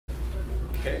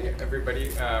Okay, everybody,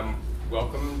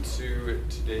 welcome to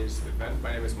today's event.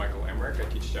 My name is Michael Emmerich. I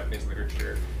teach Japanese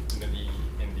literature in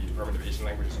the Department of Asian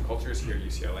Languages and Cultures here at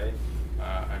UCLA.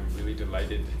 I'm really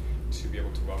delighted to be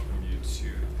able to welcome you to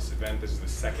this event. This is the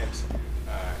second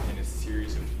in a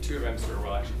series of two events, or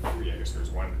well, actually three. I guess there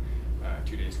was one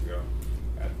 2 days ago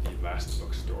at the last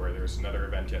bookstore. There was another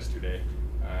event yesterday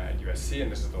at USC,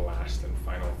 and this is the last and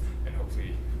final, and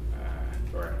hopefully,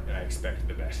 and I expect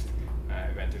the best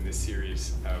event in this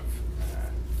series of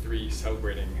three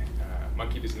celebrating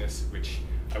monkey business, which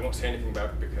I won't say anything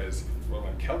about because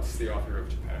Roland Kelts, the author of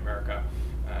Japanamerica,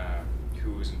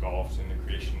 who was involved in the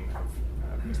creation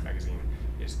of this magazine,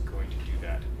 is going to do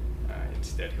that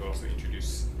instead. He'll also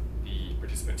introduce the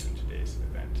participants in today's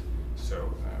event.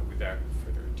 So without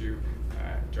further ado,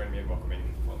 join me in welcoming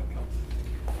Roland Kelts.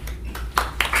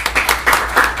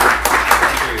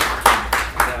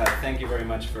 Thank you very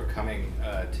much for coming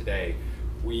today.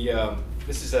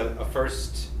 This is a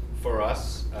first for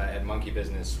us at Monkey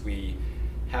Business. We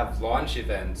have launch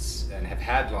events and have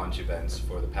had launch events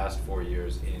for the past 4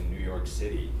 years in New York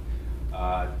City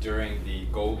during the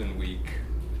Golden Week,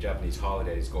 Japanese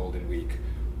holidays, Golden Week,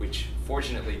 which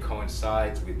fortunately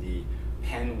coincides with the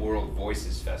Penn World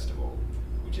Voices Festival,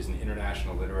 which is an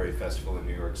international literary festival in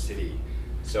New York City.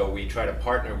 So we try to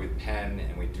partner with Penn,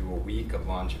 and we do a week of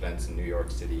launch events in New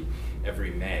York City every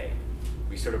May.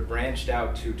 We sort of branched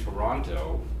out to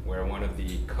Toronto, where one of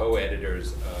the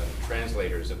co-editors,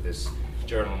 translators of this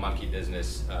journal, Monkey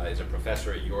Business, is a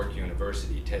professor at York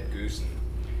University, Ted Goosen.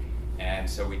 And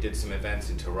so we did some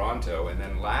events in Toronto, and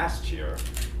then last year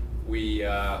we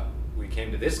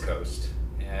came to this coast,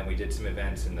 and we did some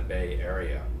events in the Bay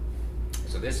Area.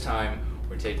 So this time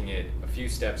we're taking it a few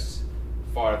steps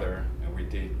farther. We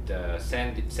did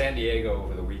San Diego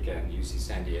over the weekend, UC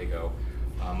San Diego.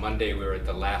 Monday we were at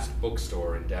the Last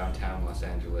Bookstore in downtown Los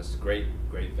Angeles, great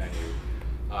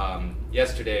venue.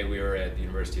 Yesterday we were at the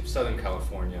University of Southern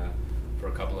California for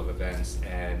a couple of events,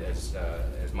 and as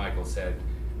Michael said,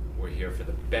 we're here for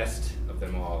the best of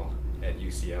them all at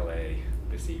UCLA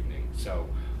this evening. So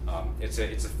it's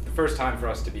the first time for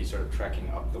us to be sort of trekking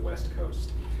up the West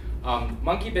Coast.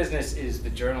 Monkey Business is the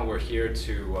journal we're here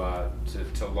to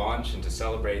launch and to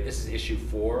celebrate. This is issue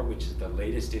 4, which is the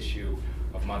latest issue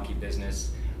of Monkey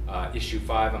Business. Issue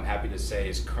 5, I'm happy to say,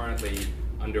 is currently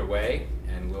underway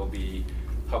and will be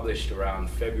published around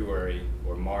February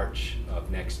or March of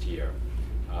next year,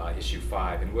 issue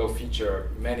 5. And will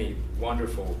feature many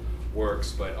wonderful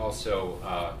works, but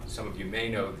also some of you may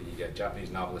know the Japanese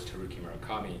novelist Haruki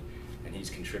Murakami, and he's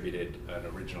contributed an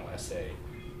original essay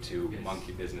to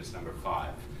Monkey Business number 5.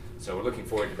 So we're looking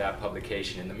forward to that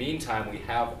publication. In the meantime, we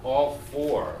have all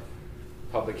 4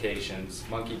 publications,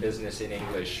 Monkey Business in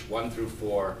English, 1 through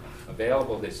 4,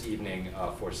 available this evening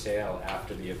for sale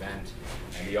after the event.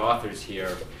 And the authors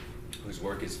here, whose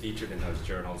work is featured in those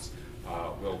journals,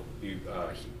 will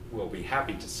be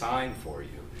happy to sign for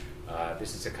you.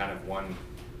 This is a kind of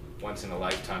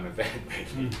once-in-a-lifetime event,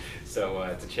 really. So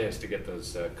it's a chance to get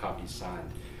those copies signed.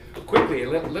 Quickly, a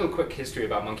little quick history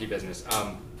about Monkey Business.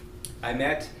 I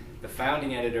met the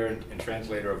founding editor and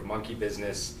translator of Monkey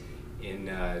Business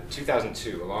in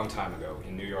 2002, a long time ago,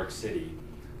 in New York City,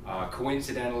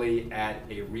 coincidentally at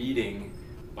a reading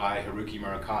by Haruki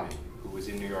Murakami, who was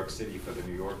in New York City for the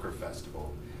New Yorker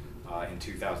Festival in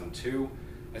 2002.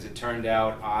 As it turned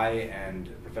out, I and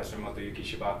Professor Motoyuki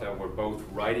Shibata were both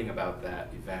writing about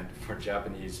that event for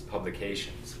Japanese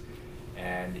publications.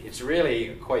 And it's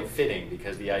really quite fitting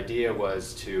because the idea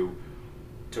was to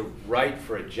write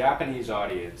for a Japanese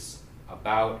audience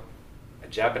about a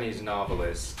Japanese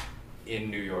novelist in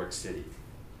New York City.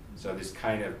 So this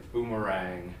kind of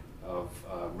boomerang of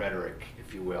rhetoric,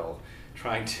 if you will,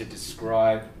 trying to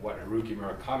describe what Haruki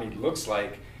Murakami looks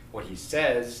like, what he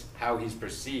says, how he's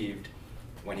perceived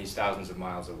when he's thousands of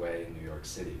miles away in New York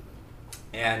City.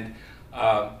 And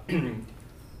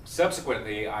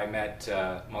subsequently, I met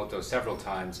Moto several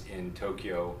times in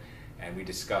Tokyo, and we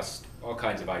discussed all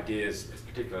kinds of ideas,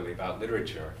 particularly about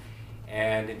literature.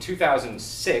 And in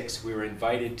 2006, we were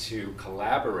invited to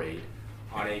collaborate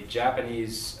on a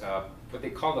Japanese, what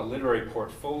they call a literary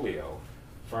portfolio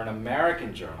for an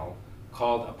American journal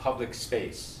called A Public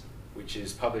Space, which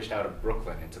is published out of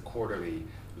Brooklyn. It's a quarterly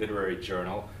literary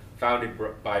journal founded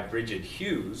by Bridget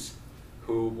Hughes,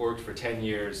 who worked for 10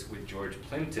 years with George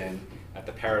Plimpton at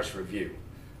the Paris Review.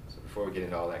 So before we get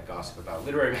into all that gossip about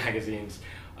literary magazines,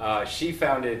 she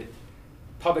founded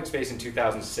Public Space in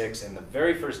 2006, and the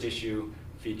very first issue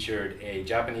featured a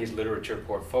Japanese literature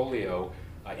portfolio,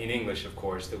 in English of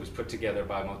course, that was put together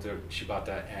by Moto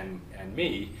Shibata and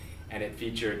me, and it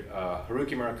featured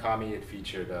Haruki Murakami, it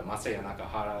featured Masaya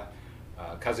Nakahara,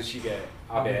 Kazushige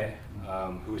Abe,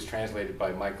 who is translated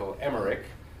by Michael Emmerich,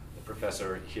 the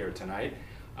professor here tonight.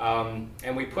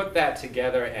 And we put that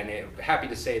together, and happy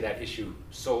to say that issue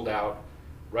sold out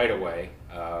right away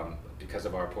because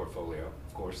of our portfolio,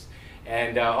 of course,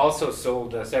 and also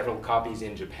sold several copies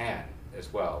in Japan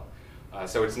as well.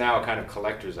 So it's now a kind of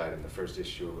collector's item, the first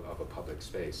issue of A Public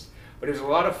Space. But it was a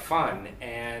lot of fun,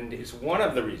 and it's one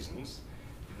of the reasons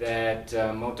that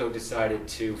Moto decided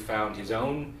to found his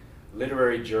own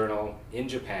literary journal in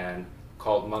Japan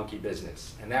called Monkey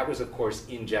Business. And that was, of course,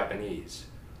 in Japanese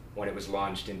when it was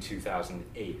launched in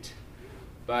 2008.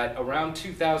 But around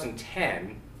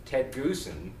 2010, Ted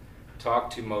Goosen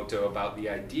talked to Moto about the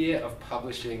idea of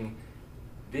publishing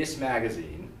this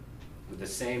magazine with the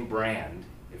same brand,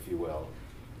 if you will,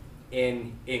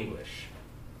 in English,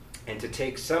 and to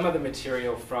take some of the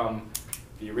material from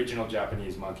the original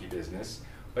Japanese Monkey Business,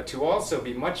 but to also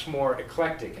be much more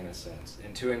eclectic in a sense,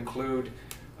 and to include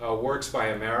works by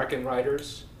American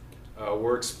writers,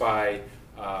 works by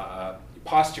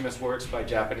posthumous works by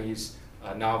Japanese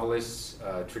novelists,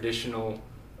 traditional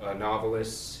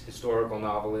novelists, historical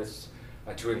novelists,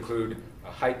 to include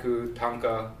haiku,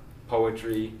 tanka,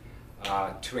 poetry,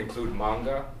 to include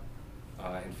manga.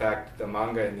 In fact, the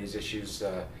manga in these issues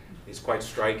is quite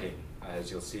striking, as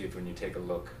you'll see when you take a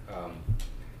look.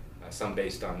 Some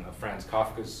based on Franz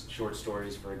Kafka's short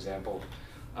stories, for example.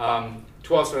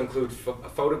 To also include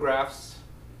photographs,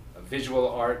 visual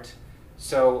art.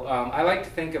 So I like to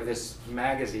think of this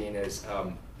magazine as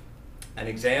an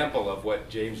example of what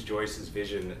James Joyce's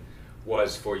vision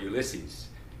was for Ulysses.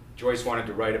 Joyce wanted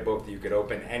to write a book that you could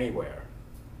open anywhere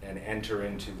and enter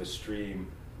into the stream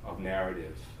of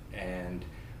narrative and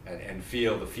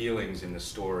feel the feelings in the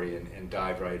story and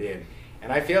dive right in.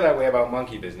 And I feel that way about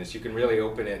Monkey Business. You can really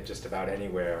open it just about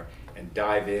anywhere and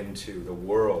dive into the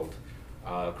world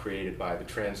created by the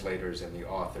translators and the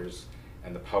authors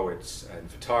and the poets and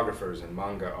photographers and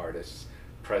manga artists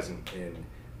present in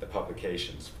the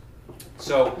publications.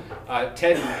 So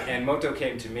Ted and Moto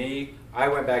came to me. I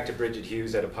went back to Bridget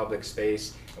Hughes at A Public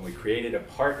Space, and we created a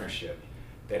partnership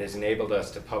that has enabled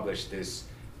us to publish this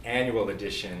annual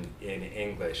edition in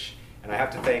English. And I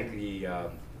have to thank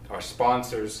our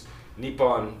sponsors.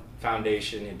 Nippon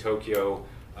Foundation in Tokyo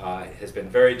has been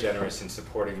very generous in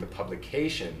supporting the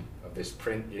publication of this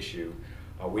print issue.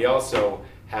 We also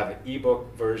have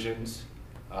ebook versions,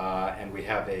 and we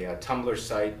have a Tumblr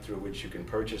site through which you can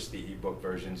purchase the ebook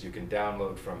versions. You can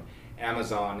download from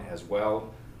Amazon as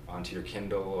well onto your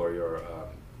Kindle or your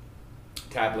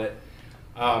tablet.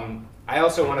 I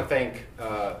also want to thank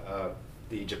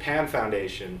the Japan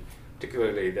Foundation,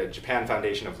 particularly the Japan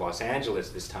Foundation of Los Angeles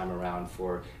this time around,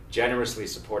 for generously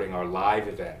supporting our live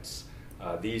events,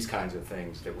 these kinds of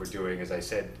things that we're doing. As I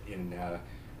said,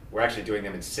 we're actually doing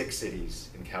them in 6 cities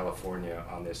in California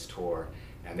on this tour,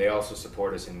 and they also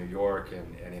support us in New York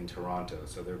and in Toronto,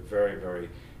 so they're very, very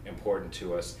important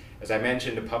to us. As I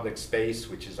mentioned, A Public Space,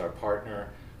 which is our partner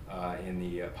in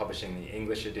the publishing the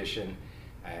English edition,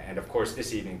 and of course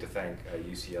this evening to thank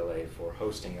UCLA for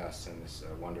hosting us and this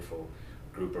wonderful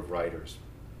group of writers.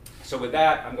 So with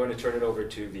that, I'm going to turn it over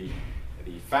to the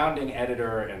founding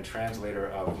editor and translator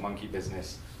of Monkey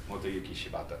Business, Motoyuki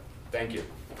Shibata. Thank you.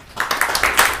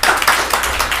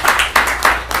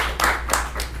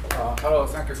 Hello,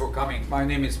 thank you for coming. My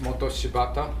name is Moto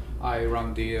Shibata. I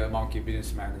run the Monkey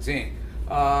Business magazine.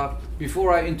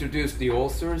 Before I introduce the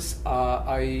authors,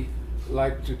 I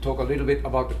like to talk a little bit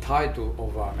about the title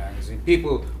of our magazine.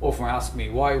 People often ask me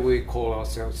why we call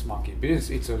ourselves Monkey Business.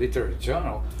 It's a literary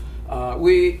journal.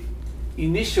 We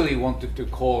initially wanted to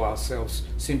call ourselves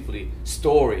simply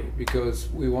Story because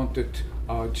we wanted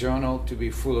our journal to be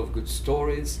full of good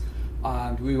stories,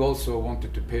 and we also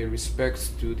wanted to pay respects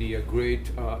to the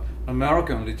great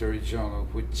American literary journal,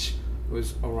 which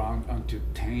was around until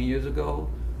 10 years ago,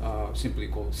 simply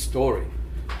called Story.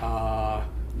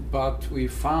 But we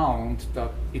found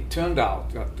that it turned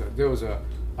out that there was a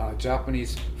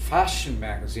Japanese fashion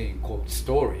magazine called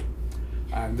Story,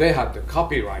 and they had the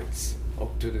copyrights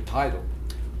up to the title.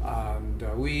 And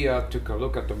we took a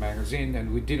look at the magazine,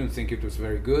 and we didn't think it was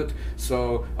very good,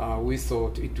 so we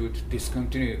thought it would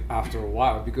discontinue after a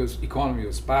while because economy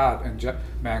was bad and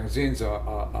magazines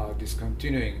are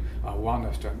discontinuing one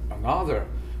after another.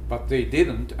 But they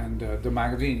didn't, and the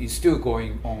magazine is still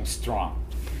going on strong.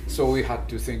 So we had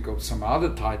to think of some other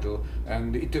title,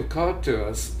 and it occurred to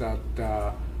us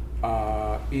that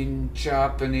in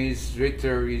Japanese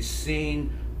literary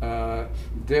scene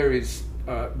there is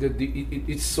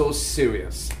it's so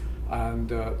serious,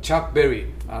 and Chuck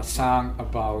Berry sang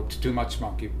about too much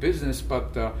monkey business,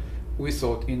 but we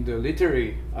thought in the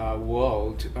literary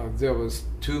world there was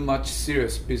too much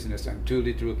serious business and too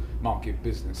little monkey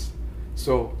business.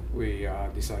 So we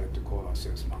decided to call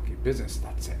ourselves Monkey Business.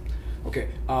 That's it. Okay,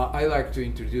 I like to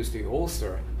introduce the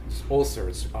authors.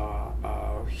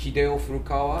 Hideo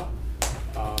Furukawa.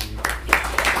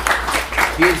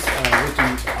 He's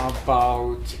written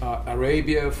about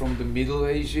Arabia from the Middle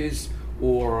Ages,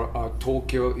 or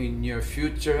Tokyo in near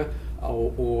future,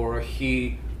 or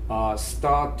he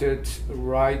started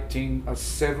writing a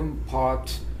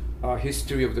 7-part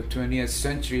history of the 20th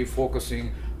century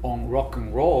focusing on rock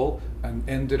and roll, and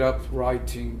ended up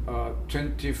writing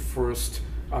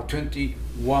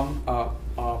 21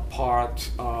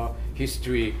 part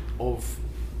history of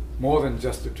more than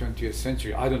just the 20th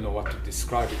century. I don't know what to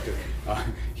describe it.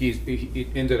 It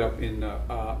ended up in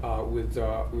with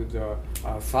a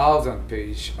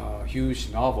 1,000-page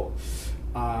huge novel,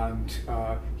 and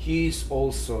he's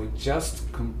also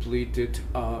just completed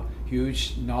a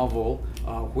huge novel,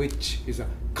 which is a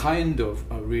kind of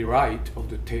a rewrite of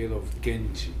the tale of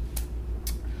Genji.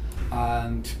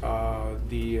 And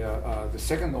the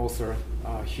second author,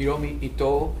 Hiromi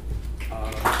Ito.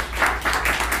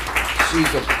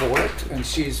 She's a poet, and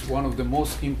she's one of the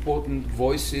most important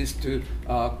voices to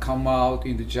come out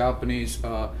in the Japanese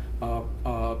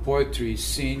poetry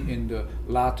scene in the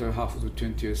latter half of the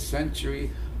 20th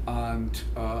century. And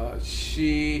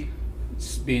she's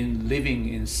been living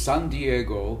in San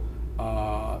Diego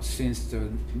since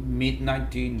the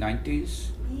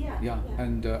mid-1990s. Yeah.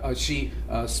 And she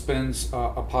spends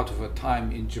a part of her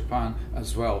time in Japan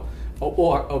as well.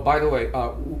 By the way,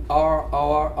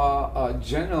 our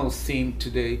general theme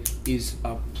today is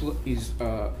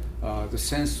the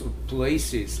sense of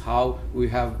places, how we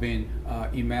have been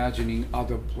imagining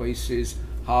other places,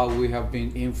 how we have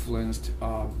been influenced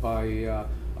by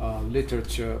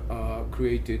literature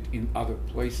created in other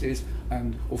places,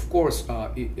 and of course,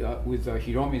 with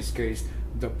Hiromi's case,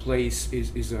 the place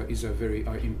is a very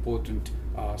important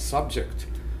subject.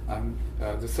 And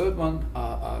the third one,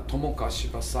 Tomoka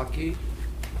Shibasaki,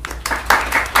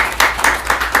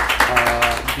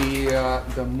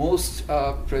 the most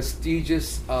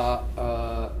prestigious,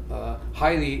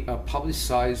 highly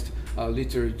publicized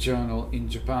literary journal in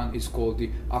Japan is called the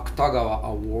Akutagawa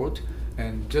Award.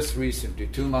 And just recently,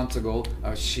 2 months ago,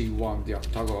 she won the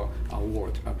Akutagawa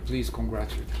Award. Please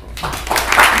congratulate her.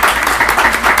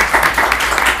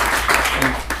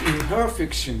 And in her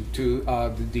fiction, too,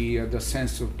 the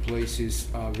sense of place is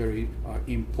very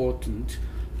important,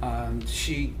 and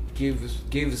she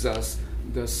gives us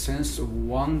the sense of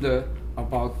wonder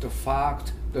about the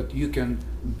fact that you can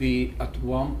be at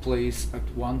one place at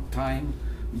one time,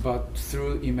 but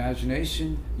through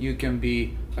imagination you can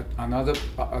be at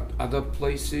other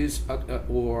places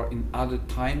or in other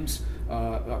times,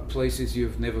 places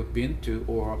you've never been to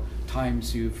or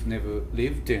times you've never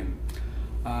lived in.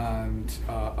 And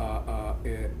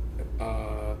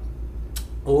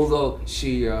although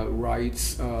she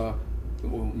writes,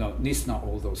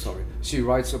 she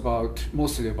writes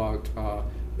mostly about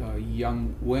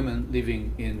young women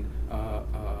living in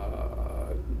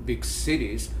big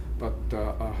cities, but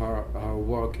her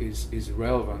work is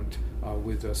relevant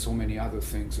with so many other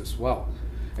things as well.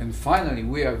 And finally,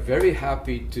 we are very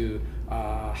happy to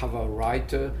have a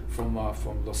writer from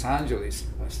Los Angeles,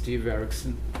 Steve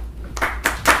ERICKSON.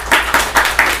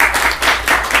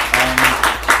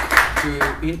 To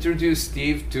introduce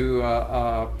Steve to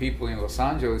people in Los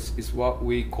Angeles is what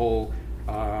we call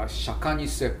Shakani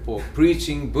Seppo,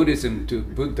 preaching Buddhism to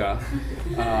Buddha.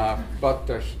 But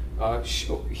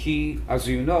he, as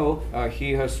you know,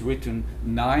 he has written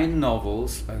 9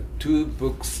 novels, 2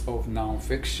 books of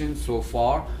nonfiction so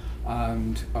far,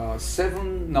 and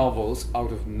 7 novels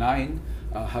out of 9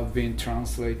 have been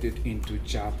translated into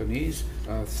Japanese,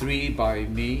 3 by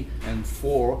me and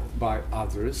 4 by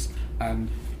others. And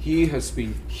he has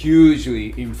been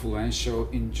hugely influential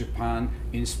in Japan,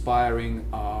 inspiring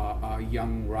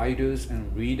young writers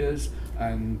and readers.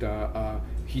 And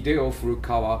Hideo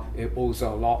Furukawa owes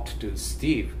a lot to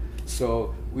Steve.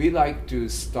 So we like to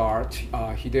start,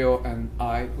 Hideo and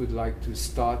I would like to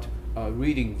start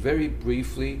reading very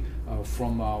briefly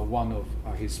from one of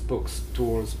his books,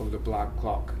 Tours of the Black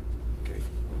Clock. Okay.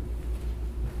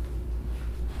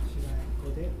 Should I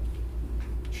go there?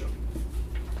 Sure.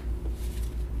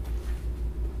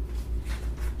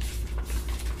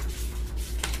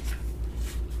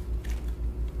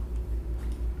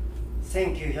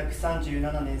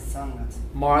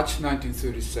 March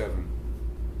 1937.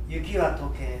 雪は溶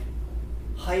け、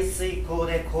排水溝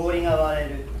で氷が割れ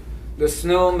る。 The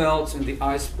snow melts and the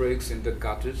ice breaks in the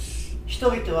gutters. 人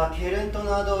々はケルント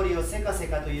川通りをせかせ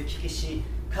かと行き来し、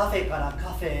カフェから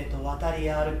カフェへと渡り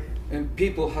歩く。 And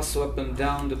people hustle up and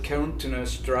down the Kärntner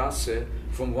Strasse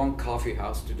from one coffee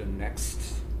house to the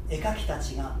next. 絵描きた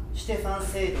ちがシュテファン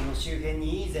聖堂の周辺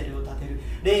にイーゼルを建てる。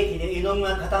冷気で絵の具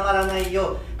が固まらない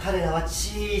よう彼らは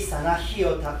小さな火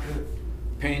を焚く。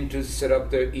 Painters set up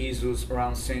their easels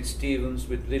around St. Stephen's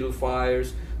with little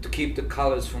fires to keep the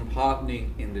colors from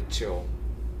hardening in the chill.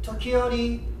 時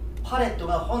折パレット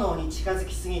が炎に近づ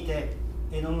きすぎて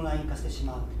絵の具が引火してし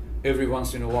まう。 Every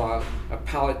once in a while, a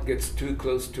palette gets too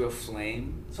close to a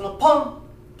flame, そのポン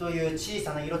という小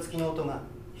さな色付きの音が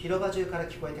広場中から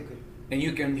聞こえてくる。 and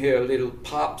you can hear little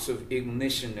pops of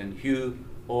ignition and hue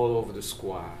all over the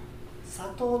square. 砂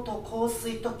糖と香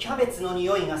水とキャベツの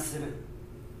匂いがする。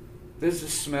 There's a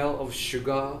smell of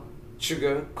sugar,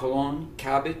 cologne,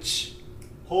 cabbage.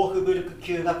 ホーフブルク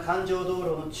宮が環状道路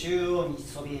の中央に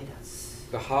そびえ立つ。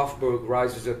 The Hofburg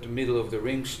rises at the middle of the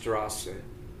Ringstrasse.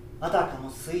 あたかも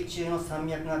水中の山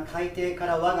脈が海底か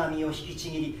ら我が身を引き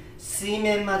ちぎり、水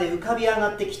面まで浮かび上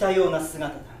がってきたような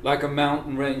姿だ。 Like a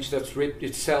mountain range that's ripped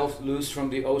itself loose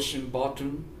from the ocean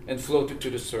bottom and floated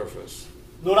to the surface.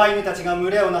 野良犬たちが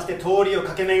群れをなして通りを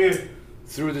駆け巡る。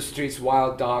 Through the streets,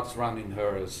 wild dogs run in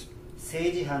herds.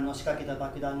 政治犯の仕掛けた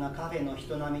爆弾がカフェの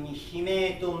人並みに悲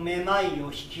鳴とめまいを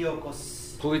引き起こ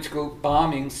す。 Political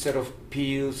bombings set off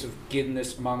peals of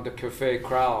giddiness among the cafe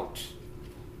crowd.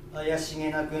 怪しげ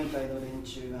な軍隊の連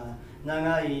中が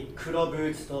長い黒ブ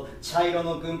ーツと茶色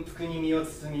の軍服に身を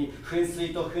包み、噴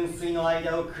水と噴水の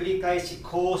間を繰り返し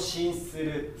行進す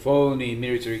る。 Phony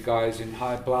military guys in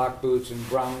high black boots and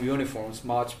brown uniforms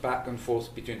march back and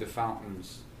forth between the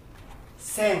fountains.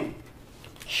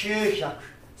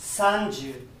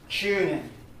 1939年、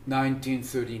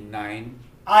 1939,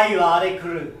 愛は荒れ狂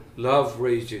う。 love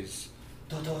rages.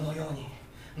 怒涛のように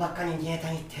真っ赤に煮え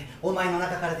たぎってお前の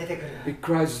中から出てくる。 It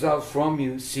cries out from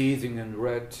you, seething and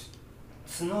red.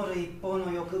 募る一方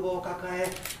の欲望を抱え、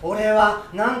俺は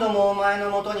何度もお前の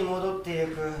元に戻ってゆ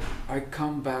く。 I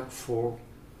come back for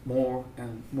more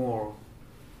and more.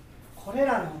 これ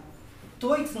らの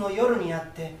ドイツの夜にあ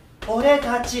って、俺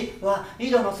たちは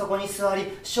井戸の底に座り、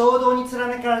衝動に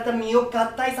貫かれた身を合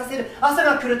体させる。朝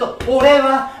が来ると、俺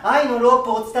は愛のロー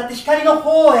プを伝って光の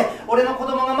方へ、俺の子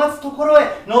供が待つところへ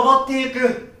登ってゆ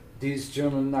く。 These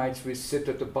German nights we sit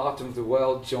at the bottom of the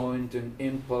well-joined and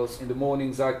impulse. In the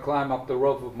mornings I climb up the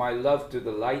rope of my love to the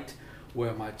light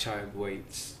where my child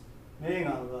waits. メー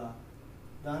ガンは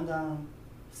だんだん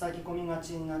塞ぎ込みが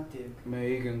ちになっていく。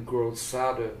 Megan grows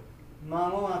sadder.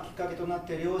 孫がきっかけとなっ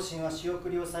て両親は仕送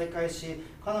りを再開し、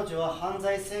彼女は犯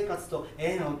罪生活と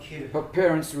縁を切る。 Her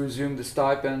parents resume the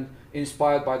stipend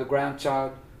inspired by the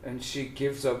grandchild, and she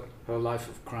gives up her life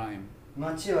of crime.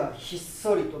 街はひっ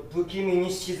そりと不気味に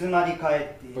静まり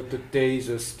返っている。 But the days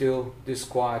are still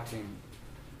disquieting.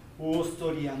 オース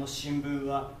トリアの新聞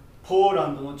はポーラ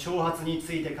ンドの挑発に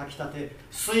ついて書き立て、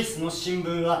スイスの新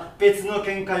聞は別の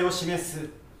見解を示す。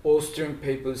 Austrian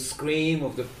papers scream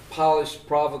of the Polish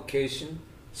provocation.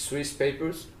 Swiss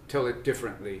papers tell it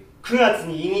differently. 9月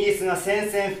にイギリスが宣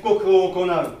戦布告を行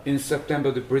う。 In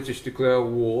September, the British declare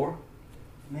war.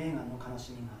 メーガンの悲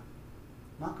しみが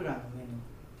枕の上の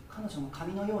彼女の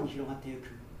髪のように広がっていく。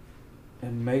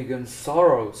 And Megan's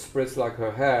sorrow spreads like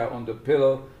her hair on the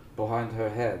pillow behind her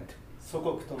head. 祖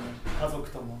国とも家族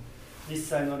とも一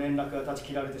切の連絡が断ち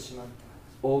切られてしまった。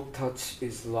 All touch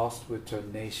is lost with her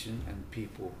nation and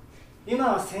people.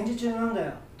 今は戦時中なんだ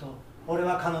よと俺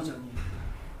は彼女に。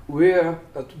 We're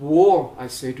at war, I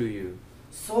say to you.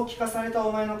 そう聞かされた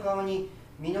お前の顔に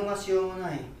見逃しようも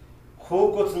ない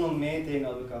恍惚の酩酊が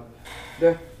浮かぶ。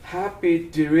 The happy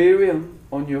delirium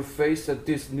on your face at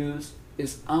this news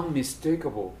is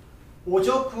unmistakable. お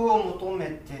辱を求め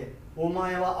てお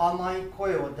前は甘い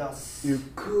声を出す。 You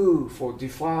coo for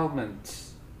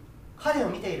defilement. 彼を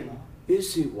見ているの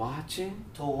Is he watching?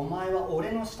 とお前は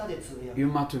俺の下でつぶやく。 You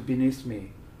mutter beneath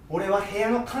me. 俺は部屋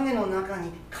の影の中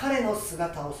に彼の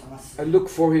姿を探す。 I look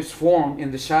for his form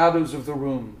in the shadows of the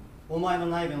room. お前の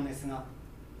内部の熱が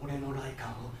俺の来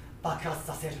感を爆発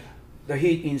させる。 The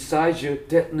heat inside you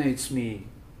detonates me.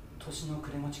 年の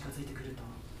暮れも近づいてくると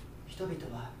人々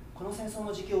はこの戦争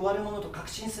の時期終わるものと確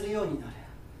信するようになる。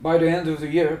 By the end of the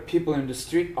year, people in the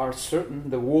street are certain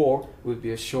the war will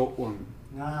be a short one.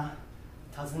 が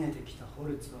訪ねてきたホ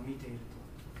ルツを見ている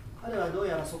と彼はどう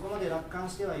やらそこまで楽観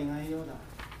してはいないようだ。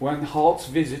 When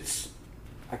Holtz visits,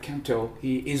 I can tell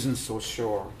he isn't so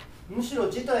sure. むしろ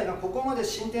事態がここまで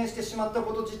進展してしまった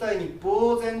こと自体に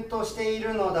呆然としてい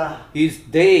るのだ。 He's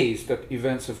dazed that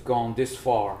events have gone this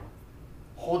far.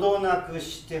 ほどなく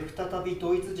して再び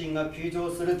ドイツ人が急増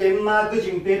する。デンマーク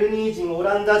人、ベルギー人、オ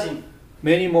ランダ人。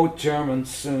 Many more Germans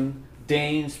soon,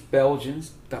 Danes,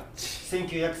 Belgians, Dutch.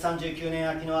 1939年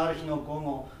秋のある日の午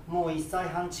後、もう1歳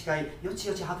半近いよち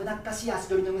よちはぶなっかしい足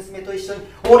取りの娘と一緒に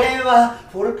俺は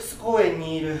フォルクス公園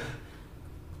にいる。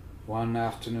 One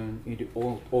afternoon in the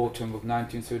autumn of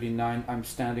 1939, I'm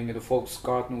standing at the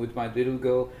Volksgarten with my little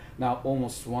girl, now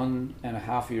almost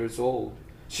 1.5 years old.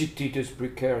 She teeters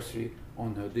precariously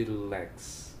on her little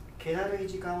legs. 気だるい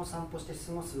時間を散歩して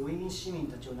過ごすウィーン市民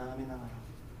たちを眺めながら、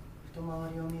ふと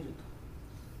周りを見ると、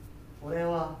俺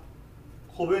は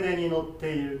小舟に乗っ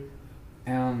ている。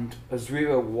 And as we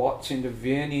were watching the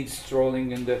Viennese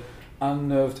strolling in the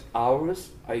unnerved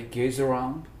hours, I gaze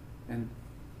around and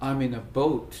I'm in a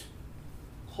boat.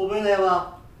 小舟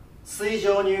は水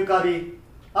上に浮かび、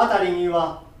辺りに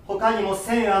は他にも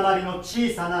1000余りの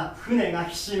小さな船が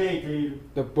ひしめいている。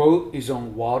 The boat is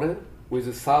on water with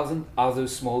 1,000 other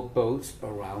small boats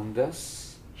around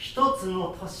us. 一つ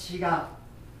の都市が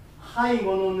背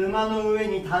後の沼の上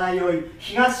に漂い、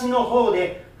東の方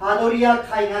でアドリア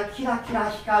海がキラキラ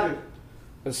光る。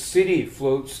 A city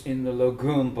floats in the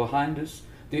lagoon behind us.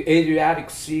 The Adriatic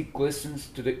Sea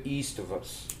glistens to the east of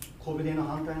us. 小舟の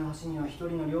反対の端には一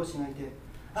人の漁師がいて、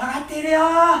上がっているよ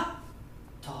ー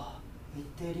と言っ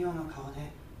ているような顔で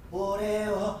俺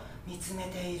を見つめ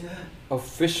ている。 A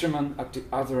fisherman at the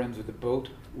other end of the boat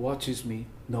watches me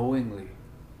knowingly.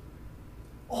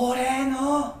 俺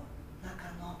の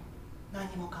中の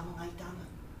何もかもが痛む。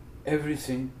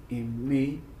 Everything in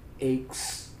me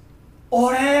aches.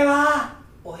 俺は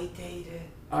置いている。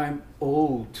 I'm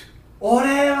old.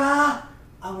 俺は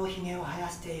顎ひげを生や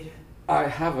している。 I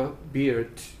have a beard.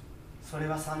 それ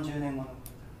は30年後のこと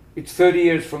だ。 It's 30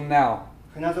 years from now.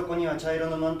 船底には茶色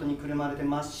のマントにくるまれて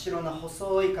真っ白な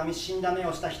細い髪、死んだ目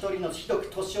をした一人のひどく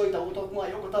年老いた男が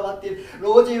横たわっている。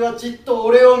老人はじっと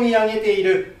俺を見上げてい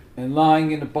る。 And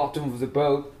lying in the bottom of the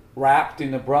boat, wrapped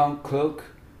in a brown cloak,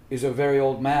 is a very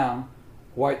old man,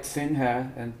 white thin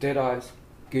hair and dead eyes,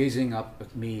 gazing up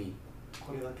at me.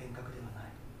 これは幻覚ではない。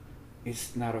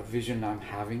 It's not a vision I'm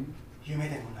having, 夢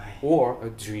でもない。 or a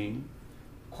dream.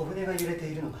 小舟が揺れて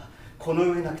いるのがこの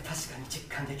上なく確かに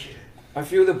実感できる。 I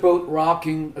feel the boat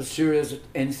rocking as sure as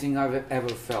anything I've ever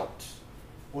felt.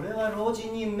 俺は老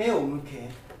人に目を向け、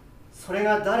それ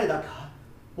が誰だか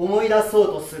思い出そう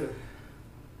とする。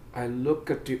 I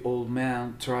look at the old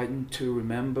man trying to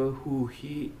remember who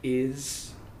he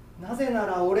is. なぜな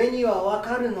ら俺にはわ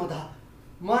かるのだ。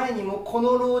前にもこ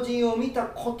の老人を見た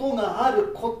ことがあ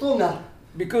ることが。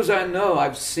 Because I know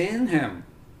I've seen him.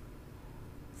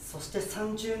 そして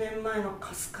30年前の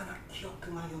かすかな記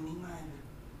憶がよみがえる。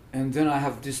 And then I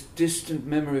have this distant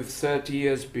memory of 30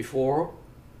 years before.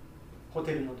 ホ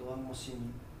テルのドア越し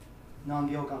に何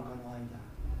秒間かの間、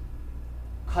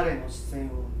彼の視線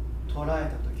を捉え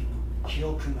た時の記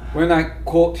憶が。 When I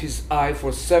caught his eye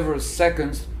for several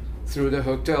seconds through the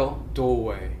hotel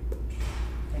doorway.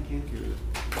 Thank you. Thank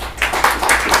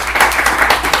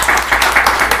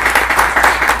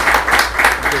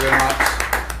you very much.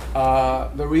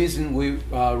 The reason we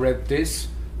read this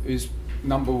is,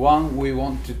 number one, we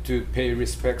wanted to pay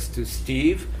respects to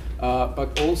Steve,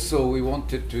 but also we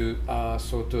wanted to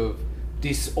sort of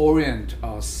disorient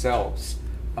ourselves.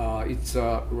 It's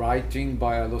a writing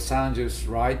by a Los Angeles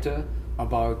writer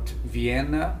about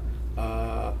Vienna,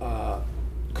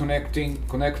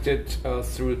 connected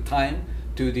through time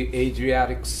to the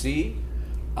Adriatic Sea,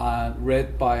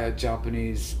 read by a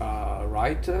Japanese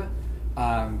writer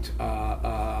and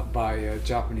by a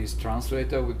Japanese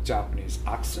translator with Japanese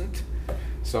accent.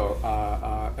 So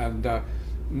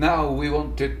now we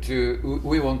want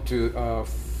to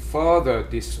further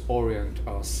disorient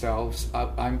ourselves.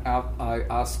 I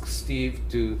asked Steve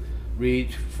to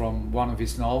read from one of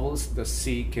his novels, The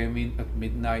Sea Came In at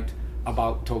Midnight,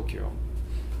 about Tokyo.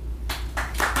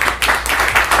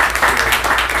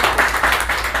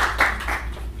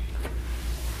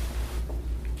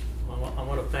 I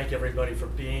want to thank everybody for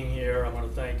being here. I want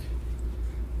to thank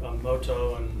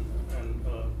Moto and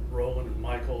Roland and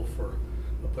Michael for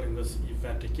putting this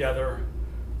event together.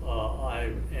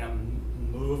 I am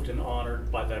moved and honored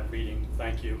by that reading.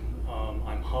 Thank you.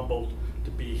 I'm humbled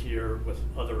to be here with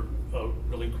other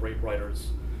really great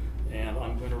writers. And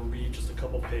I'm going to read just a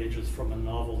couple pages from a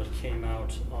novel that came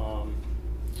out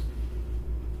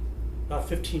about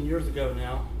 15 years ago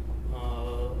now.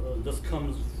 This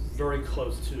comes very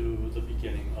close to the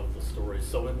beginning of the story,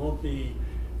 so it won't be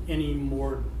any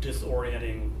more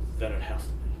disorienting than it has to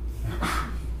be.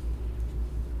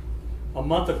 A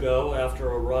month ago, after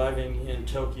arriving in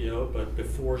Tokyo, but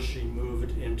before she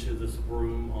moved into this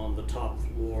room on the top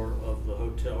floor of the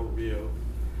Hotel Rio,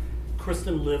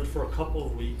 Kristen lived for a couple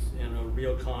of weeks in a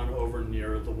ryokan over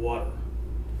near the water.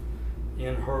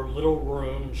 In her little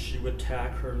room, she would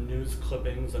tack her news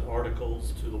clippings and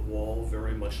articles to the wall,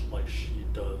 very much like she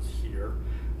does here,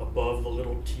 above the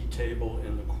little tea table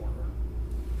in the corner.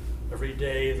 Every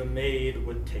day, the maid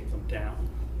would take them down.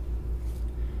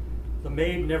 The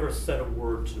maid never said a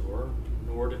word to her,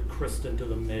 nor did Kristen to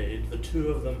the maid. The two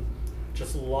of them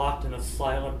just locked in a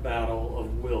silent battle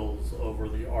of wills over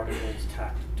the articles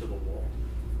tacked to the wall.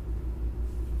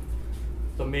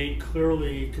 The maid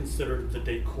clearly considered the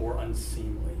decor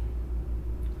unseemly.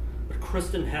 But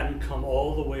Kristen hadn't come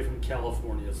all the way from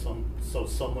California so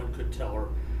someone could tell her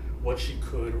what she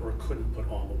could or couldn't put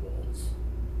on the walls.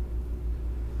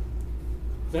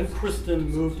 Then Kristen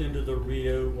moved into the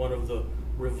Rio, one of the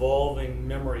revolving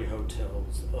memory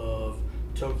hotels of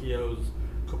Tokyo's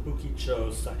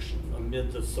Kabukicho section,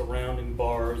 amid the surrounding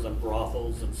bars and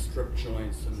brothels and strip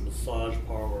joints and massage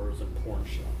parlors and porn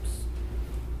shops.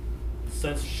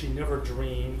 Since she never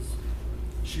dreams,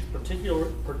 she's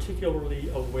particularly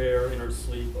aware in her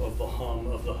sleep of the hum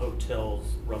of the hotel's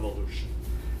revolution.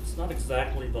 It's not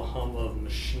exactly the hum of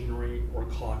machinery or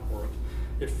clockwork.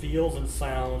 It feels and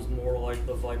sounds more like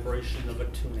the vibration of a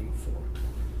tuning fork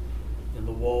in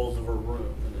the walls of her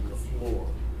room and in the floor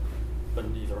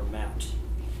beneath her mat.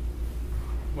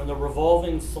 When the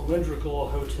revolving cylindrical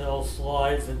hotel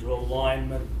slides into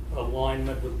alignment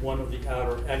with one of the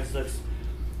outer exits,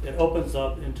 it opens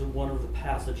up into one of the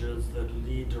passages that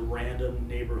lead to random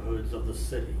neighborhoods of the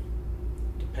city.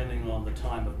 Depending on the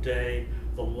time of day,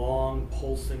 the long,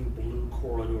 pulsing blue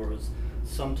corridors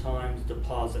sometimes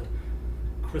deposit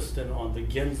Kristen on the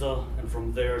Ginza, and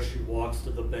from there she walks to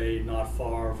the bay not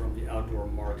far from the outdoor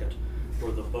market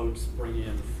where the boats bring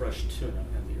in fresh tuna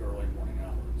in the early morning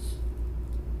hours.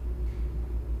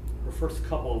 Her first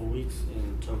couple of weeks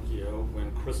in Tokyo,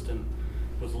 when Kristen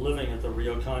was living at the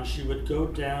ryokan, she would go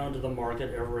down to the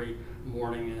market every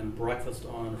morning and breakfast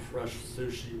on fresh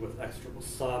sushi with extra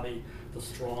wasabi, the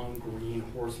strong green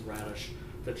horseradish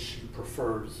that she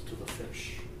prefers to the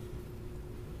fish.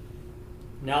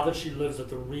 Now that she lives at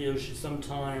the Rio, she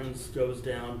sometimes goes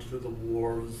down to the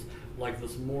wharves, like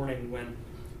this morning when,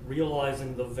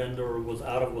 realizing the vendor was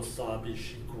out of wasabi,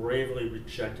 she gravely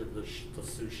rejected the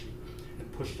sushi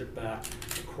and pushed it back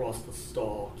across the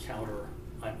stall counter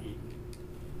uneaten.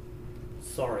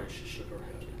 Sorry, she shook her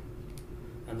head.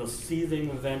 And the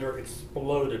seething vendor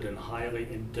exploded in highly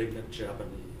indignant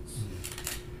Japanese.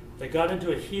 They got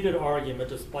into a heated argument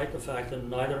despite the fact that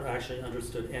neither actually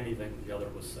understood anything the other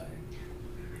was saying.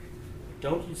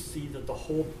 Don't you see that the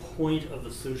whole point of the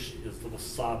sushi is the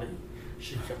wasabi?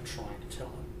 She kept trying to tell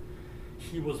him.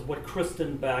 He was what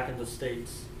Kristen back in the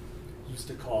States used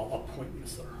to call a point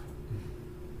misser.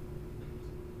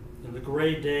 In the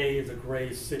gray day, the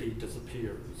gray city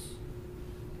disappears.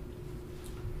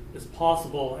 It's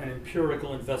possible an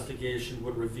empirical investigation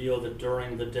would reveal that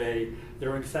during the day,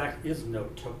 there in fact is no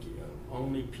Tokyo,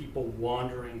 only people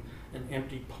wandering an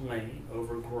empty plain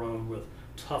overgrown with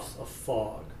tufts of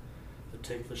fog that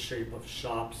take the shape of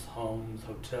shops, homes,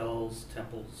 hotels,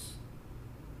 temples.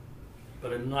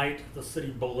 But at night, the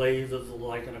city blazes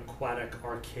like an aquatic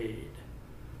arcade,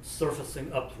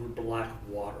 surfacing up through black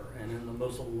water. And in the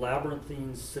most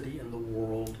labyrinthine city in the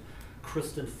world,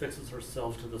 Kristen fixes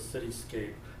herself to the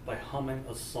cityscape by humming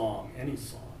a song, any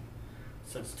song,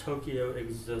 since Tokyo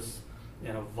exists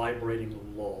in a vibrating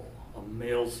lull, a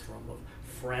maelstrom of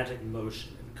frantic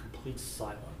motion and complete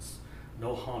silence.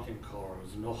 No honking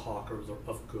cars, no hawkers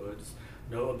of goods,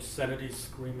 no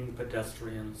obscenity-screaming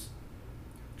pedestrians,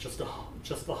 just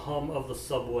the hum of the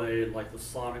subway like the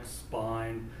sonic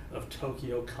spine of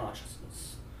Tokyo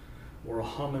consciousness, or a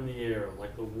hum in the air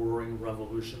like the whirring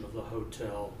revolution of the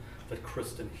hotel that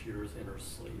Kristen hears in her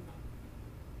sleep.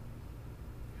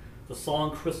 The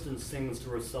song Kristen sings to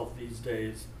herself these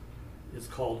days is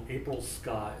called April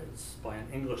Skies by an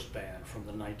English band from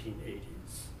the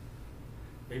 1980s.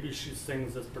 Maybe she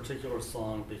sings this particular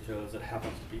song because it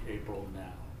happens to be April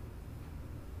now.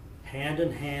 Hand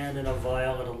in hand in a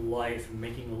violet of life,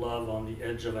 making love on the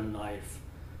edge of a knife,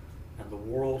 and the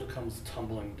world comes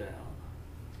tumbling down.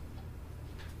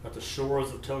 At the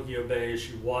shores of Tokyo Bay,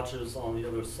 she watches on the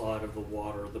other side of the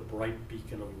water the bright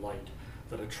beacon of light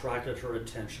that attracted her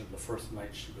attention the first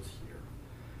night she was here.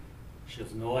 She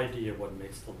has no idea what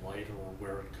makes the light or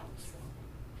where it comes from.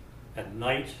 At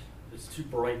night, it's too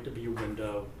bright to be a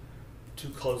window, too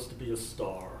close to be a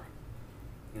star.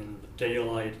 In the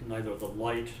daylight, neither the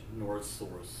light nor its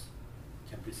source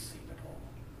can be seen at all.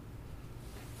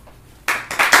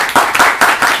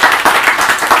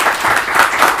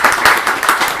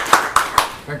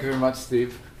 Thank you very much,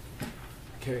 Steve.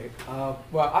 Okay.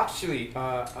 Well, actually,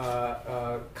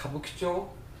 Kabukicho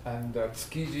and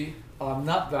Tsukiji are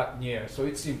not that near, so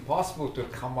it's impossible to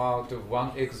come out of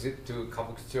one exit to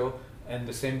Kabukicho and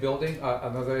the same building,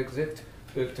 another exit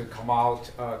to come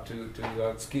out to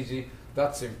Tsukiji.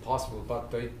 That's impossible,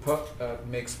 but it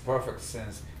makes perfect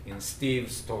sense in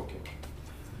Steve's Tokyo.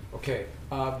 Okay,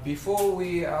 before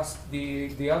we ask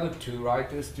the other two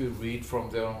writers to read from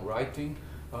their own writing,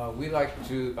 we like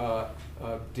to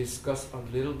discuss a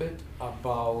little bit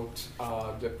about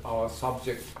our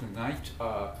subject tonight,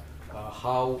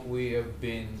 how we have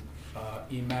been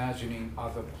imagining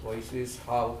other places,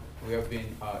 how we have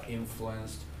been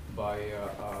influenced by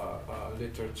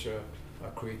literature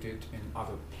created in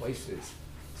other places.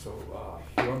 So,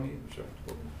 Hiromi, would you like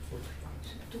to go?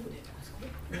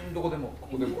 どこでも、こ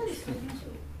こでも。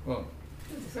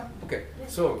Okay,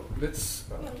 so let's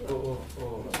go.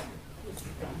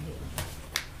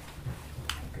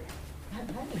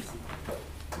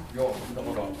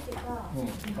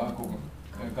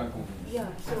 Yeah,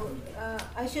 so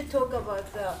I should talk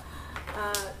about the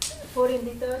foreign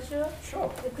literature. Sure.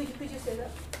 Could you say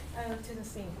that? To the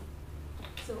scene.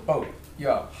 So. Oh,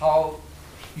 yeah. How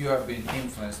you have been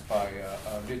influenced by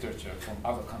literature from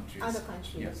other countries? Other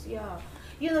countries, yes. Yeah.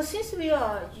 You know, since we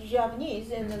are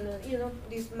Japanese and you know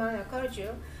this minor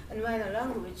culture and minor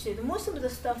language, most of the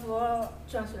stuff were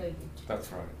translated.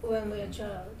 That's right. When we were a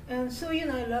child, and so you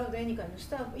know, I loved any kind of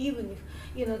stuff, even if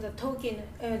you know they're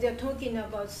talking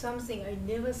about something I've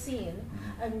never seen,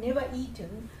 I've never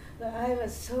eaten. But I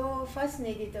was so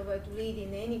fascinated about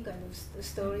reading any kind of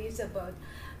stories about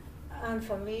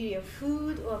unfamiliar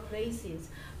food or places.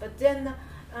 But then,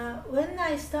 when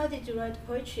I started to write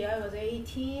poetry, I was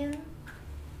 18.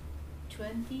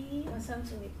 20 or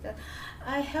something like that.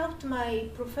 I helped my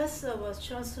professor was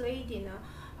translating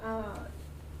a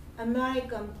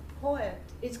American poet.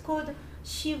 It's called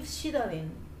Shibata,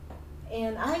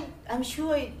 and I'm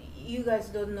sure you guys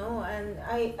don't know. And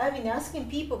I've been asking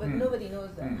people, but nobody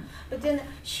knows that. But then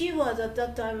she was at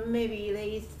that time maybe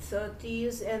late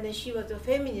 30s, and then she was a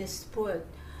feminist poet,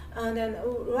 and then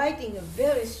writing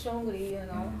very strongly, you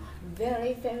know,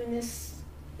 very feminist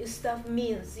stuff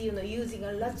means, you know, using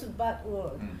a lot of bad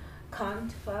words,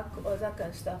 can't, fuck, or that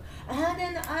kind of stuff. And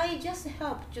then I just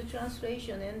helped the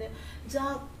translation, and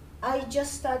that I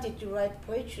just started to write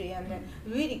poetry, and then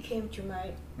really came to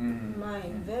my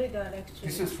mind very directly.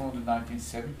 This is from the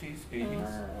 1970s,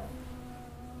 80s?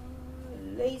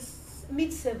 Late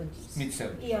mid-70s.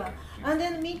 Mid-70s. Yeah, okay. And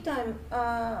then meantime,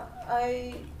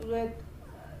 I read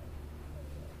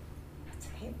what's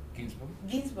his name?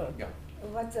 Ginsberg. Yeah.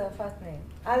 What's the first name?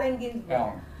 Allen Ginsberg.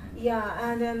 Allen. Yeah,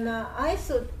 and then I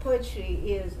thought poetry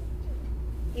is,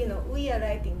 you know, we are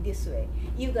writing this way,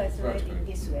 you guys are writing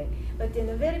this way, but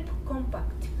then very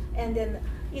compact, and then,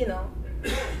 you know,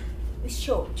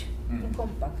 short and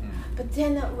compact. But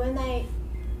then when I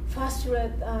first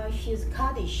read his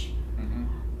Kaddish,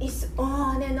 it's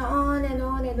on and on and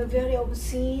on and very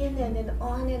obscene, and then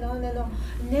on and on and on,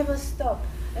 never stop.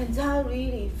 And that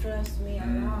really impressed me a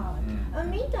lot.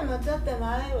 And meantime, at that time,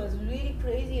 I was really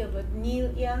crazy about Neil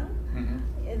Young.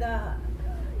 The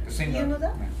singer. You know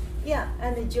that? Yeah,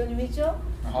 and Johnny Mitchell.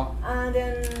 And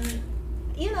then,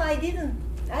 you know, I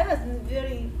wasn't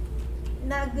very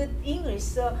not good English,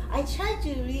 so I tried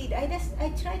to read.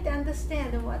 I tried to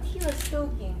understand what he was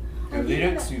talking. The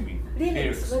lyrics, you mean?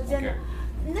 Lyrics, but then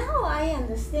now I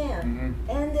understand.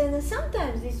 And then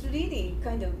sometimes it's really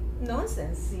kind of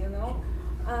nonsense, you know.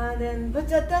 And then,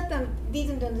 but at that time,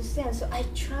 didn't understand. So I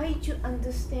tried to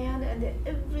understand, and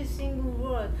every single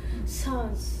word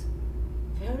sounds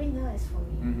very nice for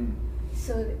me.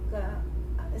 So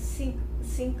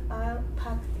think I'll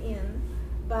packed in,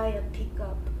 buy a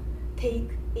pickup,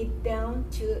 take it down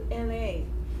to LA,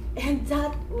 and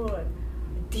that word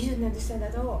didn't understand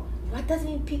at all. What does it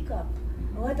mean pick up?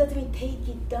 What does it mean take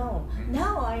it down?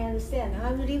 Now I understand.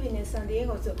 I'm living in San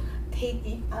Diego, so take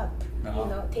it up, you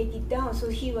know, take it down. So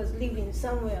he was living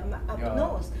somewhere up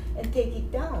north and take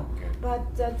it down.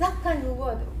 But that kind of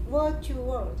word to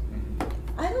word,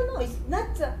 I don't know, it's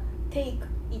not take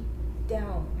it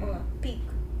down or pick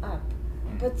up,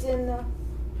 but then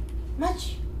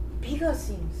much bigger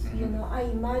things, you know, I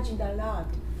imagined a lot.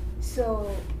 So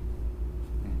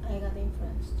I got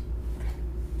influenced.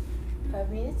 5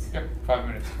 minutes? Yep, 5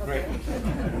 minutes. Okay. Great.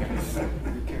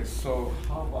 Okay, so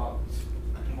how about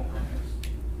more comments?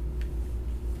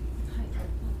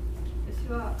 私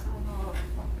は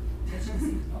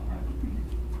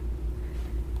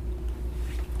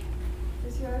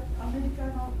私はアメリカ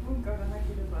の文化がな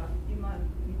ければ今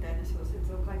みたいな小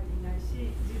説を書いていないし、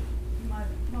今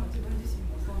の自分自身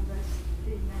も存在し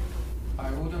ていないと I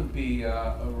wouldn't be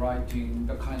writing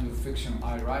the kind of fiction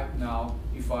I write now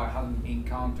if I hadn't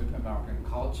encountered American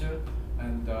culture,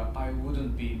 and I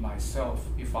wouldn't be myself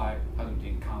if I hadn't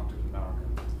encountered America.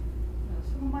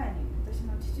 その前に私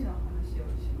の父の話を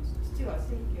します。父は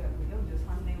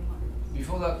1943年生まれです。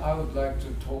 Before that, I would like to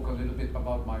talk a little bit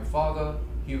about my father.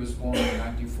 He was born in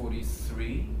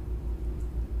 1943.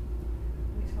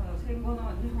 その戦後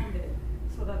の日本で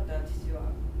育った父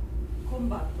はコン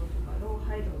バットとかロー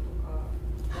ハイドとか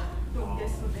ロンゲ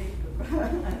ストデイとかあ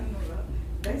るのが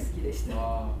大好きでした。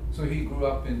So he grew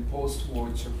up in post-war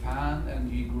Japan,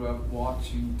 and he grew up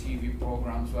watching TV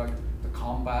programs like The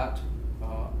Combat,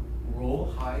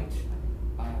 Rawhide,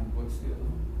 and what's the other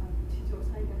one?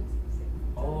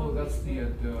 Oh, that's the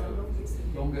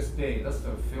longest day. That's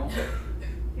the film.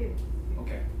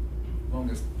 Okay, the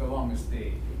longest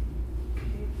day.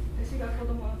 私が子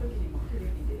供の時にもテレビ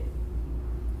で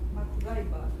マクガイ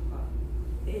バーとか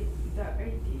The 80と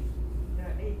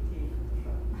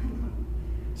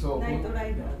かナイトラ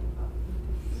イダーとか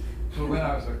So when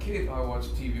I was a kid, I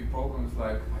watched TV programs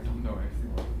like, I don't know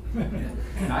anything like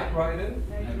Knight Rider?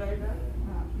 Knight Rider?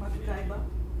 MacGyver?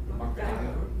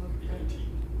 MacGyver?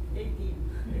 18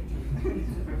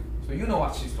 So you know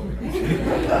what she's talking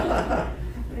about.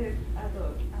 あ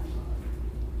と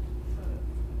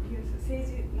政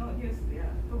治のニュースや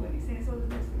特に戦争の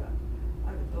ニュースが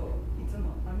あるといつ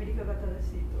もアメリカが正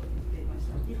しいと言っていまし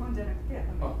た。日本じゃなくてア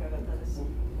メリカが正しい。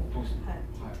はい。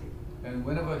And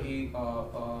whenever he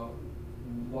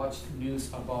watched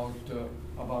news about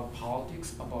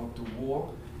politics, about the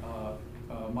war,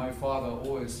 my father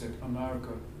always said,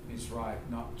 America is right,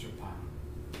 not Japan.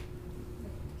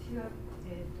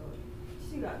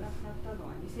 父が亡くなったの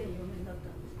は2004年だった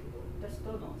んですけど、私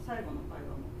との最後の会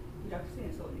話もイラク戦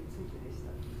争についてでし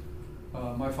た。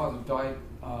My father died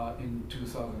in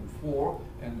 2004,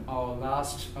 and our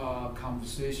last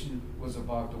conversation was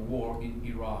about the war in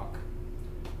Iraq.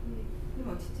 で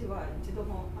も父は一度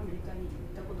もアメリカに行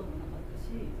ったこともなかった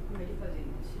し、アメリカ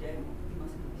人の知り合いもいま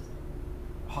せんでした。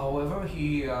However,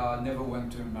 he never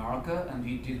went to America, and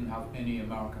he didn't have any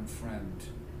American friend.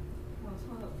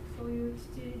 そういう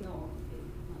父の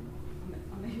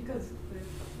アメリカ人というか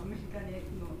アメリカの影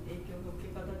響の受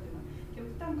け方っていうのは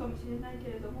極端かもしれない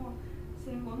けれども、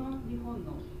戦後の日本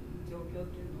の状況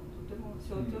というのをとても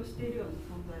象徴しているような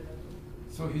存在だと。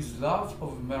So his love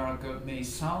of America may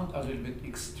sound a little bit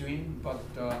extreme, but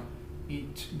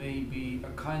it may be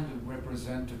a kind of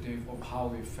representative of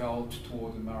how he felt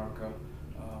toward America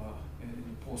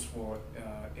in post-war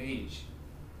age.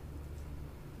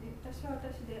 私は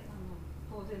私で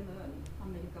当然のようにア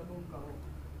メリカ文化を、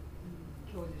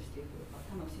享受していくとか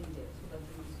楽しんで育ち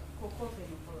ました。高校生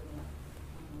の頃には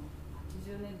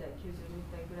80年代、90年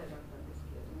代ぐらいだったんです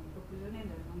けれども、60年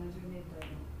代、70年代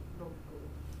のロック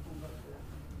音楽やア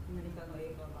メリカの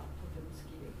映画がとても好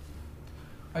きです。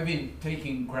I've been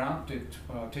taking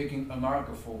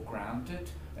America for granted,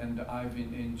 and I was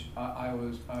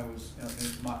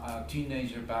a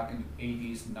teenager back in the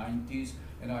 80s, 90s,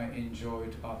 and I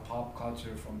enjoyed pop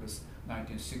culture from the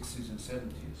 1960s and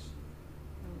 70s.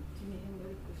 ジミー・ヘンド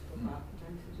リックスとか、ジ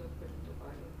ャニス・ジョプリンとか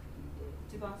よく聞いて、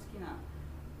一番好きな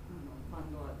バ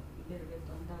ンドはベルベッ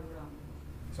ト・アンダーグラウンド。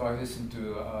So I listened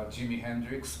to Jimi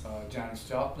Hendrix, Janis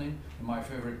Joplin, and my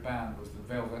favorite band was the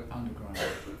Velvet Underground.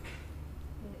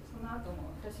 その後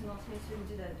も私の青春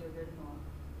時代と呼べる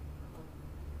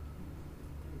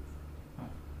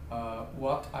のは、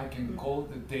what I can call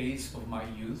the days of my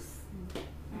youth is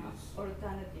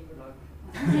alternative rock.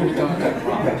 alternative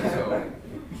rock.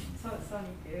 So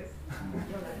Sonic is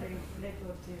Red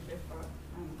Hot Chili Pepper,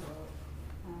 and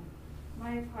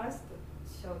my first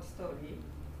short story,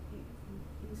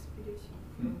 inspiration,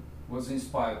 was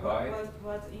inspired by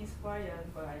was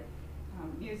inspired by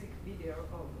music video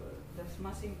of the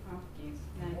Smashing Pumpkins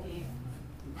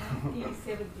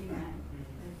 1979.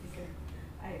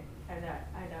 I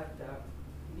love the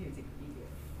music video.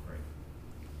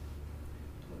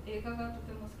 映画がと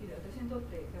ても好きで、私にとっ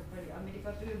てやっぱりアメリ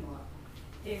カというのは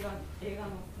映画の中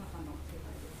の世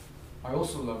界です。I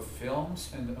also love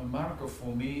films, and America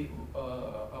for me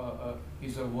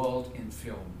is a world in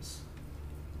films.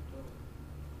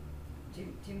 ジ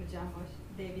ム・ジャーマシ、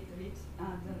デイビッド・リン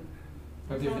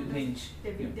チ、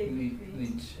デビッド・リ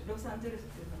ンチ。ロサンゼルス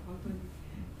というのは本当に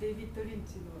デイビッド・リン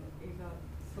チの映画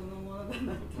そのものだ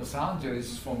なと。Los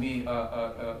Angeles for me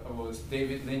was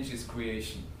David Lynch's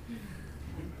creation.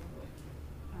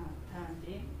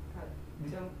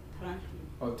 ジョン・タランティー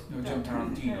ノ。Oh, no, John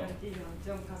Tarantino. ジ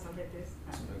ョン・カサベテス。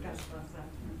ガスパンさん。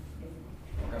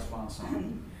ガスパンさん。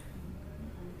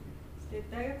で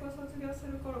大学を卒業す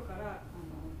る頃から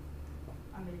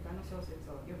アアメリカの小説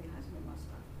を読み始めまし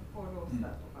た。ポール・オースタ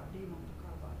ーとか、リーモンド・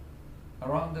カーバー。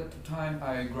Around that time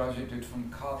I graduated from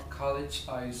college,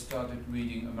 I started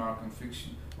reading American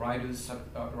fiction writers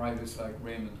like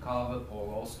Raymond Carver, Paul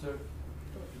Auster.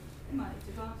 今一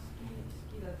番好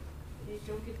きだ影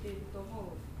響を受けていると思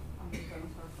うアメリカの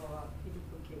作家はフィリッ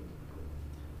プ・ケイ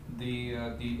ディック。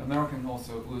The American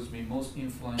author who has been most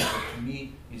influential to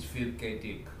me is Philip K.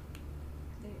 Dick.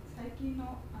 で最近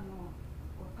の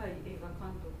若い映画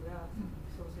監督や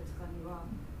小説家には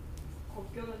国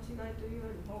境の違いという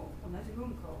よりも同じ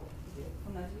文化をで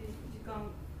同じ時間を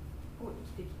生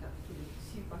きてきたという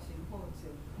シンパシーの方を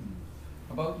強く。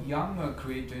About younger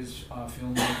creators,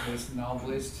 filmmakers,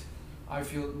 novelists, I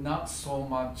feel not so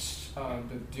much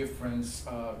the difference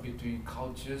between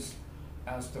cultures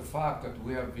as the fact that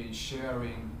we have been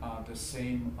sharing the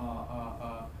same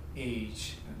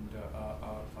age and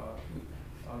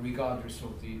regardless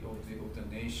of the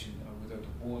nation without a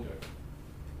border.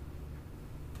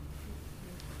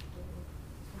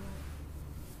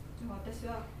 私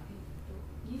は、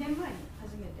2年前に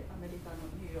初めてアメリカの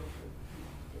ニューヨークに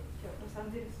行ってロサ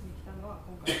ンゼルスに来たのは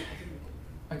今回初めて。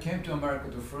I came to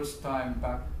America the first time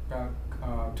back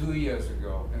 2 years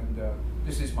ago, and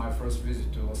this is my first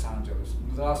visit to Los Angeles.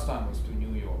 The last time was to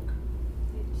New York.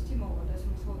 父も私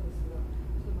もそうですが、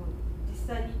実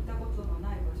際に行ったことの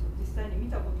ない場所、実際に見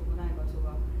たこともない場所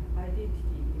がアイデンティ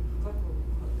ティに深く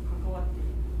関わってい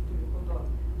るということは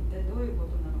一体どういうこ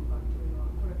となのかというの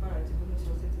はこれから自分の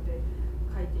小説で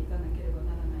書いていかなければ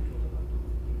ならないことだと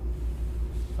思っていま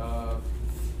す。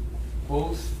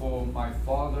Both for my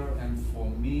father and for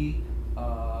me,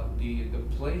 the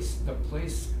place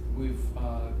we've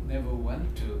never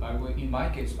went to. In my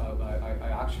case,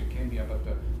 I actually came here, but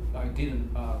I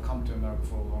didn't come to America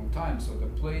for a long time. So the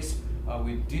place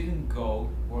we didn't go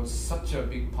was such a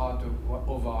big part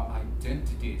of our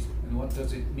identities. And what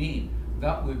does it mean?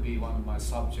 That would be one of my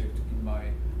subjects in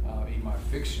my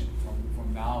fiction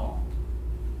from now on.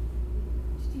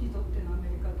 父にとってのアメ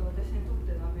リカと私にとっ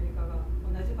てのアメリカが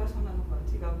同じ場所なのか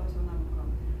違う場所なのか、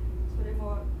それ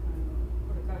もこ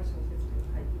れから小説で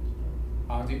書いていき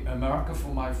たい。The America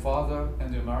for my father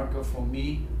and the America for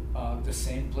me, the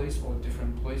same place or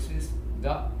different places,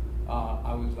 that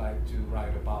I would like to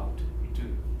write about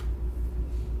too.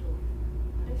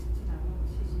 パレスチナの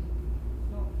支持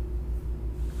の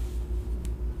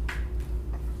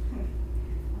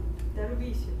ダルビ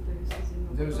ッシュという詩人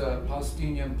の There's a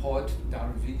Palestinian poet,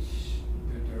 Darwish.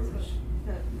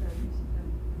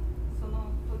 そ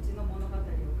の土地の物語を書け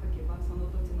ばその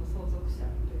土地の相続者と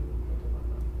いう言葉が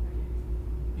あ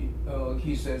ります。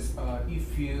He says,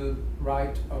 if you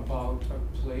write about a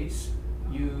place,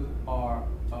 you are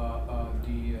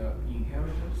the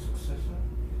inheritor, successor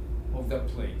of that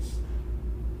place.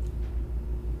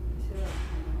 私は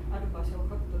ある場所を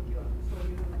書くときはそう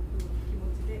いう気持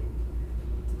ちでい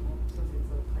つも小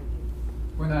説を書いています。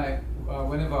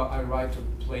Whenever I write a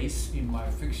place in my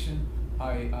fiction,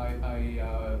 I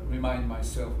remind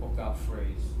myself of that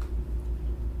phrase.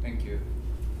 Thank you.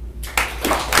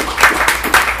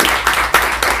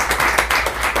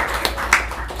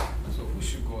 So who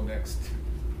should go next?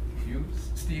 You,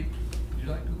 Steve? Would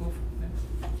you like to go next?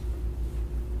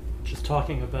 Just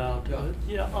talking about,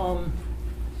 you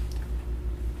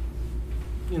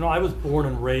know, I was born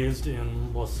and raised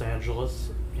in Los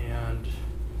Angeles, and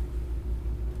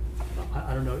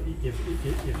I don't know if you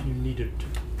needed to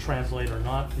translate or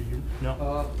not. Do you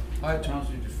know? I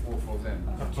translated for them.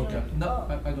 Okay. No,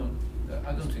 I don't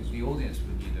think the audience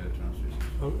would need a translation.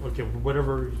 Oh, okay,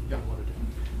 whatever you want to do.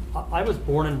 I was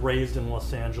born and raised in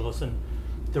Los Angeles, and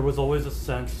there was always a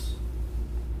sense,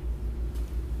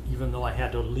 even though I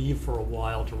had to leave for a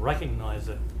while to recognize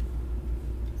it,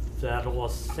 that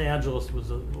Los Angeles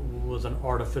was an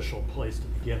artificial place to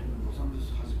begin with.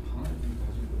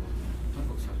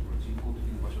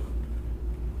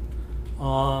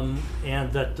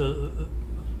 And that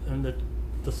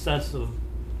the sense of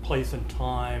place and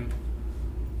time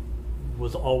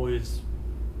was always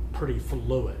pretty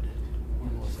fluid.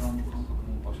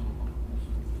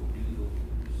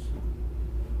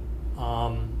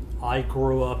 I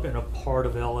grew up in a part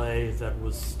of LA that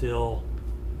was still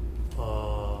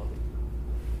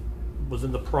was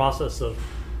in the process of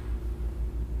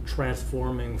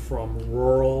transforming from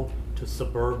rural to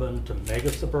suburban to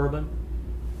mega suburban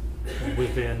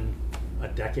within a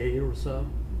decade or so.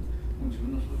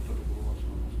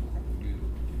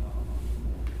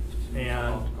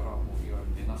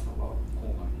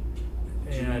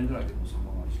 And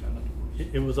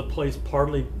it was a place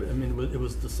partly, I mean, it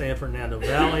was the San Fernando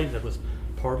Valley that was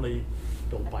partly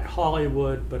built by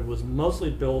Hollywood, but it was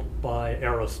mostly built by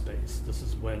aerospace. This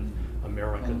is when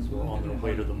Americans were on their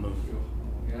way to the moon.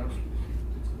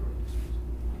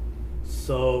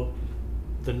 So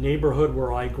the neighborhood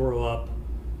where I grew up,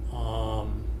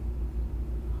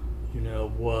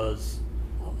 was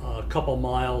a couple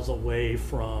miles away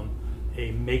from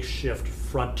a makeshift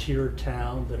frontier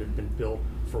town that had been built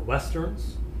for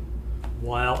Westerns,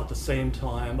 while at the same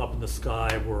time up in the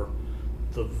sky were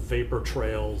the vapor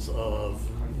trails of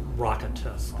rocket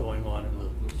tests going on in the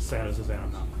Santa Susana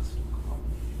Mountains.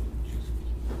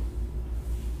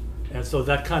 And so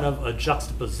that kind of a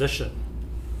juxtaposition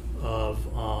of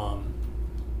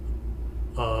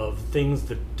things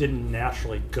that didn't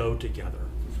naturally go together.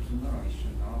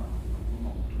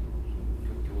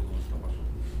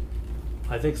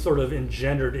 I think sort of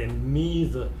engendered in me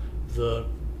the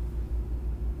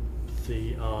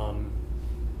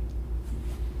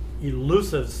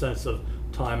elusive sense of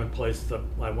time and place that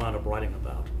I wound up writing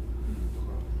about.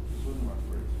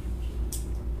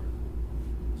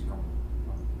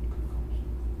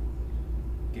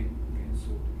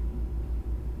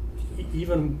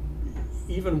 Even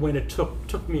when it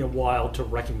took me a while to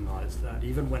recognize that,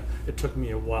 even when it took me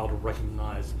a while to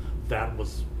recognize that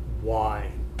was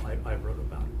why I wrote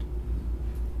about it.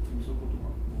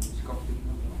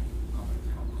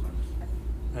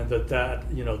 And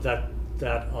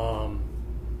that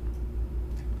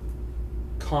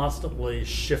constantly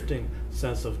shifting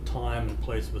sense of time and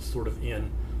place was sort of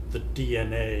in the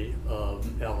DNA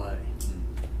of LA.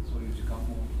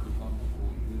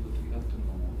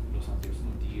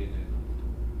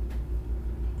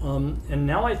 And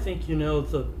now I think, and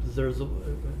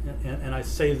I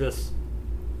say this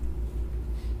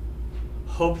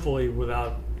hopefully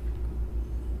without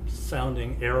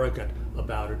sounding arrogant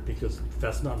about it, because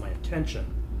that's not my intention.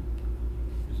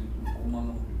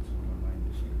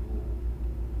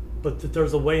 But that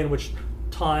there's a way in which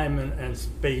time and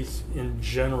space in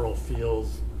general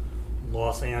feels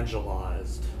Los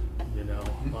Angelized,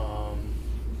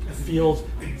 feels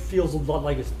a lot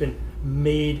like it's been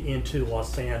made into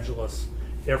Los Angeles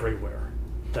everywhere.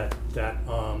 That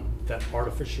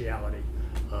artificiality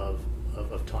of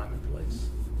time and place.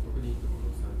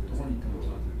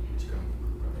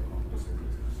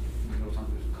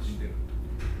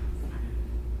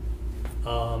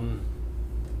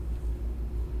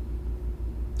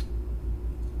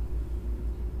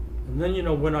 And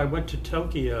then when I went to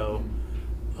Tokyo,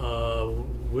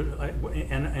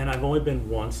 and I've only been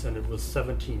once, and it was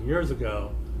 17 years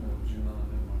ago.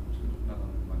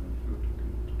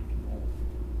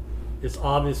 It's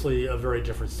obviously a very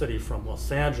different city from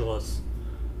Los Angeles,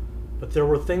 but there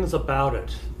were things about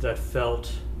it that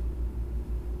felt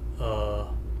that,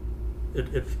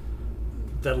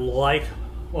 like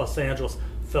Los Angeles,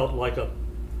 felt like a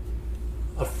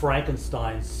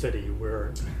Frankenstein city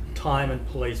where time and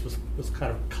place was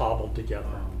kind of cobbled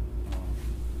together.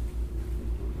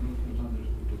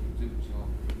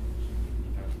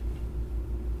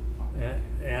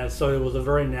 And so it was a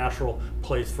very natural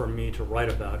place for me to write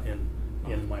about in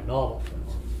my novel, for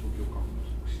instance.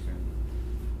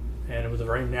 And it was a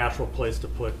very natural place to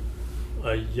put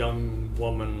a young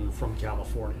woman from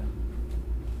California.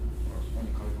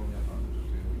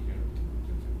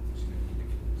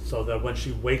 So that when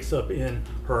she wakes up in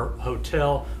her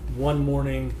hotel, one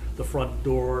morning the front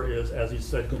door is, as you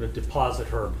said, going to deposit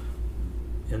her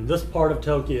in this part of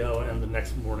Tokyo, and the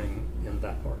next morning in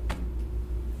that part.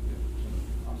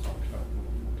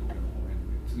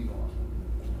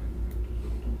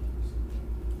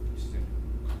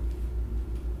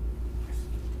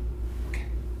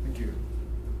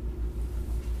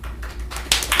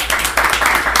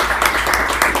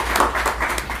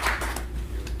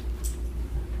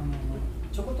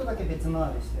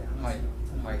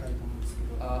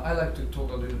 I like to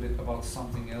talk a little bit about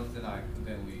something else, then I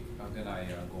go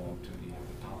on to the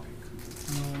topic.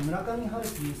 村上春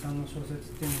樹さんの小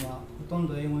説っていうのはほとん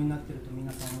ど英語になっていると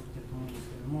皆さん思っていると思うんです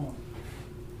けれども。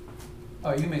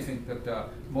You may think that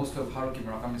most of Haruki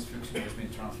Murakami's fiction has been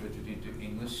translated into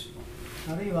English.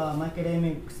 あるいはマイケル・エメ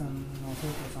リックさんの総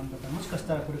統さんとか、もしかし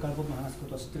たらこれから僕の話すこ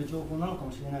とは知っている情報なのか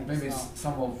もしれないですが。Maybe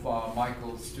some of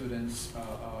Michael's students,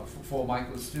 for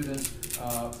Michael's students,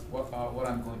 what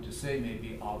I'm going to say may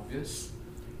be obvious.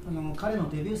 彼の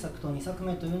デビュー作と2作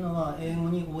目というのは英語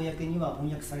に公には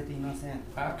翻訳されていません。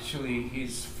Actually,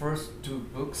 his first two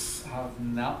books have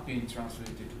not been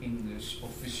translated English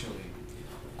officially.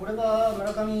 これは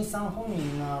村上さん本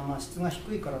人が質が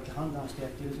低いからって判断してや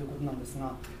っているということなんです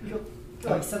が、今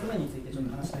日は1作目についてちょっ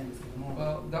と話したいんですけども。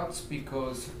Well, that's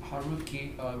because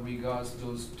Haruki regards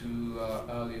those two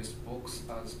earliest books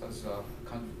as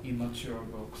kind of immature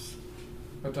books.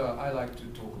 But I like to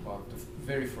talk about the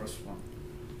very first one.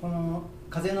 この「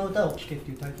風の歌を聴け」っ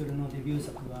ていうタイトルのデビュー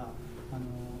作は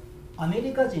アメ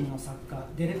リカ人の作家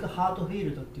デレク・ハートフィー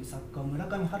ルドっていう作家を村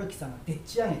上春樹さんがでっ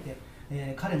ち上げて、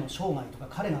彼の生涯とか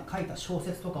彼が書いた小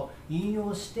説とかを引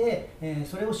用して、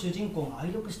それを主人公が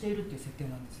愛読しているっていう設定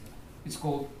なんですよ。It's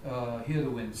called Hear the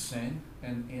Wind Sing,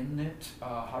 and in it,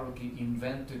 Haruki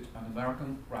invented an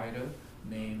American writer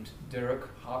named Derek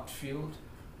Hartfield,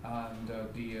 and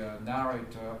the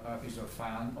narrator is a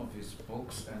fan of his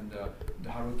books, and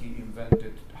Haruki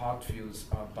invented Hartfield's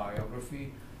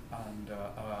biography and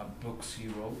books he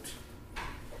wrote.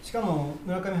 しかも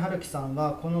村上春樹さん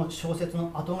はこの小説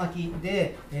の後書き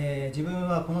で、自分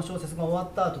はこの小説が終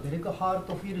わった後デレク・ハー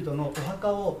トフィールドのお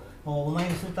墓をお参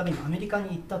りするためにアメリカに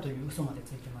行ったという嘘まで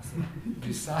ついてます。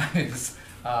Besides,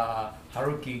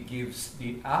 Haruki gives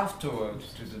the afterword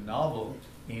to the novel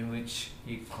in which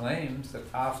he claims that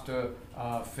after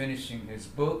finishing his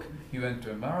book, he went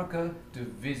to America to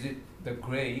visit the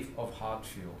grave of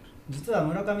Hartfield. 実は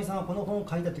村上さんはこの本を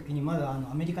書いた時にまだ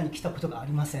アメリカに来たことがあ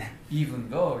りません。Even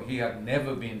though he had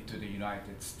never been to the United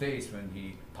States when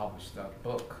he published that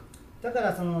book. だか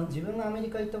ら自分がアメリ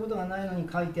カ行ったことがないのに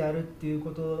書いてあるっていうこ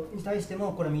とに対して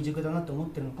もこれは未熟だなと思っ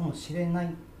てるのかもしれな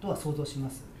いとは想像しま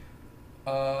す。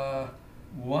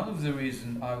One of the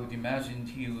reasons I would imagine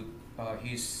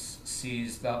he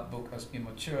sees that book as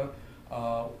immature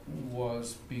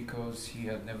was because he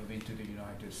had never been to the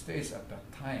United States at that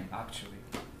time, actually.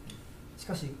 し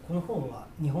かしこの本は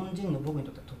日本人の僕にと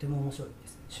ってはとても面白いで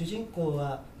す。主人公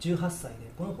は18歳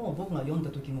でこの本を僕が読んだ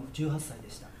時も18歳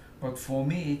でした。But for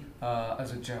me,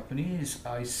 as a Japanese,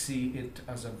 I see it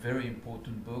as a very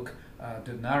important book.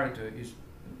 The narrator is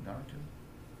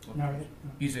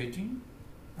 18?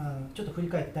 ちょっと振り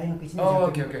返って大学1年生。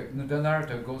Oh, okay. The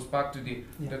narrator goes back to the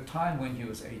time when he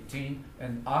was 18,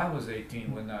 and I was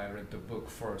 18 when I read the book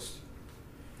first.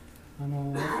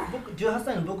 18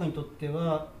歳の僕にとって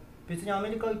は別にアメ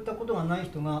リカ行ったことがない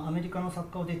人がアメリカの作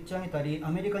家をでっち上げたりア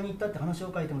メリカに行ったって話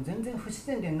を書いても全然不自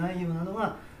然でないようなの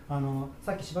が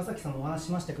さっき柴崎さんもお話し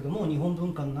しましたけども日本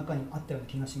文化の中にあったような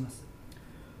気がします。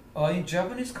In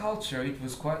Japanese culture, it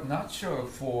was quite natural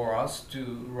for us to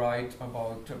write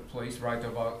about a place, write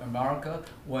about America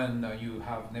when you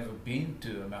have never been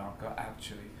to America.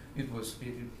 Actually, it was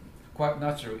quite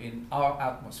natural in our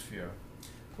atmosphere.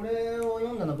 これを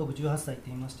読んだのは僕18歳って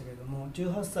言いましたけれども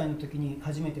18歳の時に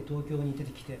初めて東京に出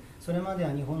てきてそれまで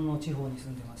は日本の地方に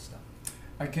住んでました。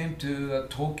I came to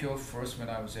Tokyo first when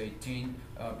I was 18.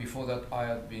 Before that, I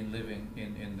had been living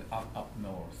in up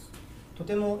north. と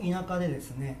ても田舎でで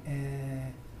す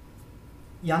ね、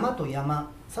山と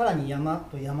山、さらに山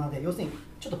と山で、要するに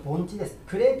ちょっと盆地です。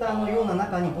クレーターのような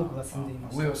中に僕が住んでい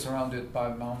ました。We were surrounded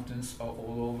by mountains all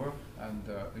over,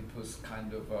 and it was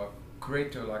kind of a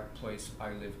crater-like place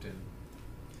I lived in.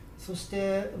 そし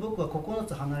て僕は9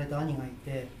つ離れた兄がい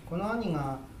て、この兄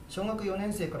が小学4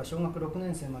年生から小学6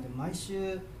年生まで毎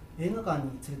週映画館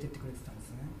に連れてってくれてたんで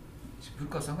すね。古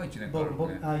川さんが1年から6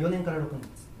年。4年から6年で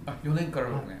す。4年から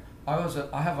6年。I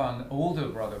have an older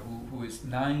brother who is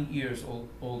 9 years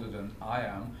older than I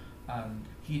am, and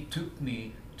he took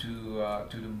me to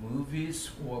the movies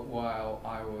while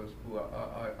I was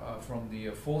from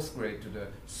the 4th grade to the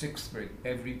 6th grade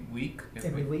every week.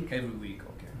 Every week,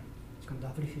 okay. しかもダ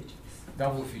ブルフィーチャーです。ダ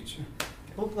ブルフィーチャー。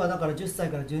僕はだから10歳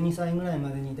から12歳ぐらいま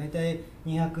でにだいたい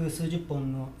200数十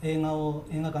本の映画を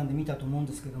映画館で見たと思うん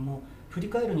ですけども振り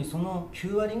返るにその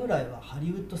9割ぐらいはハ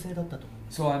リウッド製だったと思い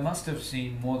ます。So I must have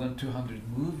seen more than 200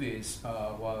 movies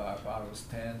while I was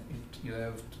 10,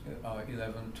 11,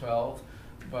 12.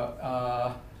 But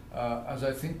as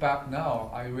I think back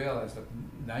now, I realize that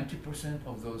 90%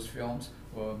 of those films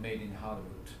were made in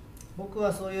Hollywood. 僕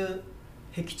はそういう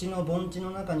僻地の盆地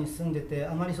の中に住んでて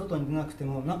あまり外に出なくて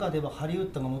も中ではハリウ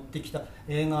ッドが持ってきた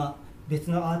映画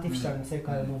別のアーティフィシャルな世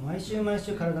界をもう毎週毎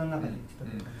週体の中に入れてた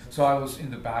という感じです。So I was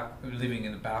living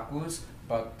in the backwoods,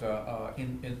 but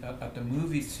at the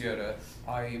movie theater,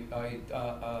 I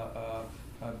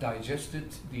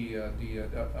digested the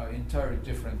entire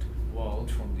different world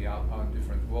from the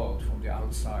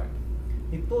outside.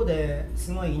 一方で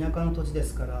すごい田舎の土地で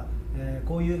すから、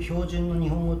こういう標準の日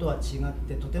本語とは違っ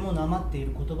てとてもなまってい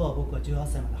る言葉を僕は18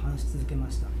歳まで話し続け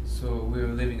ました。So we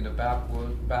were living in the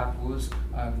backwoods,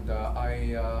 and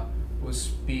I was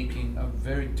speaking a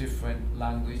very different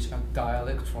language, a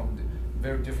dialect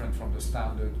very different from the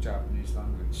standard Japanese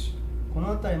language. この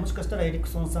辺りもしかしたらエリク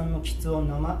ソンさんの喫音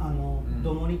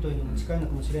どもりというのも近いの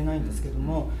かもしれないんですけど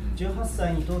も、18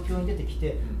歳に東京に出てき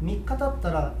て3日経っ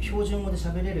たら標準語で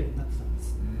喋れるようになってたんで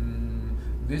す。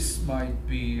This might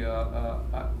be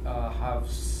have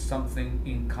something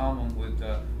in common with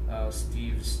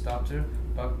Steve's stutter,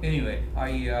 but anyway,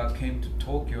 I came to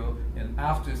Tokyo, and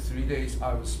after 3 days,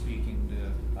 I was speaking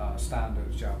the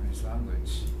standard Japanese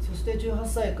language. そして18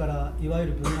歳からいわゆ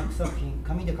る文学作品、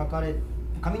紙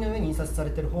の上に印刷され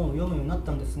ている本を読むようになっ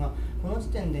たんですが、この時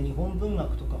点で日本文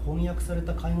学とか翻訳され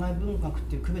た海外文学っ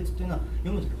ていう区別というのは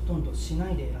読むときほとんどしな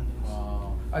いで選んでました。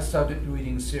I started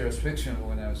reading serious fiction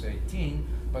when I was 18,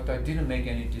 but I didn't make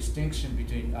any distinction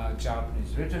between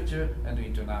Japanese literature and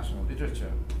international literature.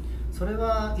 それ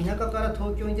は田舎から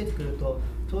東京に出てくると、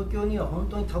東京には本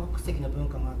当に多国籍な文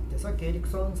化があって、さっきエリク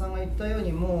ソンさんが言ったよう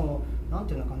に、もうなん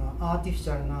ていうのかな、アーティフィシ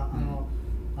ャルな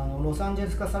ロサンゼル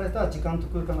ス化された時間と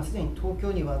空間がすでに東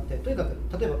京にはあって、とにかく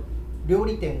例えば料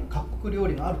理店が各国料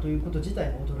理があるということ自体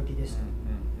の驚きでした。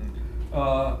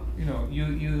You know, you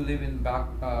live in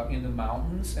the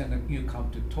mountains, and you come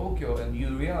to Tokyo, and you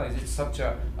realize it's such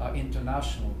a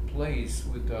international place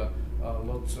with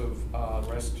lots of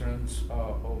restaurants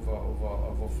of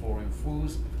foreign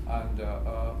foods and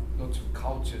lots of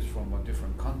cultures from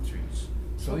different countries.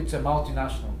 So it's a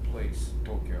multinational place,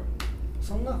 Tokyo.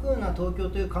 そんな風な東京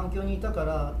という環境にいたか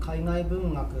ら海外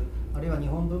文学あるいは日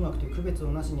本文学という区別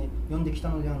をなしに読んできた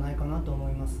のではないかなと思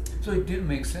います。So it didn't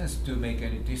make sense to make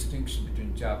any distinction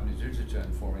between Japanese literature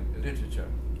and foreign literature.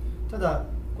 ただ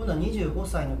今度は25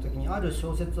歳の時にある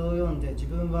小説を読んで自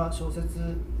分は小説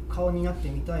家になって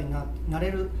みたいな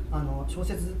れる小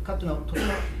説家というのはとて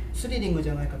もスリリングじ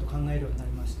ゃないかと考えるようにな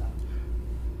りました。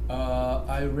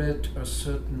I read a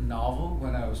certain novel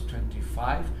when I was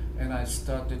 25, and I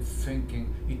started thinking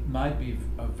it might be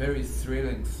a very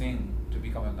thrilling thing to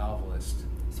become a novelist.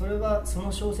 それはその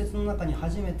小説の中に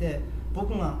初めて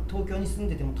僕が東京に住ん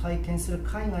でても体験する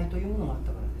海外というものがあっ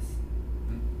たからです。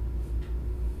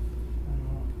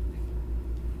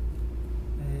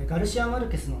ガルシア・マル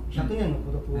ケスの100年の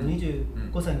孤独を25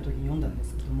歳の時に読んだんで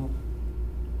すけども、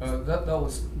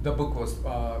the book was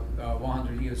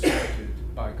 100 years started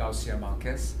by Garcia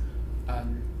Marquez,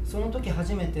 and その時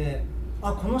初めて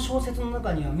この小説の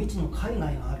中には未知の海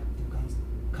外があるっていう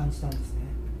感じたんですね。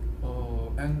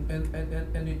And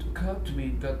it occurred to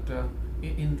me that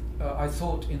I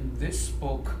thought in this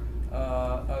book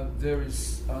there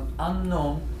is an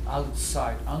unknown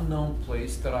outside, unknown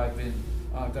place that I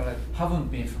haven't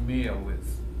been familiar with.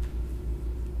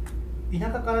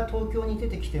 田舎から東京に出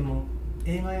てきても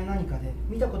映画や何かで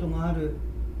見たことがある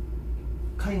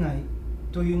海外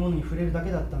というものに触れるだ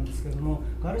けだったんですけれども、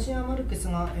ガルシア・マルケス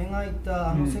が描い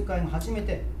た世界が初め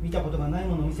て見たことがない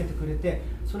ものを見せてくれて、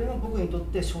それが僕にとっ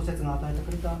て小説が与えて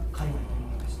くれた海外というも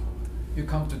のでした。You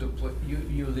come to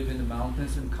you live in the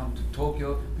mountains and come to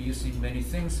Tokyo, you see many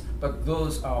things, but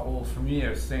those are all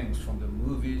familiar things from the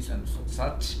movies and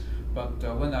such. But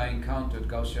when I encountered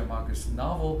Garcia Marquez's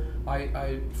novel,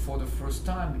 I for the first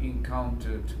time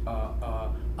encountered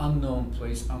unknown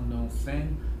place, unknown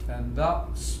thing, and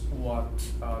that's what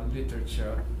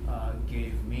literature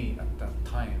gave me at that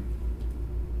time.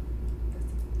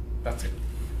 That's it.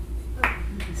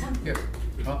 Yes.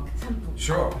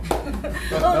 Sure.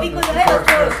 Oh, because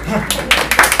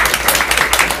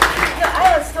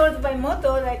I was told by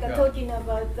Moto, talking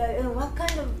about what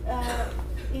kind of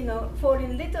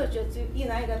foreign literature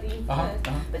I got influenced.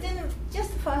 But then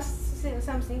just first say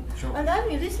something, sure. And I've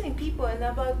been listening to people and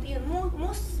about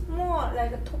more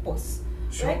like a topos,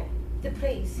 sure. Right? The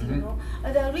place,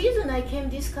 And the reason I came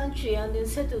this country and then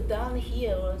settled down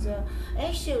here was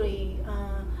actually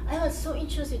I was so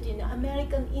interested in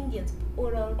American Indians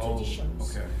oral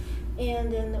traditions. Okay.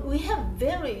 And then we have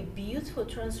very beautiful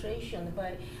translation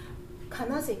by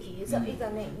Kanazeki, is the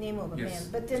name of a man.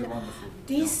 But then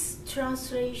this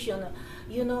translation,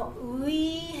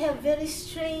 we have very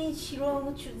strange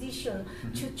long tradition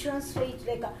to translate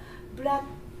like a black,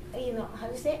 how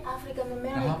do you say, African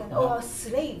American or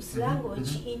slaves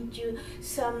language into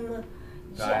some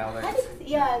dialect.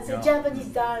 The Japanese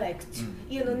dialect,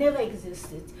 never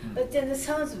existed. But then it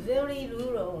sounds very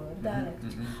rural dialect.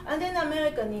 And then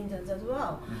American Indians as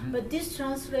well. But this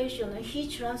translation, he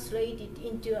translated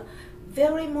into a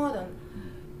very modern,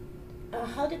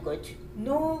 how do you call it?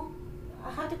 Iro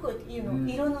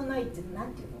no naiってな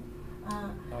んていうの?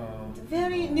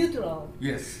 Very neutral.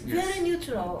 Yes. Very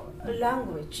neutral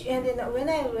language. And then when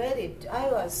I read it,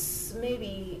 I was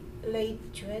maybe late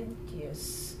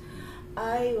 20s.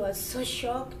 I was so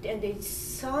shocked, and it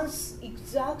sounds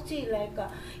exactly like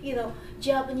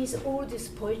Japanese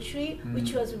oldest poetry,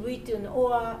 which was written,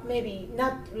 or maybe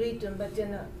not written, but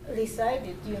then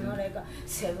recited, like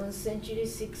 7th century,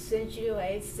 6th century, or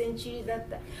 8th century.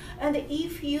 And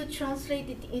if you translate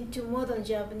it into modern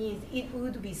Japanese, it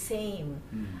would be same.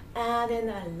 And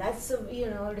then lots of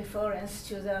reference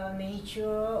to the nature,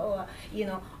 or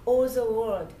all the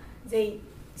word they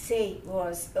say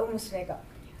was almost like a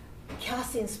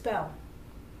casting spell.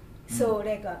 So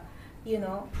like you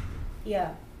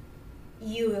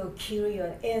will kill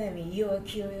your enemy, you will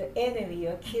kill your enemy, you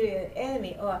will kill your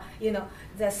enemy, or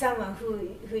the someone who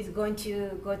is going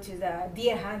to go to the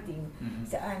deer hunting.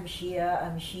 So I'm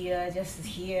here, just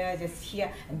here,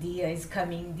 and deer is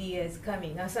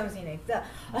coming, or something like that.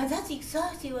 And that's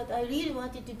exactly what I really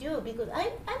wanted to do, because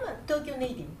I'm a Tokyo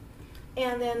native,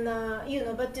 and then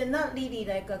but not really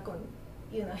like a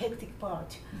hectic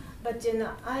part. But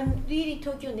I'm really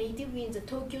Tokyo native, means the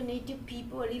Tokyo native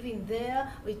people living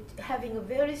there with having a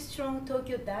very strong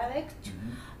Tokyo dialect,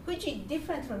 which is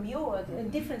different from yours,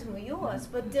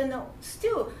 but then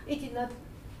still it is not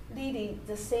really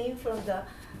the same from the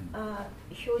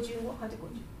Hyojun, how do you call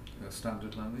it?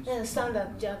 Standard language?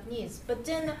 Standard Japanese. But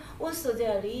then also they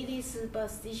are really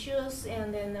superstitious,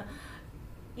 and then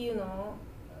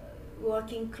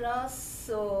working class,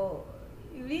 so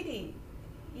really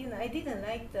I didn't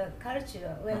like the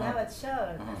culture when I was a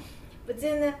child. But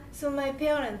then, so my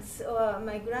parents or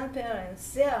my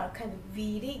grandparents, they are kind of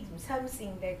believe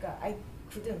something like I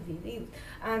couldn't believe.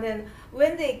 And then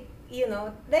when they,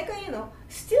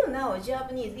 still now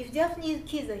Japanese, if Japanese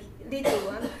kids are little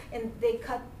one and they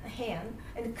cut hand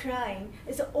and crying,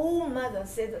 it's all mother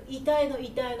said, itai no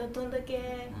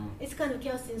tondake. It's kind of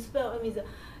casting spell. It means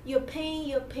your pain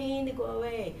go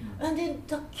away. And then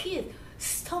the kid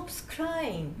stops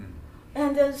crying,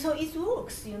 and so it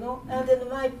works, And then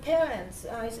my parents,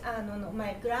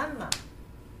 my grandma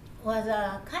was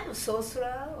a kind of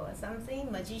sorcerer or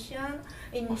something, magician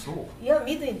in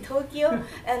middle in Tokyo,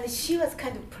 and she was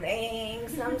kind of praying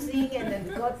something, and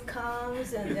then God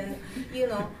comes, and then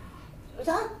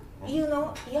that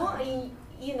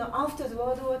after the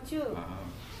World War II.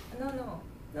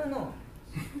 No,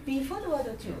 before the World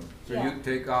War II. So you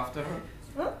take after her?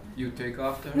 Huh? You take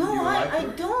after her? No, I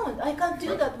don't. I can't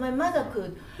do that. My mother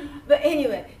could. But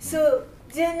anyway, so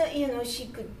then, she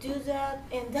could do that,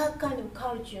 and that kind of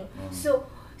culture. So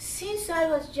since I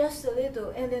was just a little,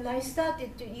 and then I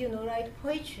started to, write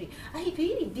poetry, I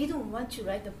really didn't want to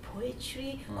write a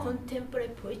poetry, contemporary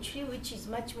poetry, which is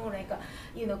much more like a,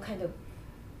 kind of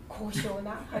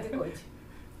koshona, how do you call it?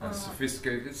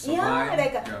 Sophisticated,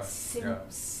 sublime,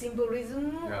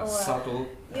 symbolism, or subtle,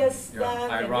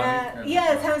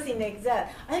 ironic, something like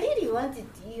that. I really wanted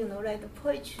to, write a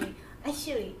poetry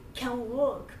actually can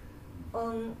work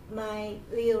on my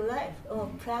real life,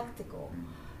 or practical,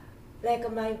 like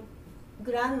my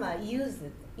grandma used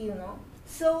it,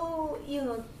 So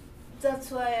that's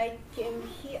why I came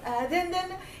here.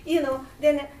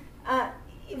 Then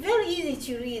very easy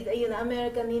to read,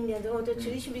 American Indian or the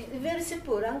tradition, very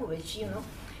simple language,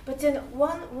 But then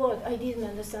one word I didn't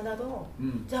understand at all.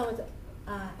 That was,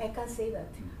 I can't say that.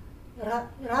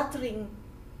 Rattling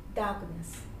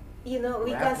darkness. We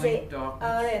can say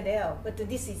R and L, but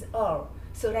this is R.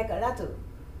 So like a rattle.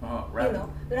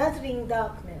 Rattling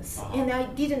darkness. And I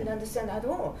didn't understand at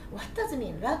all. What does it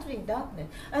mean, rattling darkness?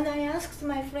 And I asked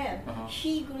my friend,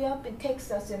 he grew up in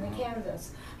Texas and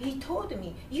Kansas. He told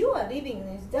me, you are living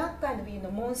in that kind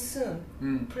of monsoon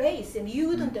place, and you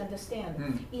wouldn't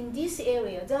understand. In this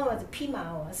area, there was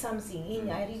Pima or something, in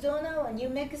Arizona or New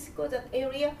Mexico, that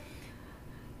area,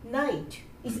 night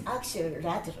is actually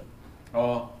rattling.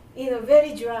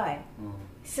 Very dry.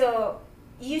 So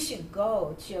you should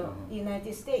go to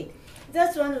United States.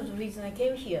 That's one of the reasons I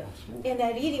came here. And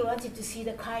I really wanted to see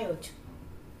the coyote.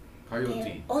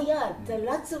 Coyote? There are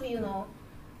lots of,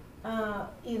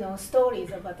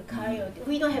 stories about the coyote.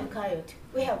 We don't have coyote.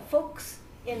 We have fox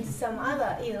and some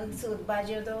other, sort of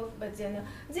badger dog, but then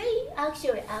they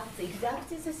actually act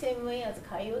exactly the same way as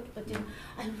coyote, but then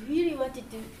I really wanted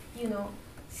to,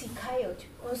 see coyote.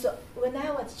 Also, when I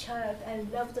was a child, I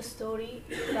loved the story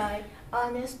by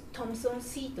Ernest Thompson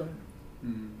Seton.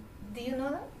 Do you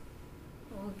know that?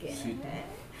 Okay.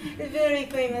 A very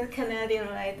famous Canadian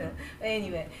writer.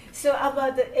 Anyway, so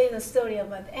about the story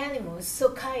about animals.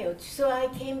 So coyote. So I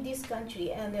came this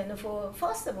country, and then for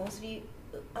first of all 3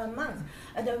 months,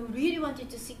 and I really wanted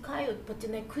to see coyote, but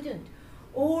then I couldn't.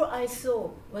 All I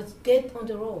saw was dead on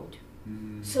the road.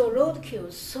 So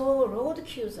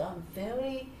roadkills are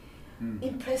very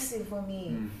impressive for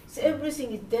me. So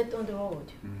everything is dead on the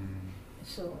road.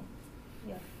 So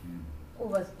Yeah.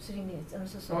 Over 3 minutes. I'm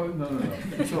so Oh, sorry.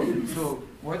 no. So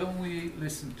why don't we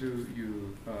listen to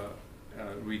you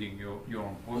reading your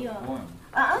own poem?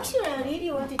 Actually, I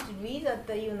really wanted to read that,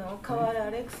 Kawara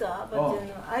Alexa, but then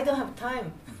I don't have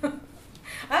time.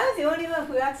 I'm the only one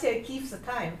who actually keeps the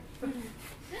time.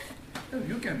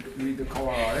 You can read the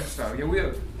Kawara Alexa.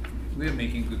 Yeah, we're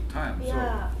making good time.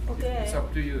 Yeah, so okay. It's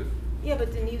up to you. Yeah,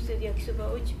 but then you said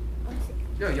yakisoba, which I think.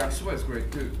 Yeah, yakisoba is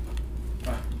great too.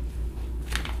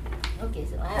 Okay,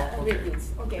 so I read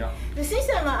this. Okay. Yeah. Since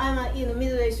I'm a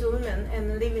middle-aged woman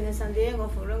and living in San Diego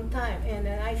for a long time, and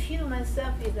I feel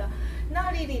myself is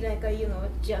not really like a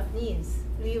Japanese,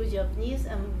 real Japanese.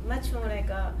 I'm much more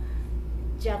like a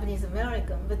Japanese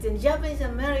American. But then Japanese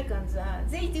Americans,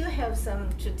 they do have some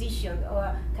tradition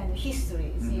or kind of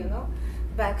histories,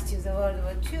 back to the World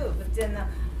War II. But then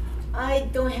I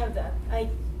don't have that.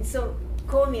 So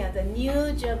call me as a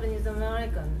new Japanese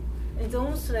American. It's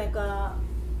almost like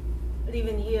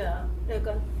living here, like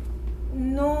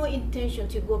no intention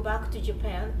to go back to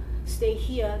Japan, stay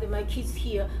here, my kids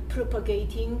here,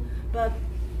 propagating, but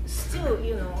still,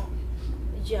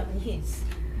 Japanese.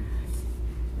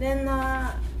 Then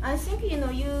I think,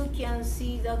 you can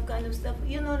see that kind of stuff,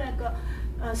 like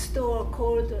a store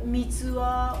called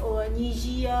Mitsuwa or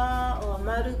Nijiya or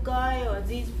Marukai or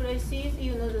these places,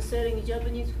 the selling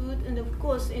Japanese food. And of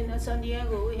course, in San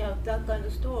Diego, we have that kind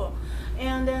of store.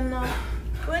 And then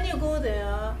when you go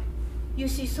there, you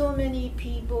see so many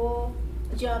people,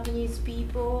 Japanese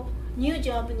people, new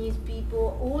Japanese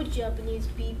people, old Japanese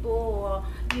people,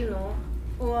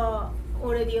 or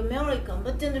already American,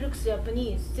 but then it looks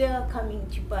Japanese. They are coming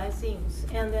to buy things.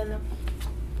 And then,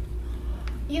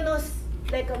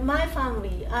 like my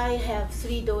family, I have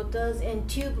 3 daughters and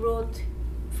 2 brought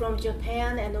from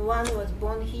Japan and 1 was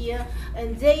born here.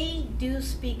 And they do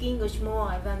speak English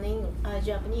more than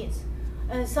Japanese.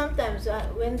 And sometimes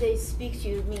when they speak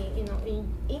to me, in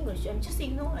English, I'm just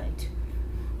ignore it.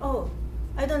 Oh,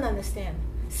 I don't understand.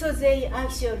 So they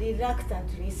actually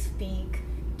reluctantly speak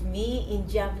to me in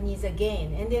Japanese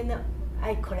again, and then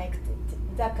I correct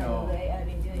it. That kind of way I've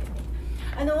been doing it.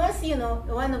 And once,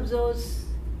 one of those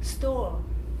store,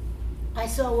 I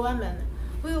saw a woman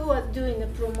who was doing a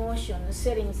promotion,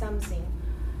 selling something,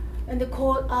 and they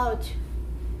called out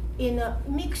in a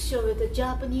mixture with the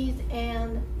Japanese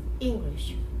and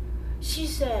English. She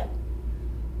said,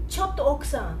 "Chotto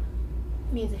okusan,"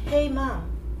 means "Hey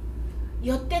mom,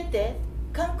 yottete,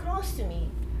 come close to me."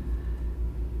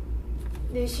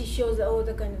 Then she shows all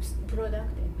the kind of product.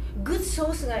 Good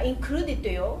sauce are included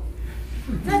to you.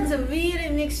 That's a really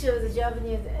mixture of the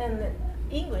Japanese and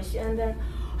English. And then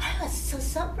I was so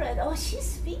surprised. Oh, she's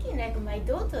speaking like my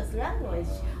daughter's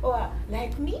language, or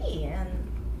like me. And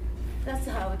that's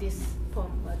how this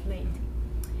poem was made.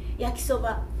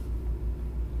 Yakisoba.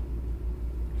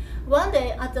 One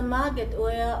day at the market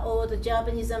where all the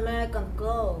Japanese Americans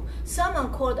go,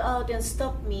 someone called out and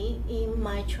stopped me in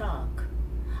my truck.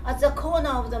 At the corner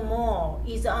of the mall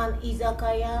is an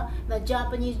izakaya, the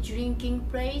Japanese drinking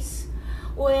place,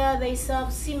 where they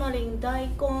serve simmering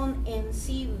daikon and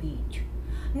seaweed.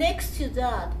 Next to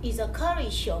that is a curry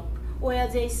shop where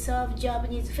they serve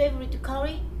Japanese favorite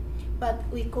curry, but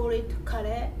we call it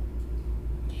kare.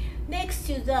 Next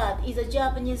to that is a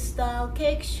Japanese-style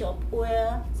cake shop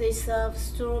where they serve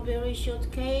strawberry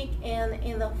shortcake and,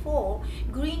 in the fall,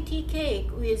 green tea cake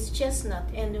with chestnut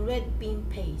and red bean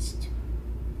paste.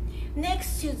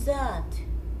 Next to that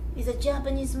is a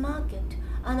Japanese market.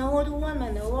 An old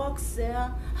woman works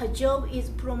there. Her job is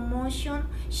promotion.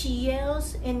 She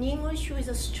yells in English with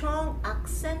a strong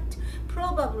accent,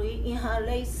 probably in her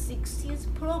late 60s,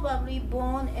 probably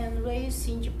born and raised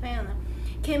in Japan.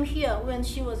 Came here when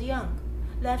she was young.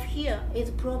 Life here is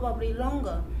probably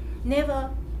longer.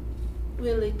 Never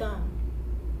will return.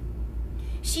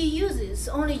 She uses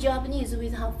only Japanese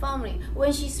with her family.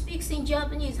 When she speaks in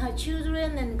Japanese, her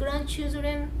children and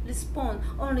grandchildren respond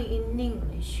only in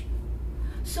English.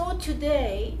 So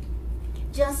today,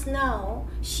 just now,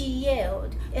 she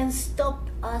yelled and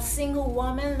stopped a single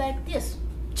woman like this.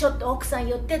 ちょっと奥さん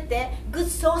寄ってって、good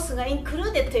sauce が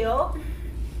included よ。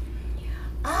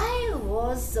I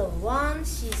was the one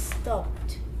she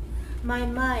stopped. My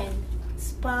mind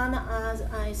spun as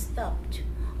I stopped.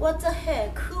 What the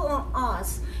heck? Who on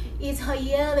earth is her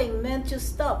yelling meant to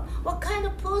stop? What kind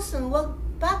of person? What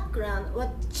background?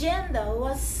 What gender?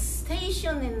 What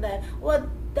station in life? What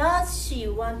does she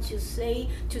want to say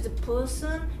to the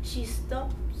person she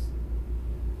stops?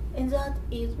 And that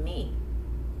is me.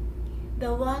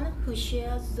 The one who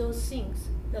shares those things.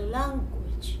 The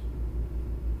language,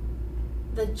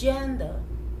 the gender,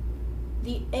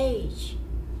 the age,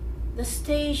 the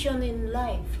station in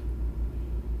life.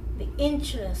 the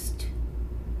interest,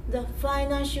 the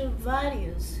financial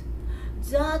values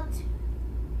that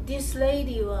this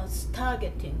lady was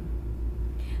targeting.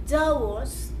 That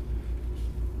was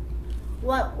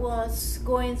what was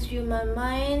going through my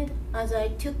mind as I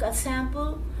took a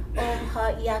sample of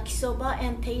her yakisoba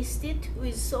and tasted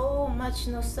with so much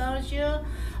nostalgia.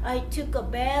 I took a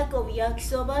bag of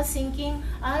yakisoba thinking,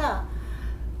 あら、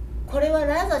これは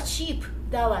rather cheap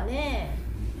だわね.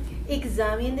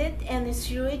 Examined it and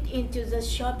threw it into the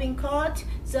shopping cart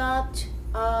that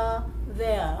are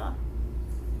there.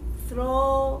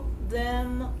 Throw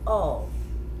them all.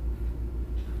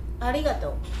 ありがと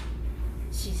う.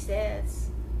 She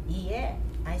says, yeah,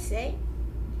 I say.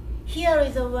 Here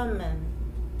is a woman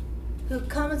who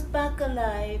comes back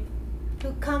alive,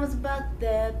 who comes back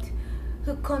dead,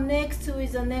 who connects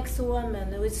with the next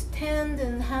woman, with tens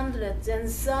and hundreds and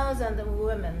thousands of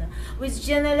women, with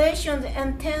generations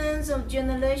and tens of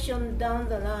generations down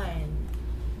the line.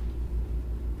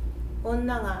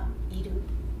 女がいる、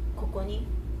ここに。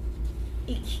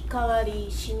生き変わり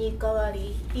死に変わ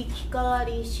り生き変わ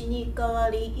り死に変わ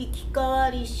り生き変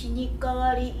わり死に変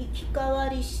わり生き変わ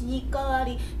り死に変わ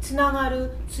りつなが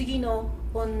る次の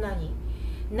女に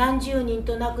何十人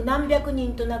となく何百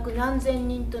人となく何千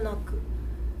人となく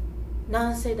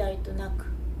何世代となく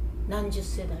何十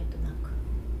世代となく。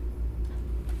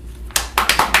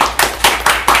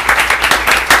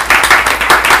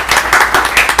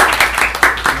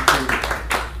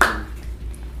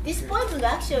This point was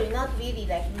actually not really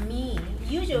like me.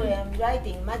 Usually I'm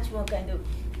writing much more kind of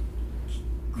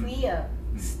queer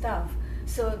stuff.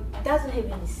 So it doesn't have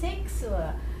any sex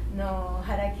or no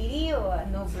harakiri or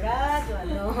no blood or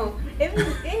no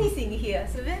anything here.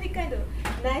 So very kind of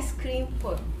nice clean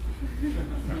poem.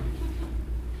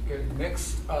 Okay,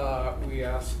 next we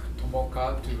ask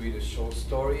Tomoka to read a short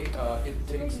story.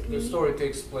 The story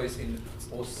takes place in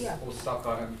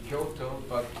Osaka and Kyoto,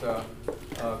 but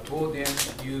toward the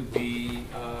end you'll be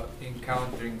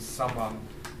encountering someone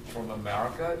from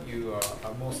America you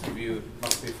most of you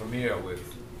must be familiar with.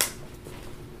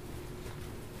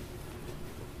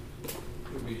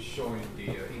 We'll be showing the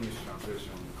English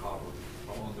translation on the cover,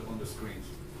 on the screens.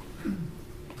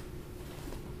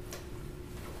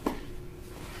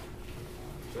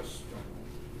 Just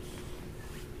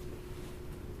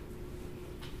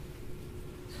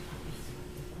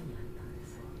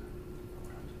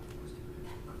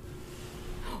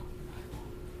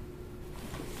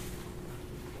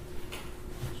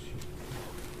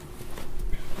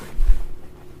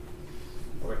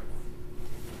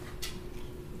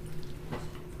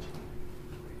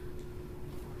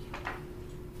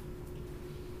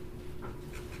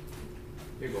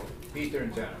Here you go. Peter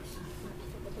and Janice.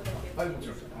 ア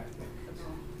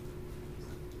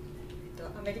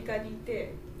メリカにい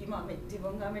て今自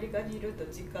分がアメリカにいると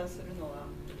実感するのは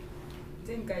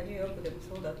前回ニューヨークでも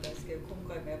そうだったんですけど今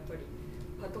回もやっぱり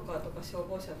パトカーとか消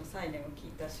防車のサイレンを聞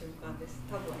いた瞬間です。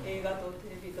多分映画とテ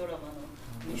レビドラマの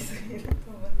見過ぎると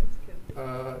思うんですけど。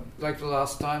Like the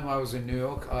last time I was in New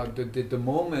York, the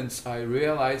moments I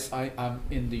realized I am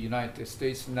in the United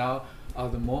States now are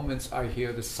the moments I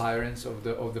hear the sirens of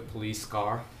the police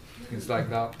car, things like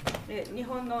that. で日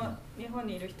本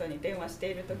にいる人に電話し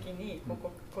ているときに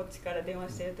こっちから電話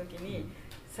しているときに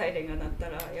サイレンが鳴った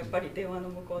らやっぱり電話の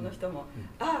向こうの人も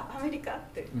あアメリカっ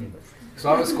て言ってます。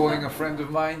So I was calling a friend of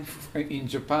mine in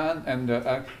Japan, and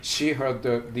she heard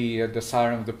the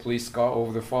siren of the police car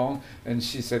over the phone, and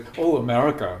she said, "Oh,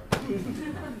 America."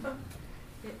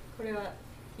 これは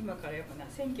今からよくな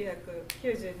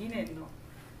1992年の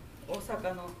大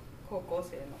阪の高校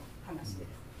生の話です。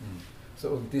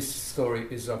So this story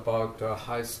is about a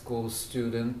high school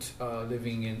student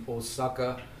living in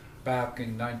Osaka back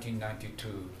in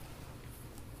 1992.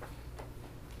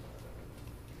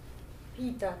 ピ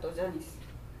ーターとジャニス。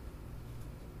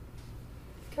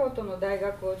京都の大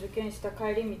学を受験した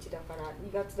帰り道だから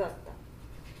2月だっ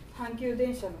た。阪急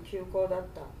電車の急行だっ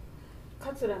た。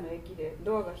桂の駅で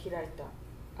ドアが開いた。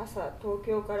朝東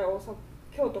京から大阪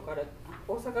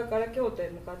から京都へ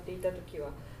向かっていた時は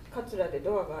桂で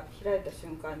ドアが開いた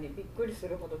瞬間にびっくりす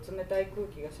るほど冷たい空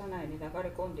気が車内に流れ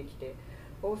込んできて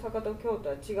大阪と京都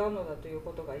は違うのだという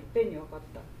ことがいっぺんに分かっ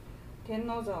た。天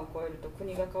王山を越えると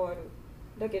国が変わる。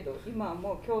だけど今は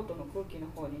もう京都の空気の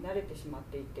方に慣れてしまっ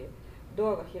ていて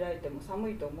ドアが開いても寒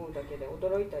いと思うだけで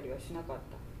驚いたりはしなかった。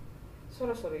そ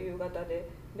ろそろ夕方で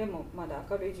もまだ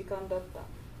明るい時間だった。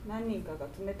何人かが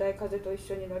冷たい風と一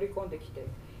緒に乗り込んできて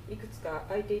いくつか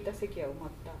空いていた席は埋まっ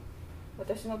た。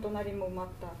私の隣も埋まっ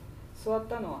た。座っ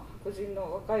たのは白人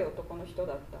の若い男の人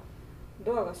だった。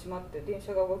ドアが閉まって電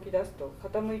車が動き出すと、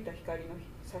傾いた光の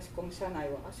差し込む車内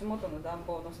は足元の暖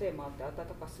房のせいもあって暖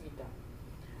かすぎた。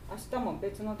明日も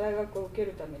別の大学を受け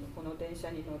るためにこの電車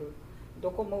に乗る。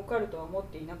どこも受かるとは思っ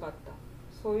ていなかった。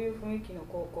そういう雰囲気の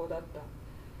高校だった。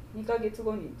2ヶ月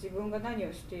後に自分が何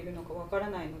をしているのかわから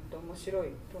ないのって面白い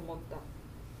と思った。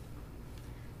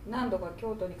何度か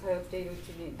京都に通っているうち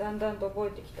にだんだんと覚え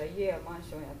てきた家やマン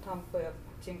ションや店舗や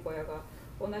パチンコ屋が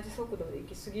同じ速度で行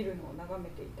き過ぎるのを眺め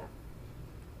ていた。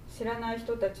知らない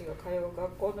人たちが通う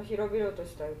学校の広々と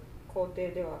した校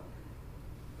庭では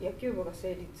野球部が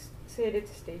整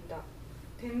列していた。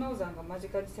天王山が間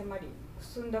近に迫り、く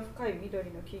すんだ深い緑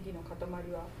の木々の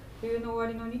塊は冬の終わ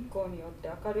りの日光によっ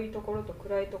て明るいところと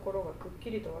暗いところがくっ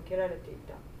きりと分けられてい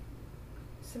た。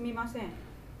すみません、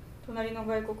隣の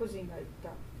外国人が言った。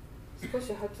少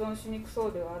し発音しにくそ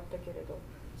うではあったけれど、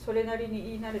それなりに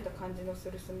言い慣れた感じの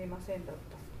するすみませんだっ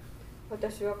た。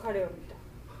私は彼を見た。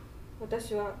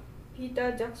私はピータ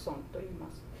ー・ジャクソンと言いま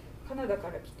す。カナダか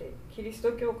ら来てキリス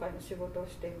ト教会の仕事を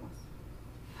しています。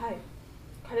はい。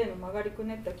彼の曲がりく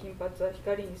ねった金髪は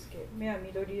光に透け、目は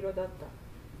緑色だった。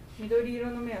緑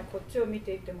色の目はこっちを見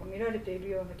ていても見られている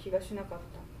ような気がしなかっ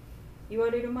た。言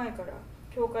われる前から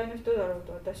教会の人だろう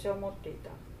と私は思っていた。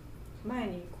前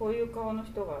にこういう顔の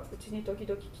人がうちに時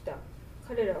々来た。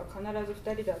彼らは必ず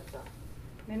2人だった。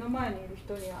目の前にいる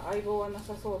人には相棒はな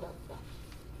さそうだった。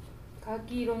カー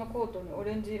キ色のコートにオ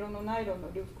レンジ色のナイロン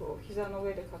のリュックを膝の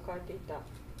上で抱えていた。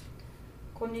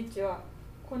こんにちは。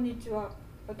こんにちは。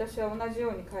私は同じよ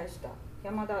うに返した。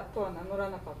山田とは名乗ら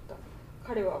なかった。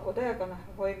彼は穏やかな微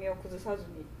笑みを崩さずに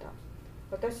言った。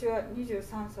私は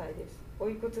23歳です。お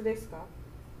いくつですか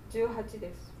？18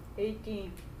です。18。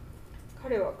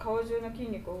彼は顔中の筋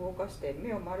肉を動かして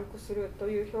目を丸くすると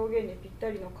いう表現にぴった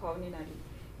りの顔になり、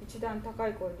一段高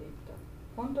い声で言っ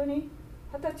た。本当に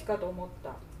？20歳かと思っ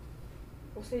た。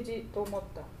お世辞と思っ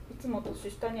た。いつも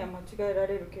年下には間違えら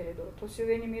れるけれど、年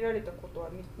上に見られたことは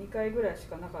2回ぐらいし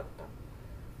かなかった。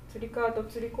つり革と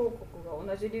釣り広告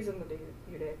が同じリズムで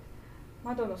揺れ、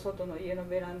窓の外の家の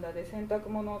ベランダで洗濯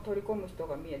物を取り込む人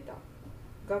が見えた。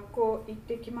学校行っ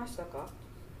てきましたか？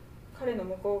彼の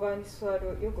向こう側に座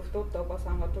るよく太ったおば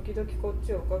さんが時々こっ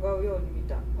ちを伺うように見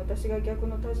た。私が逆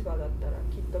の立場だったら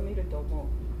きっと見ると思う。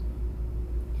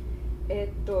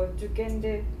受験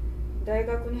で大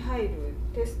学に入る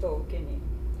テストを受けに、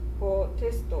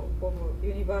テストオブ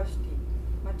ユニバーシテ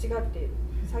ィ。間違っている。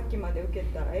さっきまで受け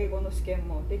た英語の試験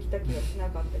もできた気がしな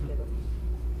かったけど。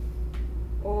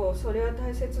おお、それは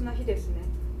大切な日ですね。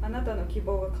あなたの希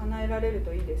望が叶えられる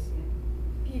といいですね。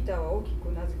ピーターは大きく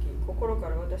うなずき、心か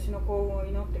ら私の幸運を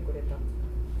祈ってくれた。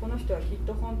この人はきっ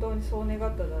と本当にそう願っ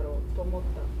ただろうと思っ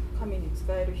た。神に仕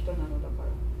える人なのだか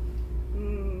ら。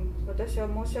私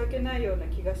は申し訳ないような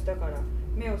気がしたから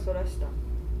目をそらした。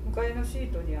向かいのシ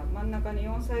ートには真ん中に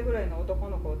4歳ぐらいの男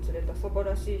の子を連れた祖母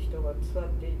らしい人が座っ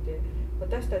ていて、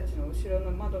私たちの後ろ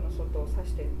の窓の外を指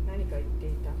して何か言ってい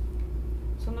た。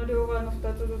その両側の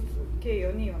2つずつ計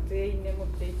4人は全員眠っ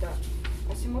ていた。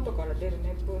足元から出る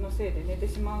熱風のせいで寝て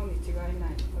しまうに違いない。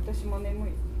私も眠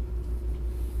い。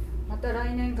また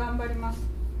来年頑張ります。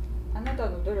あなた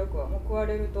の努力は報わ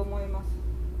れると思います。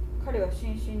彼は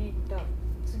真摯に言った。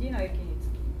次の駅に着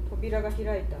き、扉が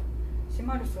開いた。閉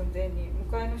まる寸前に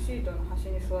向かいのシートの端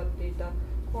に座っていた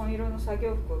紺色の作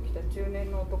業服を着た中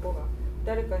年の男が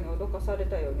誰かに脅かされ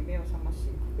たように目を覚まし、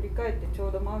振り返ってちょ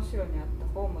うど真後ろにあった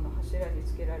ホームの柱に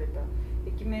つけられた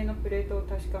駅名のプレートを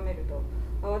確かめると、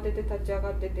慌てて立ち上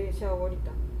がって電車を降り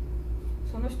た。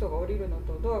その人が降りるの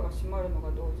とドアが閉まるの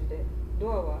が同時で、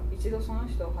ドアは一度その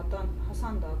人を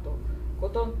挟んだ後、ゴ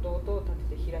トンと音を立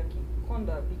てて開き、今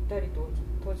度はぴったりと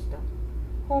閉じた。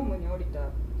ホームに降りた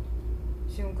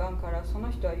瞬間からその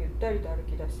人はゆったりと歩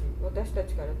き出し、私た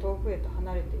ちから遠くへと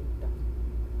離れていった。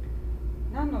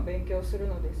何の勉強をする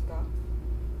のですか？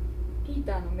ピー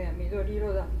ターの目は緑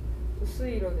色だ。薄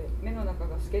い色で目の中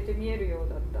が透けて見えるよう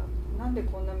だった。なんで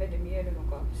こんな目で見えるの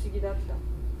か不思議だった。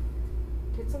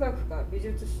哲学か美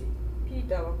術史。ピー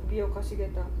ターは首をかしげ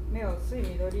た。目は薄い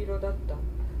緑色だった。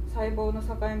細胞の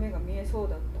境目が見えそう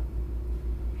だった。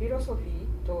フィロソフィ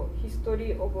ーとヒスト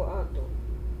リー・オブ・アート。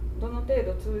どの程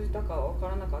度通じたかは分か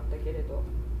らなかったけれど、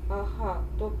あは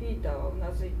とピーターはう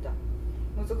なずいた。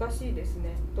難しいです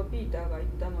ねとピーターが言っ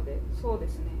たので、そうで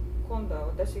すね。今度は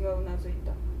私がうなずい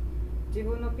た。自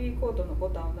分のピーコートのボ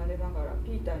タンを撫でながら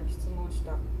ピーターに質問し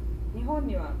た。日本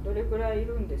にはどれくらいい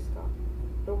るんですか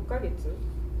？6ヶ月？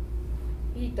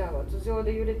ピーターは頭上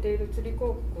で揺れている釣り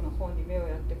広告の方に目を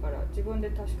やってから自分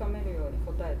で確かめるように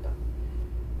答えた。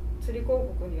釣り広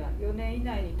告には4年以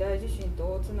内に大地震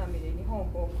と大津波で日本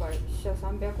崩壊、死者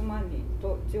300万人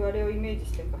と地割れをイメージ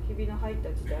してかひびの入った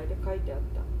時代で書いてあっ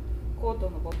た。コー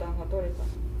トのボタンが取れた。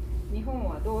日本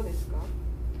はどうですか？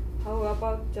 How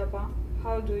about Japan?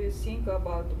 How do you think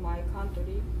about my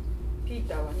country? ピー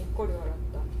ターはにっこり笑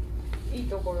った。いい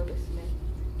ところですね。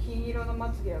金色の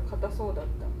まつげは硬そうだっ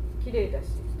た。綺麗だし、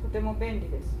とても便利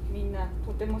です。みんな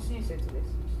とても親切です。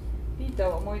ピーター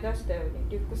は思い出したように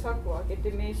リュックサックを開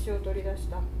けて名刺を取り出し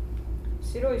た。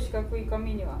白い四角い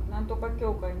紙にはなんとか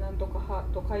協会なんとか派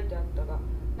と書いてあったが、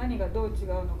何がどう違う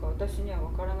のか私には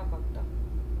分からなかった。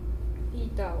ピー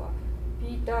ターは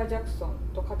ピーター・ジャクソン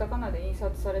とカタカナで印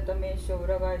刷された名刺を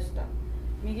裏返した。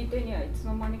右手にはいつ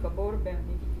の間にかボールペンを握っ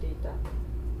ていた。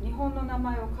日本の名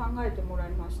前を考えてもらい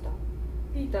ました。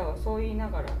ピーターはそう言いな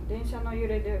がら電車の揺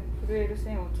れで震える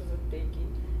線を綴っていき、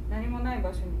何もない場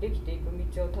所にできていく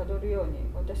道をたどるように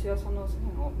私はその線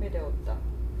を目で追った。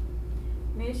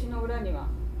名刺の裏には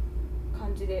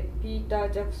漢字でピーター・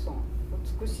ジャクソン、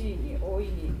美しいに多い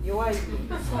に弱いに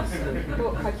損すると書き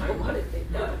込まれてい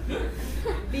た。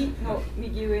美の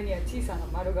右上には小さな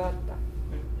丸があった。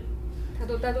た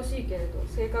どたどしいけれど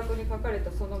正確に書かれた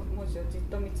その文字をじっ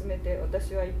と見つめて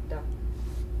私は言った。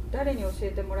誰に教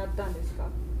えてもらったんですか？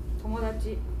友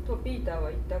達とピーターは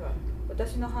言ったが、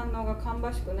私の反応が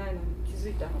芳しくないのに気づ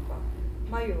いたのか、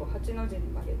眉を8の字に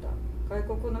曲げた。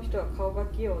外国の人は顔が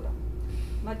器用だ。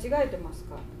間違えてます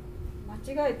か？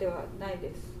間違えてはない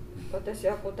です。私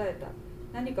は答えた。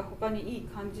何か他にいい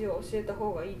漢字を教えた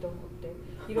方がいいと思っ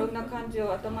ていろんな漢字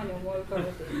を頭に思い浮かべ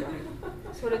てい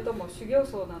た。それとも修行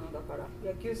僧なのだか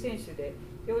ら野球選手で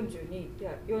42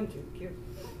や49、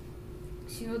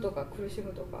死ぬとか苦し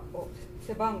むとかを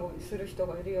背番号にする人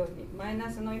がいるようにマイ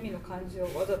ナスの意味の漢字を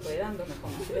わざと選んだのか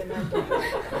もしれないと思った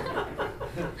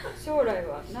将来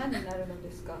は何になるの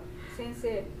ですか？先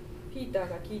生、ピーター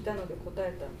が聞いたので答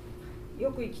えた。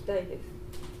よく行きたいです。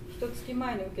1月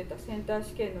前に受けたセンター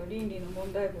試験の倫理の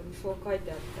問題文にそう書い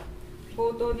てあった。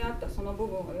冒頭にあったその部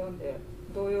分を読んで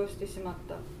動揺してしまっ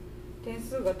た。点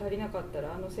数が足りなかった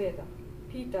らあのせいだ。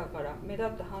ピーターから目立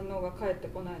った反応が返って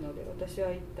こないので私は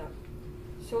言った。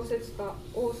小説家、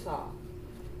オーサ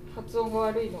ー。発音が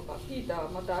悪いのか、ピーターは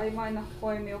また曖昧な微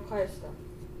笑みを返した。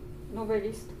ノベ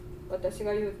リスト。私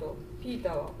が言うと、ピータ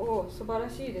ーは、おお、素晴ら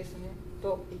しいですね、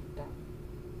と言った。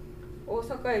大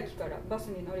阪駅からバス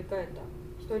に乗り換えた。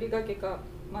一人掛けか、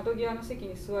窓際の席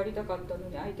に座りたかったの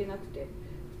に空いてなくて、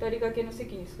二人掛けの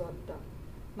席に座った。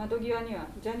窓際には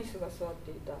ジャニスが座っ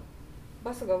ていた。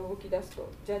バスが動き出すと、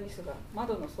ジャニスが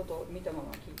窓の外を見たまま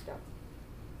聞いた。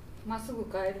まっすぐ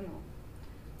帰るの？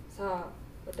さあ、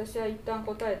私は一旦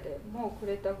答えて、もう暮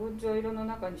れた群青色の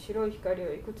中に白い光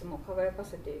をいくつも輝か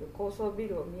せている高層ビ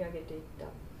ルを見上げていった。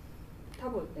多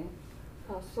分ね。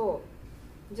あ、そ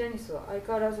う。ジャニスは相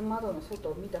変わらず窓の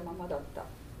外を見たままだった。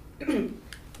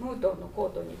ムートンのコー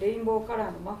トにレインボーカラ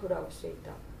ーのマフラーをしてい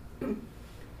た。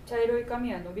茶色い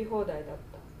髪は伸び放題だっ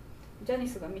た。ジャニ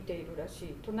スが見ているらし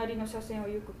い。隣の車線を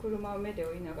行く車を目で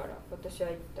追いながら私は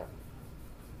言った。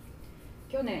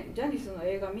去年ジャニスの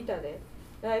映画見たで。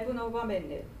ライブの場面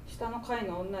で下の階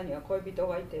の女には恋人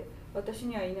がいて私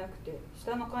にはいなくて、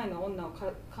下の階の女を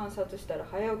観察したら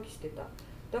早起きしてた。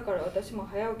だから私も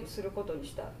早起きすることに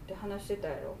したって話してた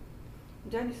やろ。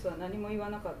ジャニスは何も言わ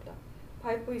なかった。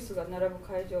パイプ椅子が並ぶ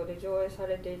会場で上映さ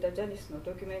れていたジャニスの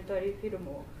ドキュメンタリーフィル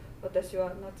ムを私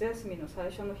は夏休みの最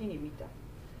初の日に見た。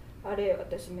あれ、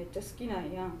私めっちゃ好きな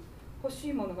んやん。欲し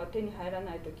いものが手に入ら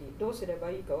ないときどうすれ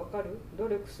ばいいかわかる？努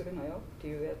力するのよって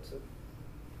いうやつ。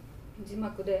字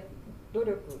幕で努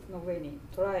力の上に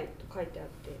トライと書いてあっ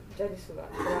て、ジャニスが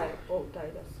トライを歌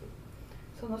い出す。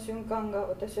その瞬間が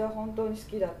私は本当に好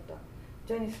きだった。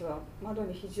ジャニスは窓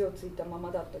に肘をついたまま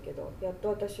だったけど、やっと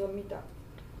私を見た。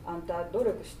あんた努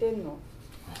力してんの？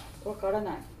わから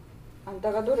ない。あん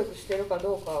たが努力してるか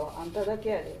どうかはあんただけ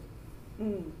やで。う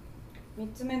ん。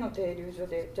3つ目の停留所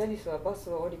でジャニスはバス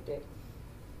を降りて、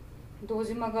堂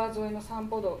島川沿いの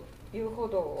遊歩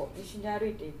道を西に歩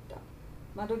いていった。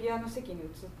窓際の席に移っ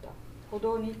た。歩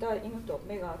道にいた犬と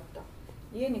目が合った。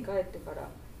家に帰ってから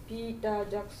ピーター・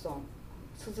ジャクソン、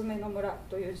スズメの村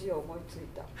という字を思いつい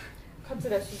た。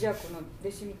桂枝雀の弟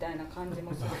子みたいな感じ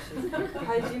もするし、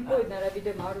俳人っぽい並び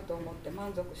でもあると思って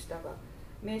満足したが、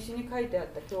名刺に書いてあっ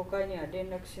た教会には連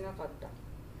絡しなかった。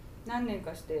何年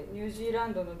かしてニュージーラ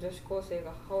ンドの女子高生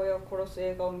が母親を殺す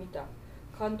映画を見た。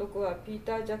監督はピー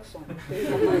ター・ジャクソンとい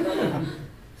う名前だった。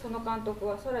その監督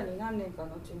はさらに何年か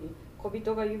後に小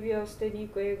人が指輪を捨てに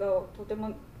行くとて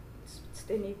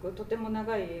も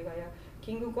長い映画や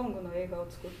キングコングの映画を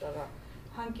作ったが、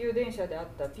阪急電車であっ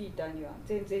たピーターには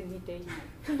全然似ていない。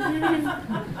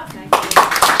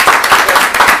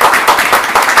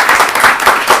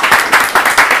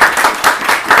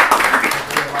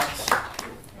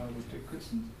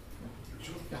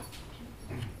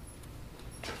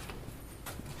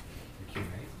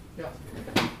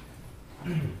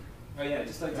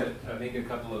just like to make a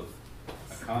couple of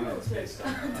comments based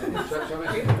on.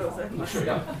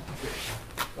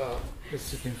 Let's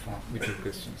sit in front with your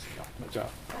questions. じゃあ、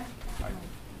はい。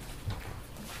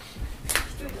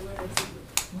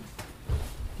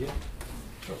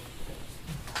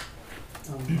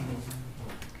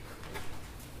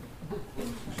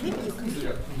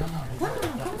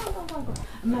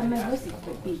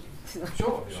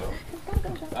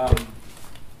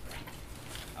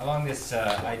Along this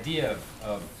idea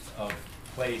of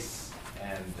place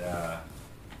and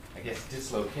I guess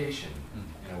dislocation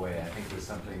in a way, I think was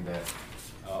something that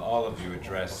all of you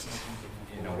addressed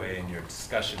in a way in your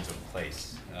discussions of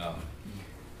place.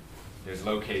 There's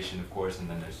location, of course, and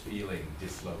then there's feeling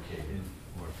dislocated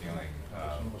or feeling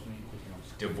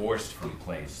divorced from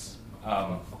place.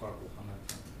 I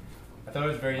thought it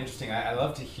was very interesting. I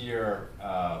love to hear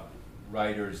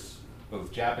writers,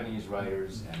 both Japanese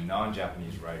writers and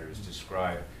non-Japanese writers,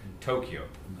 describe Tokyo.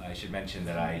 I should mention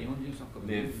that I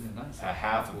live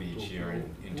half of each year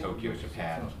in Tokyo,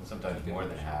 Japan, sometimes more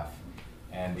than half,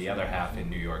 and the other half in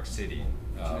New York City.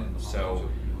 So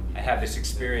I have this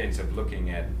experience of looking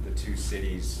at the two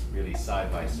cities really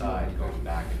side by side, going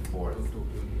back and forth.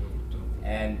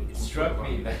 And it struck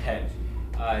me that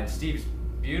in Steve's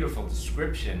beautiful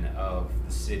description of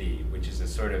the city, which is a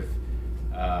sort of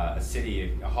a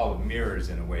city, a hall of mirrors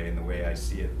in a way, in the way I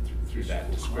see it through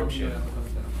that description.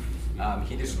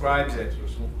 He describes it,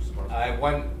 at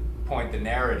one point the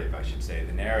narrative, I should say,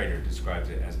 the narrator describes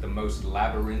it as the most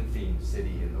labyrinthine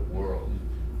city in the world.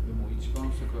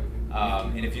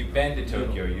 And if you've been to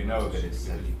Tokyo, you know that it's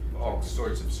all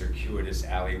sorts of circuitous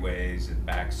alleyways and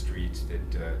back streets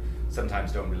that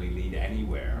sometimes don't really lead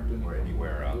anywhere or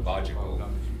anywhere logical.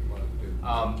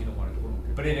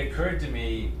 But it occurred to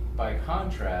me, by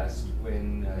contrast,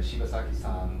 when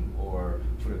Shibasaki-san or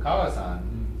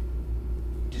Furukawa-san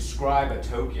describe a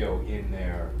Tokyo in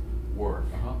their work,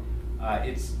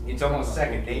 it's almost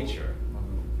second nature.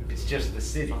 It's just the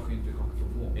city.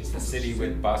 It's the city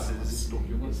with buses.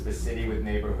 It's the city with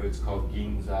neighborhoods called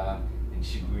Ginza and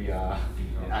Shibuya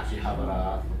and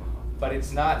Akihabara. But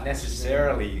it's not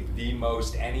necessarily the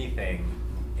most anything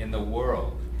in the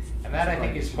world. And that, I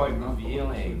think, is quite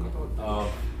revealing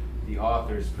of the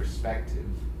author's perspective.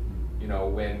 You know,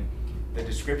 when the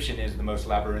description is the most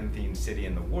labyrinthine city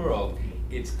in the world,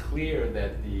 it's clear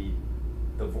that the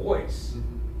voice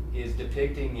is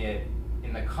depicting it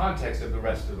in the context of the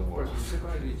rest of the world.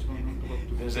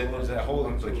 There's a whole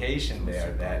implication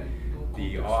there that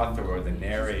the author or the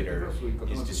narrator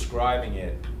is describing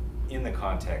it in the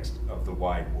context of the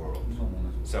wide world.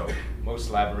 So most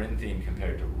labyrinthine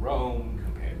compared to Rome,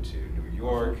 compared to New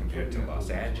York, compared to Los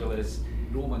Angeles.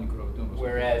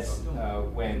 Whereas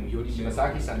when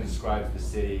Shibasaki-san describes the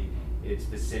city, it's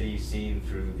the city seen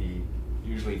through the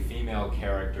usually female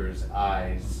characters'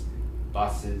 eyes,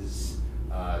 buses,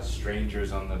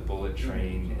 strangers on the bullet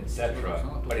train, etc.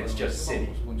 But it's just city.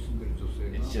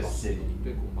 It's just city.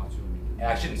 And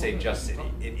I shouldn't say just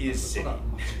city, it is city.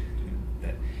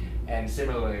 And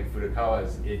similarly,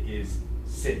 Furukawa's, it is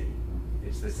city.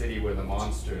 It's the city where the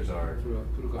monsters are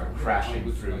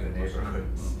crashing through the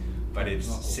neighborhoods, but it's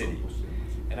city.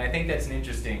 And I think that's an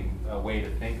interesting way to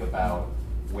think about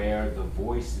where the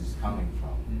voice is coming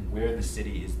from, where the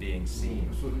city is being seen.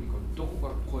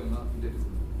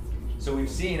 So we've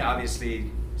seen,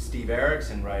 obviously, Steve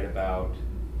Erickson write about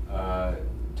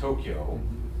Tokyo.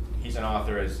 He's an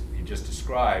author, as you just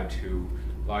described, who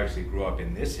largely grew up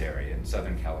in this area, in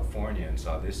Southern California, and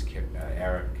saw this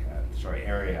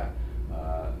area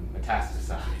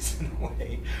metastasize in a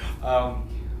way.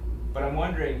 But I'm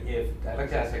wondering if, I'd like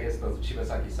to ask, I guess, both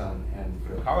Shibasaki-san and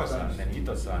Furukawa-san and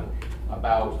Ito-san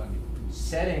about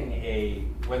setting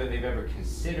whether they've ever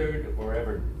considered or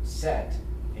ever set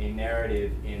a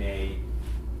narrative in a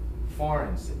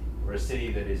foreign city, or a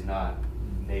city that is not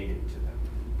native to them.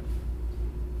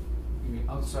 You mean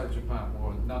outside Japan,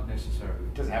 or not necessarily?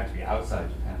 It doesn't have to be outside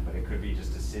Japan, but it could be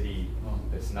just a city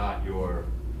that's not your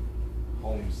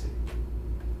home city.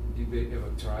 Did they ever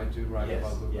try to write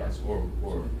about the Yes, or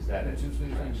is that it?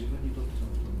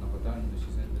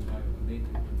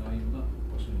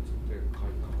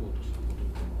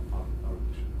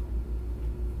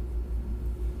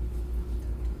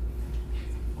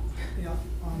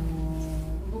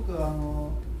僕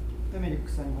エメリック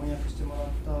さんに翻訳してもら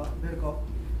った「ベルカを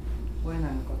追え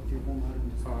ないのか」っていう本があるん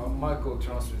ですけど、Michael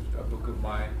translated a book of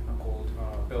mine called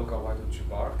Belka, Why Don't You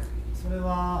Bark? それ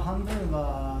は半分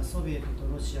はソビエトと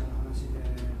ロシアの話で、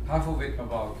 Half of it is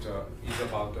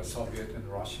about the Soviet and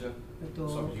Russia,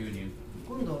 Soviet Union. こ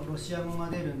今度ロシア語が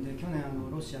出るんで、去年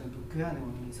ロシアのブックフェアに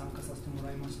参加させても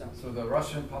らいました。So the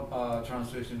Russian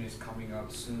translation is coming out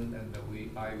soon, and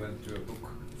I went to a book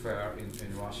fair in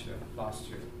Russia last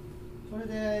year. それ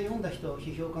で読んだ人、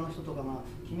批評家の人とかが、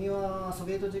君はソ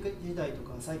ビエト時代と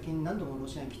か最近何度もロ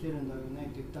シアに来てるんだよねっ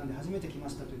て言ったんで、初めて来ま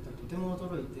したと言ったらとても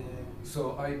驚いて。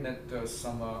So I met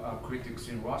some critics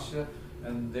in Russia,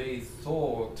 and they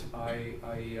thought I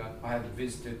had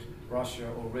visited Russia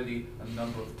already a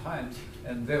number of times,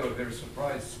 and they were very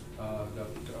surprised that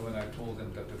when I told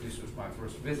them that this was my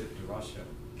first visit to Russia.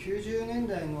 90年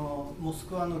代のモス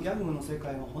クワのギャングの世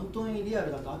界は本当にリア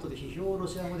ルだと後で批評をロ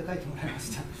シア語で書いてもらいま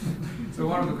した。So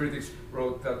one of the critics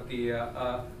wrote that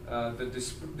the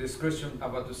description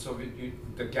about the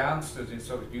gangsters in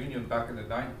Soviet Union back in the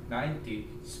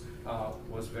 90s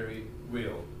was very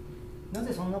real. な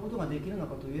ぜそんなことができるの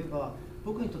かといえば、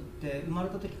僕にとって生まれ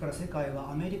た時から世界は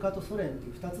アメリカとソ連と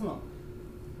いう2つの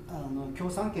共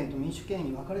産権と民主権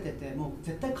に分かれてて、もう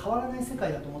絶対変わらない世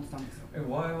界だと思ってたんですよ。And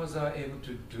why was I able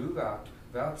to do that?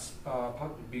 That's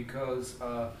partly because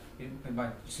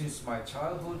since my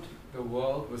childhood, the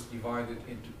world was divided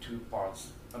into two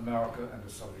parts, America and the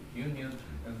Soviet Union,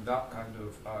 and that kind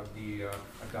of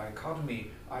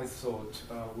dichotomy I thought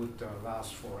would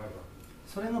last forever.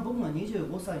 それが僕が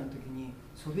25歳の時に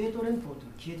ソビエト連邦という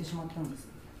のは消えてしまったんです。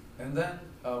And then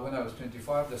when I was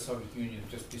 25, the Soviet Union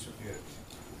just disappeared.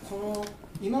 その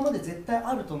今まで絶対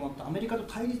あると思ったアメリカと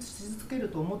対立し続ける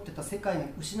と思ってた世界が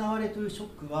失われというショ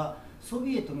ックはソ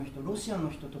ビエトの人、ロシアの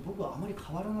人と僕はあまり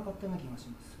変わらなかったような気がし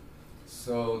ます。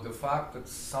So the fact that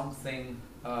something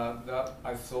that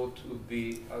I thought would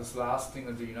be as lasting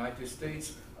as the United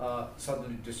States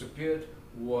suddenly disappeared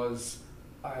was,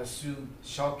 I assume,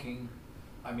 shocking.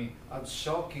 I mean, as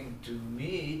shocking to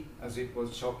me as it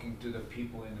was shocking to the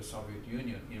people in the Soviet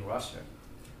Union, in Russia.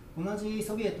 同じ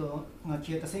ソビエトが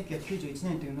消えた1991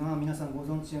年というのは皆さんご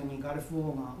存知のようにガルフ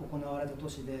王が行われた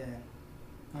年で、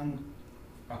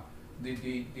The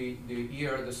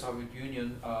year the Soviet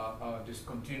Union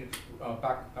discontinued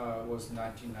back was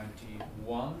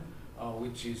 1991,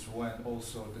 which is when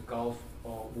also the Gulf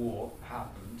War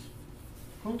happened.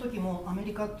 この時もアメ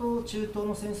リカと中東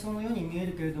の戦争のように見え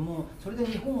るけれども、それで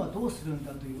日本はどうするん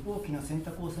だという大きな選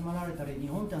択を迫られたり、日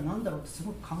本って何だろうってす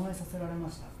ごく考えさせられま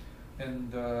した。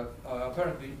And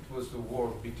apparently it was the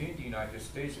war between the United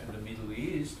States and the Middle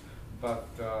East, but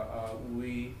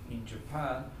we in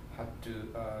Japan had to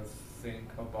think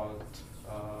about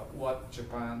what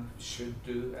Japan should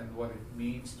do and what it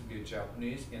means to be a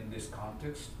Japanese in this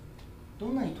context. ど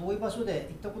んなに遠い場所で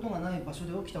行ったことがない場所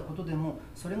で起きたことでも、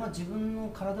それが自分の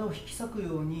体を引き裂く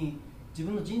ように自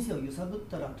分の人生を揺さぶっ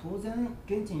たら、当然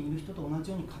現地にいる人と同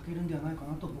じように書けるんではないか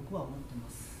なと僕は思っていま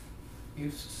す。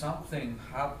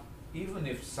Even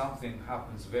if something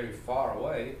happens very far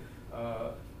away,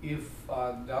 if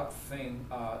that thing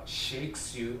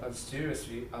shakes you as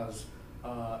seriously as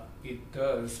it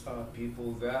does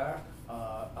people there,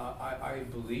 I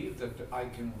believe that I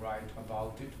can write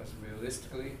about it as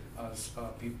realistically as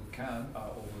people can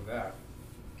over there.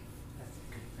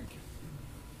 Okay, thank you.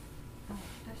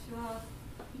 私は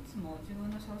いつも自分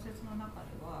の小説の中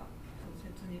では小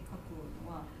説に書く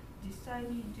のは実際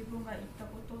に自分が行った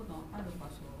ことのある場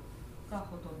所が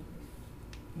ほとんどです。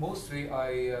Mostly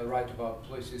I write about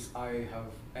places I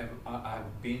have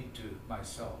been to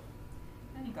myself.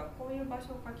 何かこういう場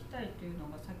所を書きたいという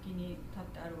のが先に立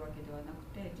ってあるわけではなく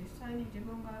て、実際に自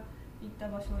分が行っ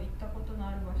た場所、行ったことの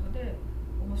ある場所で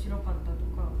面白かったと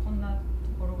か、こんな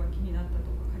ところが気になった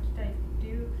とか書きたいっ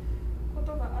ていうこ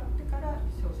とがあってから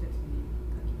小説に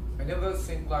書きます。I never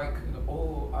think like,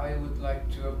 oh, I would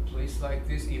like to a place like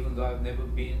this, even though I've never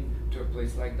been to a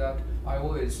place like that. I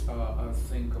always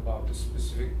think about the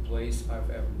specific place I've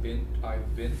been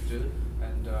to,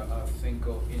 and think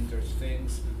of interesting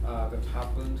things that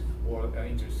happened or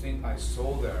interesting I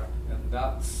saw there, and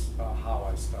that's how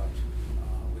I start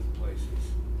with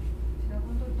places. 私は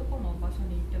本当にどこの場所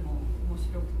に行っても面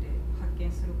白くて発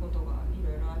見することがい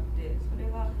ろいろあって、それ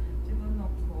が自分の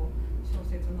小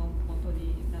説の元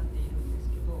になっているんです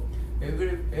けど。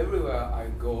Everywhere I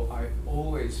go, I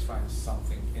always find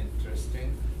something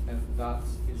interesting, and that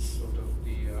is sort of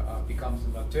becomes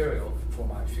the material for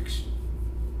my fiction.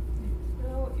 そ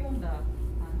れを読んだ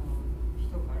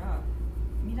人から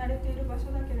見慣れている場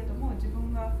所だけれども、自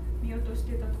分が見ようとし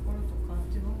ていたところとか、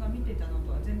自分が見ていたの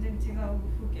とは全然違う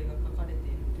風景が描かれて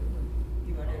いるというふう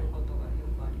に言われることがよ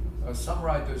くあります。Some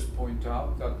writers point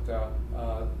out that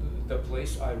the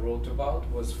place I wrote about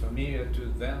was familiar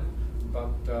to them, but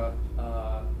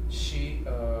she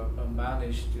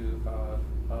managed to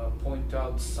point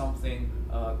out something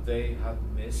they had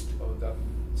missed or that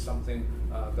something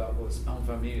that was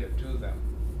unfamiliar to them.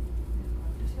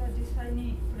 私は実際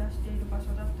に暮らしている場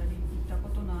所だったり行ったこ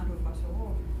とのある場所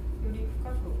をより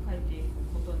深く書いていく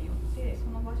ことによってそ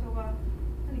の場所が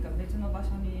何か別の場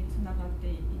所につながって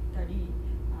いったり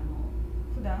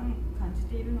普段感じ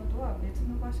ているのとは別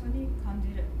の場所に感じ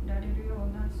られるよう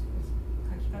な書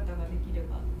き方ができれ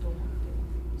ばと思ってい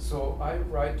ます。So I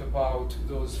write about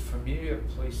those familiar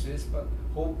places, but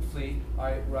hopefully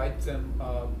I write them,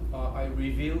 I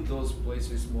reveal those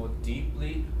places more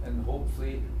deeply, and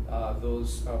hopefully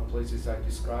those places I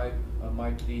describe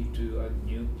might lead to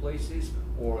new places,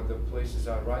 or the places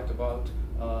I write about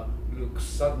look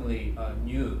suddenly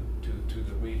new to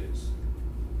the readers.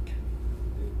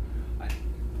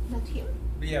 Not here.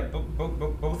 Yeah,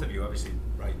 both of you obviously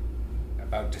write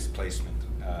about displacement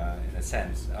in a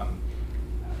sense.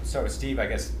 So Steve, I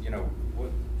guess, I'm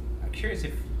curious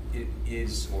if it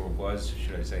is or was,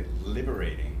 should I say,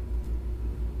 liberating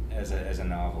as a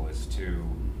novelist to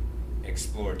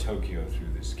explore Tokyo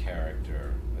through this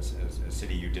character, a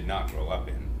city you did not grow up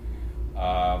in.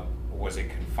 Was it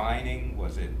confining?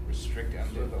 Was it restrictive?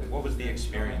 What was the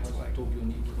experience like?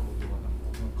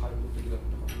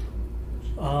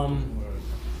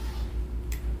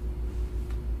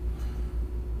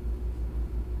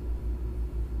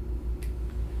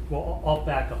 Well, I'll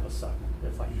back up a second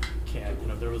if I can.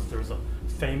 There's a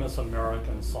famous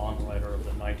American songwriter of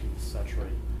the 19th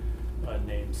century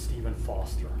named Stephen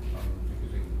Foster.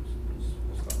 He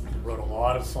wrote a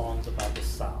lot of songs about the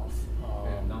South.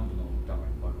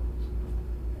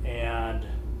 And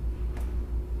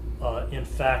in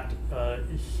fact,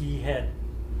 he had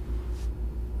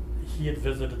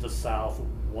visited the South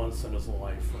once in his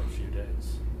life for a few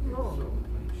days.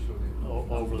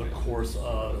 Over the course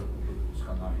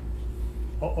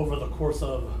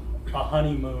of a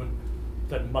honeymoon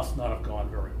that must not have gone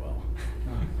very well.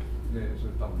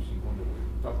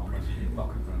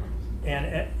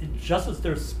 And just as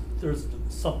there's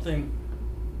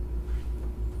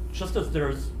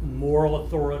moral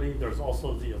authority, there's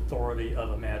also the authority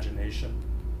of imagination,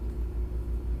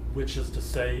 which is to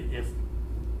say,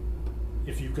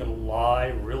 if you can lie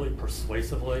really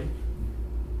persuasively,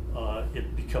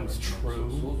 it becomes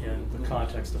true in the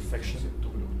context of fiction.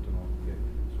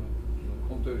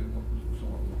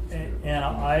 And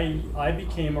I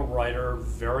became a writer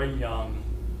very young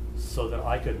so that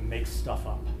I could make stuff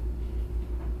up.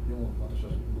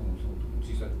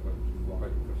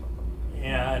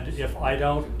 And if I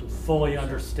don't fully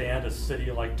understand a city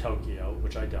like Tokyo,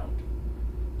 which I don't,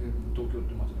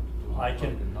 I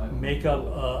can make up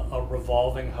a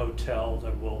revolving hotel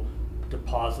that will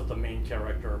deposit the main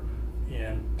character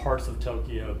in parts of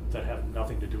Tokyo that have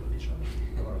nothing to do with each other.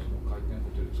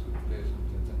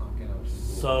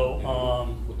 So,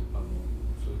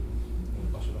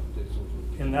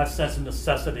 in that sense,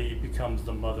 necessity becomes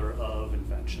the mother of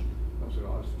invention.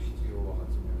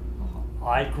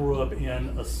 I grew up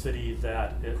in a city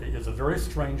that is a very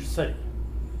strange city.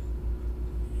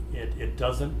 It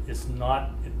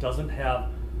doesn't have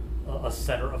a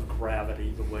center of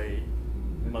gravity the way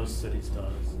most cities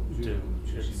do.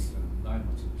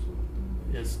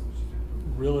 It's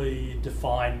really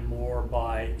defined more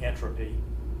by entropy.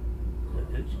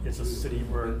 It's a city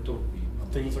where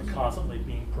things are constantly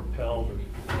being propelled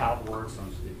outwards.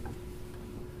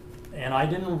 And I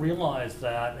didn't realize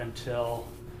that until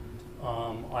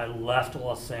I left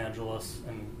Los Angeles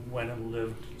and went and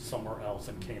lived somewhere else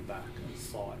and came back and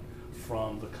saw it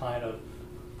from the kind of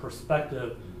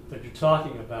perspective that you're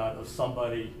talking about of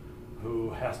somebody who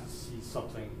has to see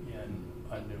something in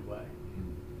a new way.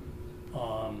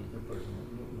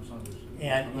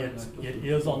 And it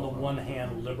is on the one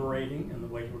hand liberating in the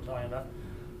way you were talking about,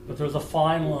 but there's a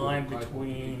fine line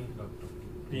between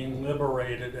being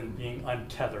liberated and being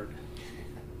untethered.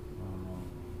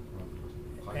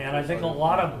 And I think a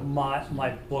lot of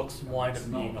my books wind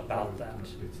up being about that.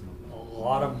 A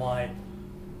lot of my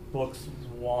books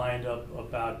wind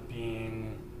up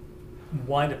being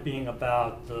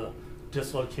about the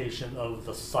dislocation of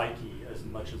the psyche as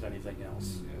much as anything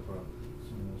else.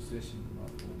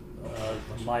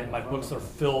 My books are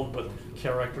filled with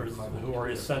characters who are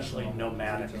essentially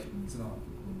nomadic,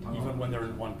 even when they're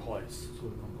in one place.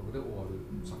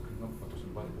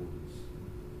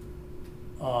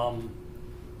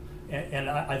 And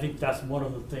I think that's one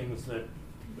of the things that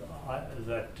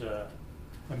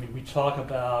we talk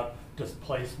about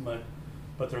displacement,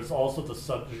 but there's also the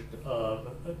subject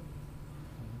of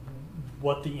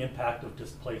what the impact of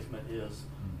displacement is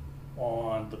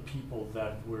on the people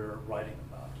that we're writing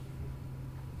about.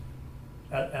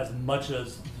 As much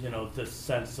as this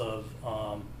sense of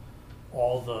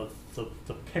all the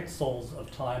pixels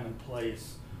of time and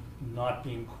place not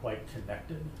being quite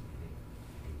connected.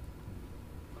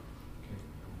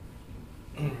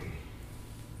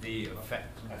 The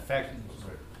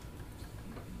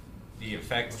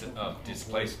effect of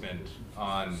displacement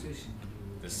on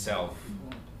the self,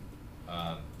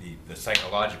 the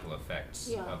psychological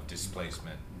effects of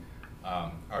displacement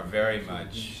are very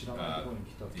much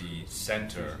the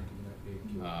center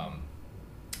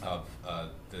of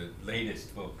the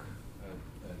latest book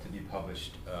to be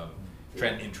published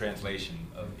in translation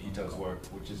of Ito's work,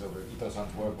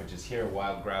 Ito-san's work, which is here,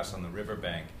 Wild Grass on the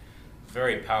Riverbank.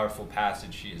 Very powerful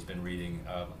passage she has been reading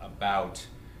about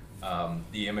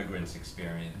the immigrant's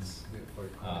experience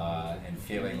and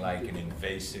feeling like an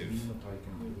invasive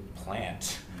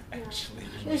plant, actually.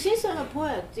 Since I'm a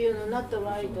poet, not a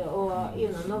writer or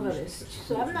novelist,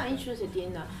 so I'm not interested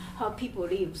in how people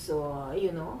live or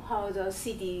how the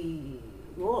city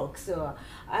works. Or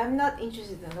I'm not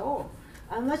interested at all.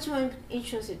 I'm much more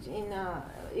interested in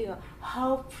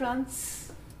how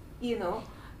plants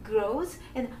grows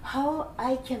and how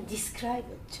I can describe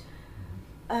it.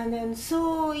 And then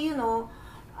so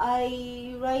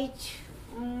I write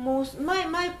most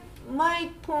my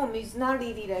poem is not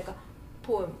really like a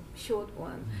poem, short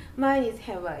one. Mine is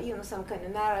have some kind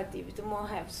of narrative, it more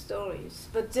have stories.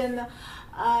 But then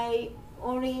I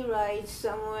only write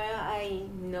somewhere I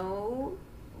know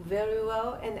very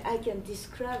well and I can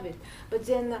describe it. But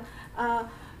then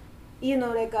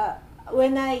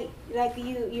when I, like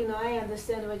I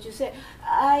understand what you said.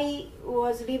 I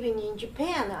was living in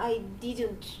Japan. I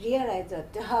didn't realize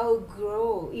that how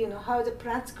the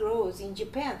plants grows in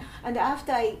Japan. And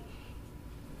after I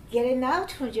getting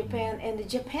out from Japan, and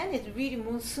Japan is really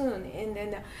monsoon, and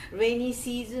then rainy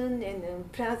season, and then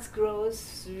plants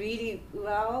grows really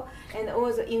well, and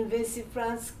all the invasive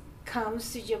plants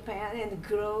comes to Japan and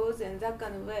grows and that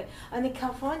kind of way. And in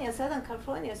California, Southern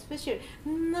California especially,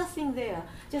 nothing there,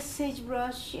 just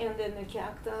sagebrush and then the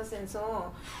cactus and so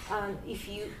on. And if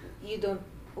you don't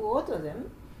water them,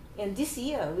 and this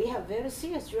year we have very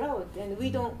serious drought and we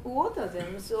don't water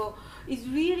them, so it's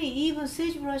really, even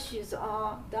sagebrushes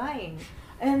are dying.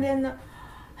 And then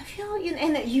I feel,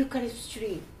 and the eucalyptus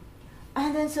tree.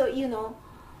 And then so,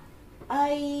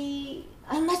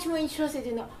 I'm much more interested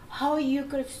in how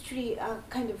eucalyptus trees are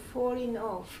kind of falling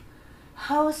off,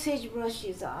 how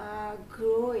sagebrushes are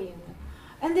growing.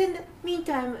 And then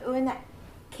meantime, when I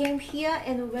came here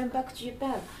and went back to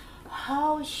Japan,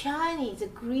 how shiny the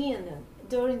green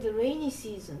during the rainy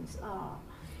seasons are.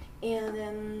 And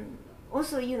then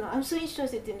also, I'm so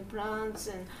interested in plants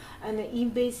and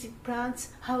invasive plants,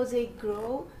 how they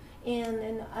grow.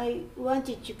 And I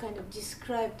wanted to kind of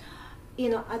describe,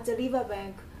 at the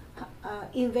riverbank,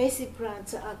 invasive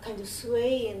plants are kind of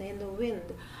swaying in the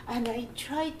wind, and I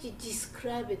tried to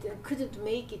describe it and couldn't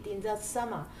make it in that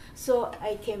summer. So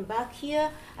I came back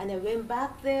here and I went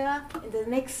back there in the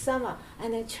next summer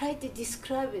and I tried to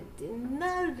describe it,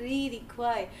 not really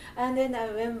quite. And then I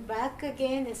went back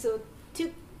again, and so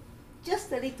took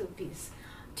just a little piece.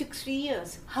 Took 3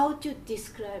 years how to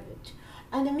describe it.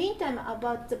 And in the meantime,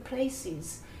 about the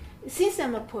places, since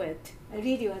I'm a poet, I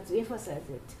really want to emphasize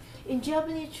it. In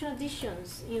Japanese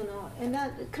traditions,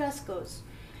 and classicals,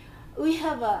 we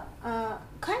have a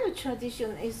kind of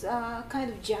tradition, is a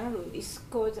kind of genre, it's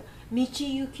called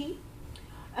Motoyuki.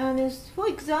 And it's, for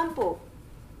example,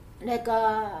 like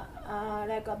a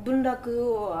bunraku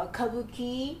or a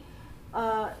kabuki,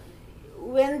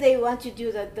 when they want to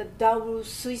do the double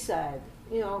suicide,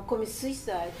 commit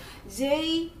suicide,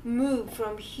 they move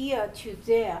from here to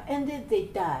there and then they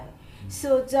die.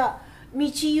 So the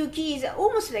Motoyuki is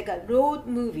almost like a road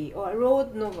movie or a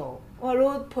road novel or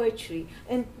road poetry,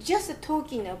 and just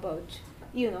talking about,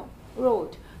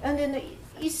 road. And then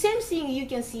it's same thing you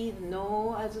can see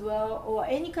no as well, or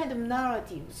any kind of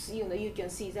narratives, you can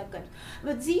see that kind of.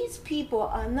 But these people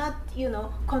are not,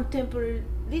 contemporary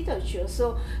literature,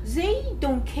 so they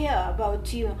don't care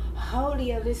about, how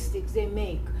realistic they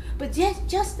make, but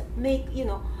just make,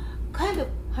 kind of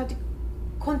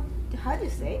how do you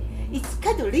say? It's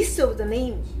kind of list of the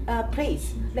name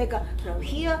place, like from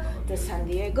here to San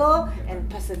Diego and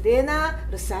Pasadena,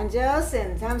 Los Angeles,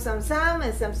 and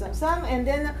some, and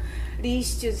then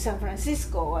reach to San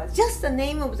Francisco, or just the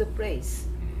name of the place.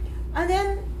 And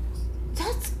then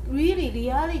that's really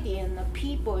reality and the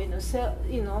people,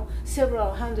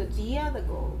 several hundred years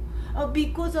ago.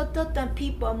 Because at that time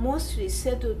people are mostly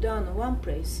settled down in one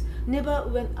place, never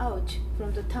went out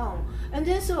from the town. And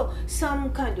then so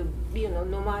some kind of,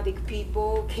 nomadic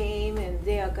people came and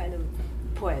they are kind of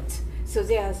poets. So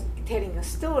they are telling a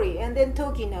story and then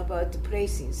talking about the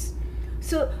places.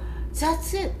 So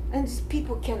that's it. And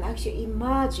people can actually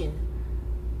imagine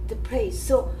the place.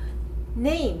 So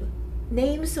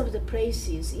names of the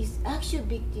places is actually a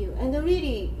big deal. And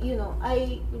really,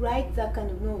 I write that kind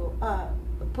of novel,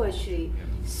 poetry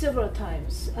several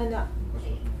times. And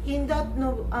in that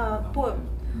novel, poem,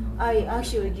 I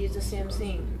actually did the same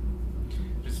thing.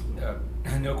 There's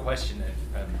no question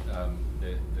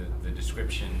that the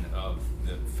description of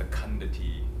the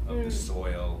fecundity of the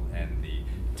soil and the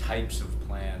types of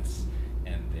plants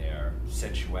and their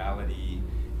sensuality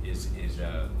is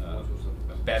a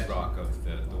bedrock of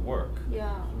the work.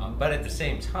 Yeah. But at the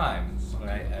same time, when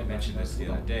I mentioned this the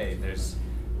other day, there's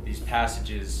these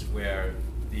passages where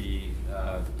the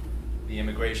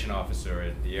immigration officer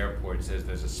at the airport says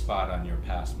there's a spot on your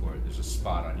passport, there's a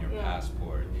spot on your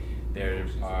passport. There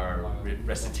are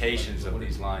recitations of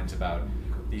these lines about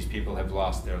these people have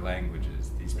lost their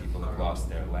languages, these people have lost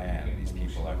their land, these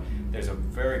people are... There's a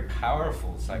very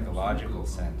powerful psychological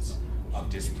sense of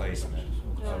displacement,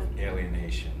 of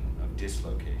alienation, of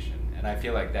dislocation. And I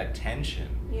feel like that tension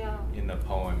in the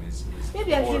poem is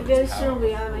maybe I feel very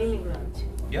strongly I'm an immigrant.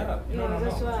 Yeah, no.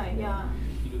 That's why,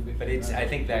 But I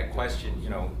think that question,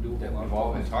 that we've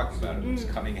all been talking about, is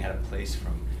coming at a place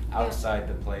from outside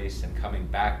the place and coming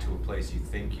back to a place you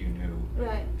think you knew.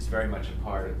 Right. It's very much a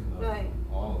part of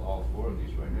all four of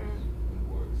these writers'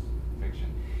 works,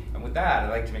 fiction. And with that, I'd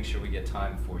like to make sure we get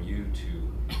time for you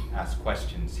to ask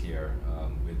questions here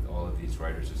with all of these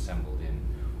writers assembled in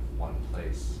one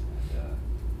place.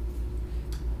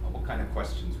 And what kind of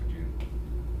questions would you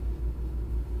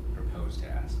propose to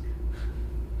ask?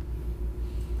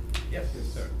 Yes,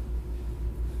 sir.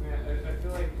 I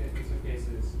feel like in some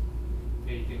cases,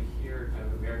 you can hear kind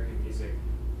of American music,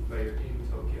 but you're in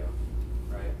Tokyo,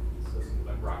 right? So some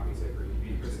like rock music, or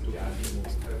you hear some jazz music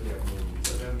in Tokyo.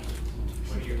 So then,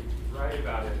 when you write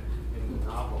about it in the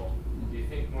novel, do you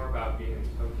think more about being in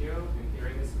Tokyo and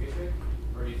hearing this music,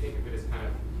 or do you think of it as kind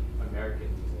of American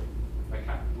music? Like,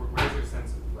 where's your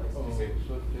sense of place?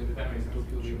 Did that make sense?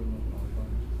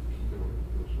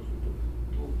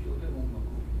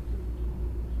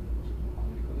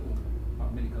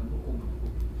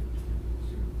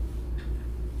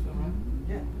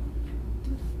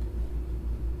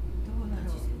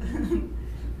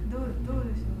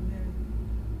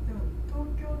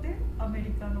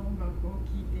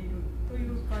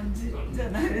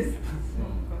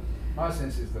 My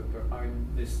sense is that I'm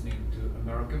listening to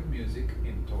American music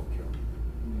in Tokyo.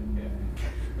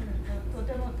 と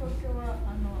ても東京は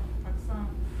たくさ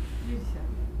んミュージシャン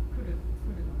が来る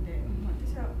ので、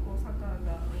私は大阪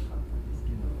が多かったんです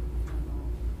けど、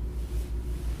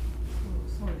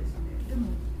そうですね。でも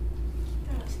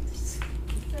実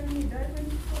際にライブ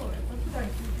に行くとやっぱ普段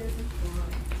聴いてる時とは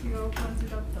違う感じ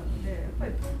だったので、やっぱ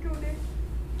り東京で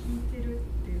聴いてる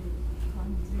っていう感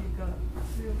じが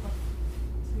強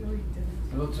いんじゃないで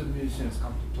すか。Lots of musicians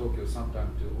come to Tokyo,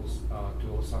 sometimes to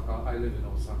Osaka. I live in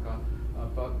Osaka,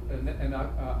 but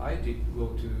I did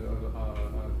go to a lot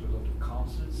of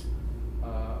concerts.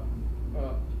 And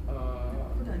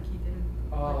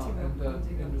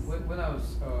when I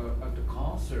was at the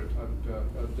concert,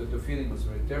 the feeling was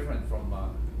very different from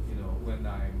when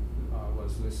I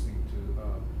was listening to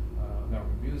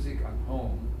American music at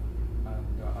home,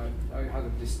 and I had a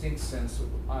distinct sense of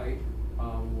I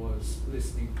was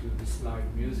listening to this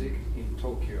live music in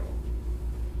Tokyo.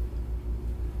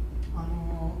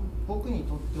 僕に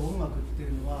とって音楽ってい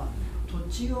うのは土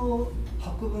地を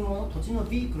運ぶもの、土地の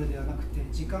ビークルではなくて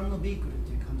時間のビークルっ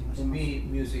ていう感じがします。For me,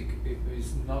 music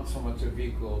is not so much a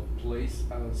vehicle of place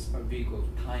as a vehicle of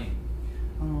time.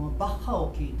 バッハ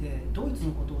を聴いてドイツ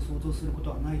のことを想像すること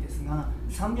はないですが、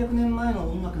300年前の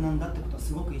音楽なんだってことは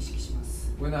すごく意識しま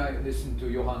す。When I listen to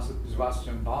Johann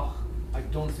Sebastian Bach, I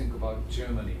don't think about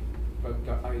Germany, but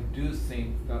I do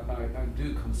think that I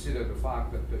do consider the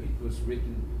fact that it was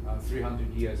written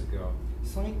 300 years ago.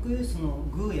 ソニックユースの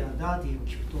グーやダーティーを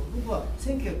聞くと、僕は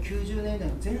1990年代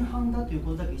の前半だという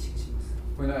ことだけ意識します。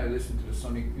When I listen to the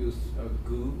Sonic Youth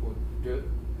Goo or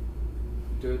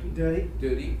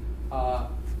Dirty,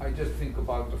 I just think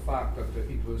about the fact that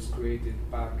it was created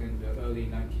back in the early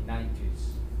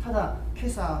 1990s. ただ、今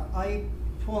朝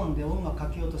iPhone で音楽か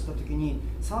けようとしたときに、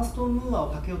サーストン・ムーア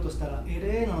をかけようとしたら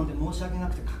LA なので申し訳な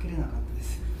くてかけれなかったで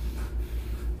す。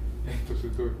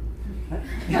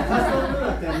いや、サーストン・ムー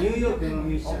アってニューヨークの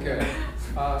ミュージシャン。Okay.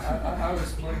 I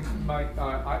was playing my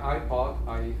iPod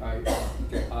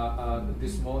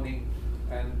this morning,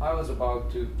 and I was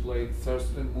about to play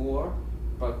Thurston Moore,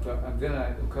 but and then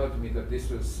it occurred to me that this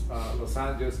was Los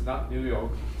Angeles, not New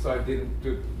York, so I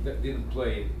didn't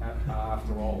play it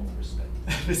after all. Respect.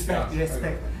 Respect,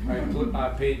 respect. I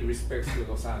paid respects to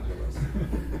Los Angeles.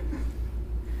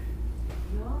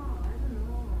 No, I don't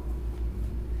know.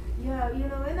 Yeah,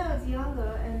 when I was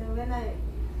younger and when I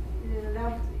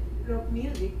loved rock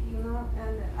music,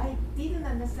 and I didn't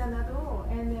understand at all,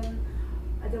 and then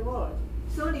the word,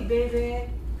 sorry baby,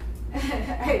 I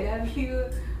love you,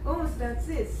 almost that's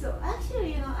it. So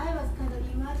actually, I was kind of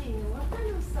imagining what kind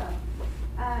of stuff,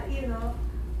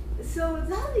 so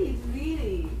that is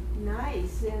really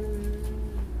nice,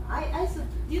 and I thought,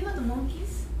 do you know the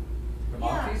Monkeys? The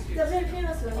Monkeys, yeah, yes. the very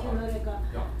famous one, like a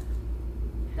Yeah.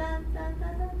 dun dun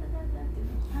dun dun dun dun,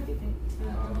 how do you think?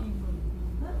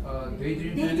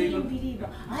 Daydream Daydream Believer? Believer.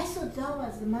 I thought that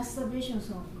was the masturbation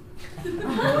song.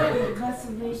 Avoid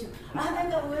masturbation.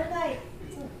 And then when I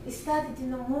started to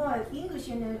know more English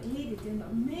and I read it,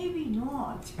 maybe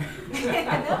not.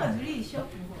 That was really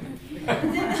shocking for me. And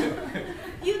then,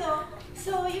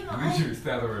 so Usually it's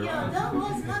the other way around. that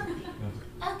was not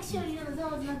actually,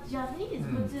 that was not Japanese,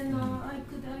 but then I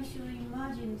could actually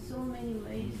imagine so many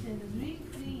ways and really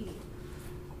free.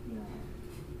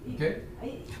 Okay.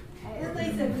 I don't know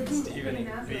it's a good Stephen,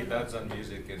 answer. any thoughts on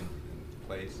music and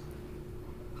plays?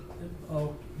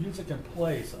 Music and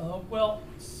plays. Well,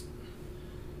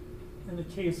 in the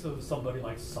case of somebody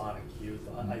like Sonic Youth,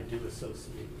 I do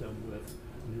associate them with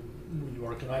New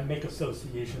York, and I make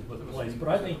associations with the plays. But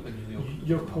I think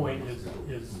your point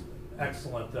is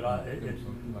excellent. That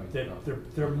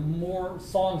they're more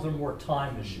songs are more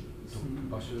time machines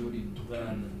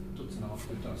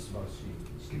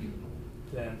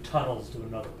than tunnels to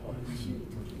another place.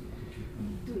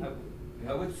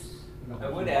 I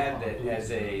would add that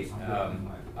as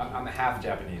I'm a half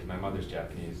Japanese, my mother's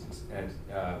Japanese, and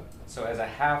so as a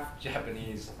half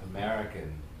Japanese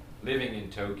American living in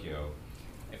Tokyo,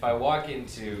 if I walk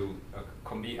into a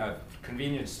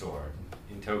convenience store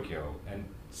in Tokyo, and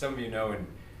some of you know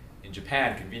in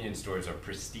Japan, convenience stores are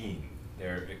pristine.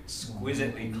 They're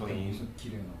exquisitely clean,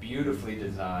 beautifully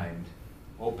designed,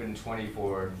 open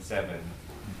 24/7.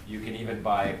 You can even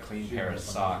buy a clean pair of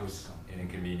socks in a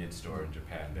convenience store in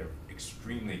Japan. They're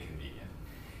extremely convenient.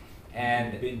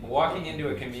 And walking into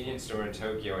a convenience store in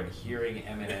Tokyo and hearing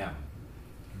Eminem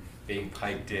being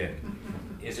piped in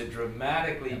is a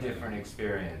dramatically different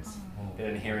experience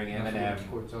than hearing Eminem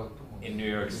in New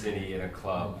York City in a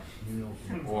club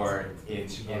or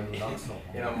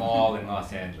in a mall in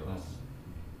Los Angeles.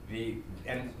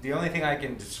 The only thing I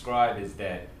can describe is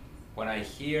that when I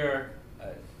hear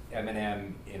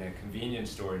Eminem in a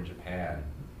convenience store in Japan,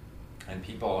 and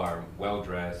people are well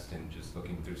dressed and just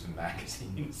looking through some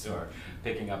magazines or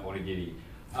picking up onigiri,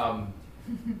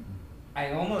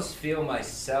 I almost feel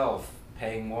myself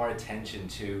paying more attention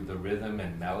to the rhythm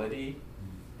and melody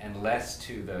and less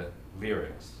to the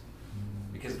lyrics,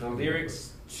 because the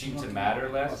lyrics seem to matter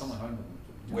less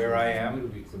where I am.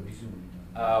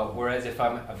 Whereas if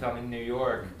I'm in New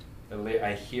York,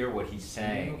 I hear what he's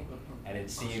saying, and it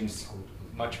seems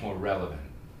much more relevant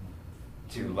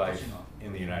to life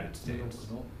in the United States.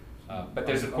 But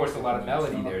there's of course a lot of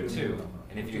melody there too,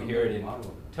 and if you hear it in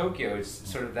Tokyo, it's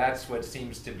sort of that's what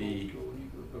seems to be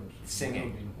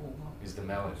singing, is the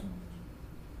melody.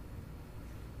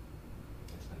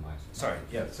 Sorry,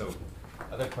 yeah, so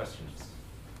other questions?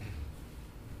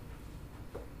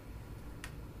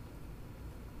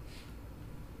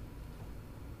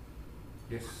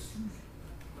 Yes.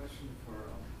 Question for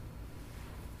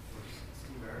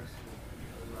Steve ERICKSON and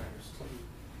other writers too. I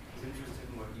was interested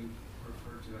in what you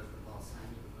refer to as the Los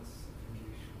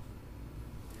Angelesification.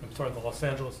 I'm sorry, the Los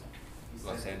Angeles.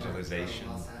 Los Angelesization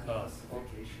Los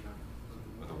Angelesification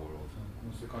of the world.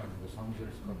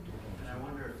 And I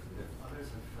wonder if others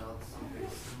have felt something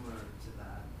similar to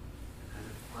that, the kind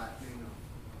of flattening of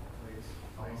place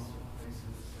in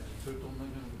the city.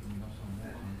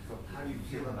 How do you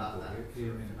feel about that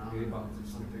sort of phenomenon? Is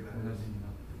it something that is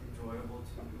enjoyable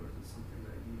to you, or is it something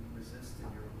that you resist in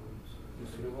your own sort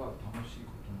of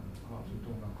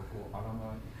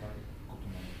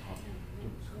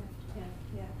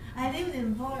Yeah. I lived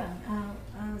in Poland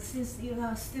since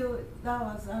that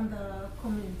was under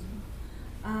communism,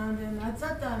 and then at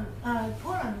that time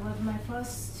Poland was my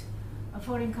first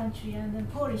foreign country, and then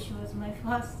Polish was my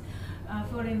first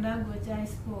foreign language I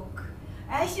spoke.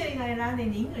 Actually, I learned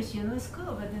in English,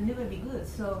 school, but it never be good.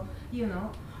 So,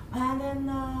 and then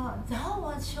that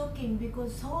was shocking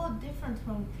because so different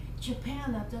from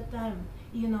Japan at that time.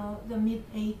 The mid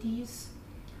 80s.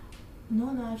 No,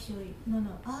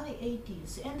 early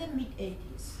 80s and then mid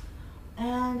 80s.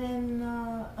 and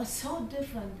then so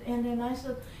different. And then I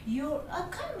thought, I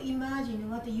kind of imagine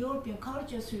what the European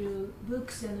culture through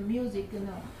books and music.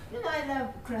 I love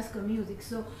classical music,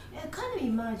 so I kind of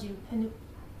imagine.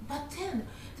 But then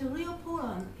the real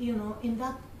Poland, in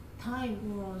that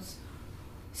time was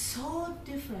so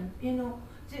different.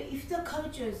 If the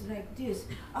culture is like this,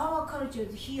 our culture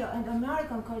is here and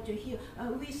American culture here,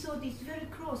 we saw this very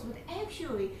close, but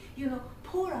actually,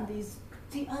 Poland is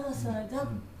the other side. That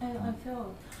I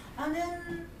felt. And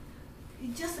then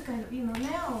it just kind of,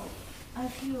 now I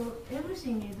feel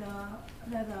everything is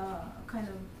kind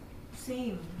of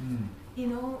same,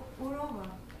 all over.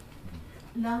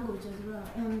 Language as well,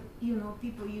 and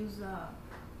people use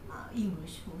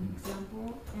English, for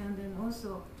example, and then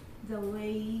also the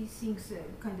way things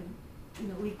kind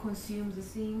of, we consume the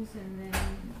things, and then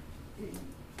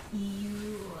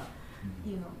EU or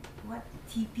what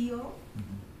TPO,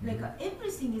 like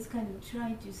everything is kind of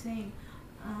tried to same,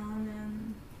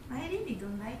 and I really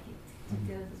don't like it, to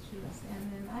tell the truth, and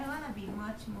then I wanna be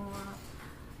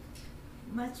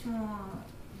much more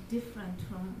different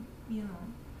from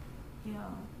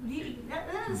Yeah, really,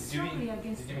 that is strongly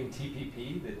against. Did you mean TPP,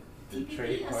 the TPP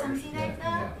trade or something like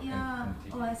that? Yeah.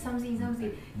 Or something.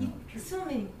 So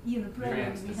many,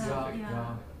 programs we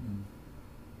have.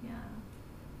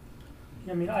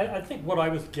 I mean, I think what I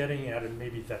was getting at, and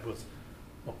maybe that was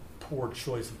a poor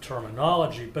choice of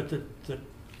terminology, but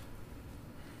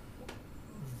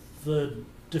the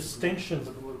distinctions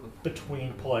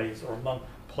between plays or among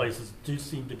places do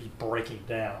seem to be breaking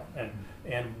down,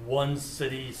 and one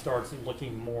city starts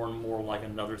looking more and more like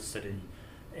another city,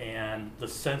 and the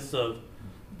sense of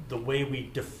the way we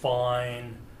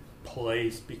define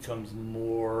place becomes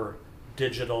more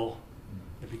digital,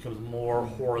 it becomes more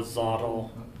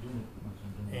horizontal,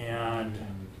 and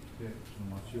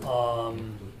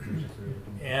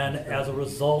as a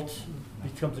result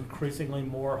becomes increasingly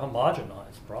more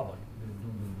homogenized, probably.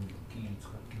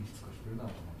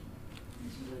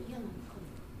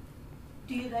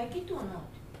 Do you like it or not?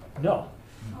 No.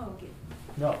 Oh, okay.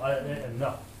 No,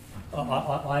 no.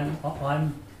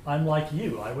 I'm like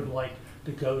you. I would like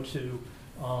to go to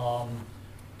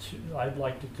I'd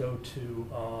like to go to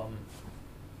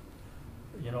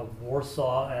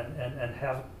Warsaw and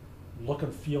have look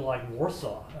and feel like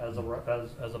Warsaw as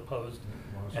opposed,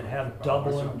 and have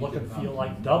Dublin look and feel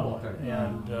like Dublin,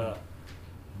 and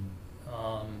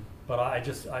but I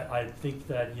think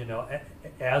that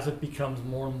as it becomes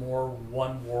more and more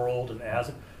one world, and as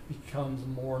it becomes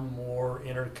more and more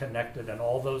interconnected, and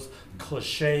all those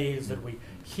cliches that we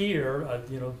hear,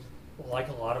 like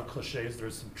a lot of cliches,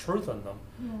 there's some truth in them,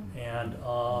 and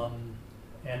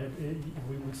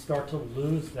we would start to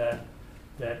lose that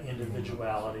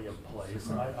individuality of place,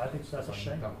 and I think that's a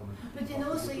shame. But then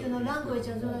also, language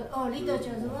as well, or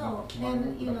literature as well,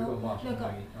 and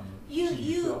like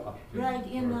you write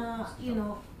in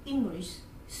English,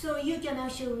 so you can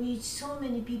actually reach so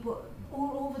many people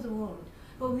all over the world.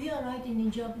 But we are writing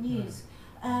in Japanese,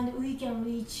 and we can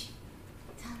reach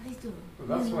that little. Well,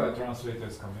 that's why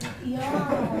translators come in.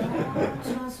 Yeah,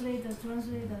 translators.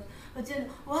 But then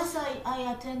once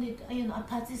I attended, I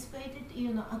participated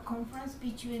in a conference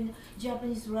between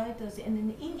Japanese writers and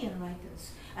then Indian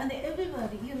writers, and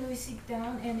everybody, we sit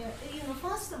down and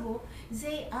first of all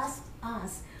they asked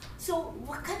us, so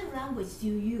what kind of language do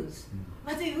you use?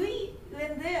 But we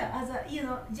went there as a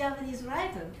Japanese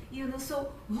writer,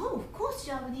 so of course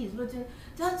Japanese, but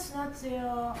that's not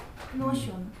their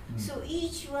notion. So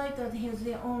each writer has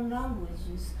their own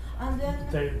languages, and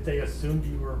then they assumed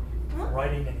you were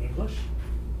writing in English.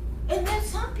 And then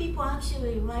some people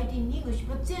actually write in English,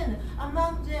 but then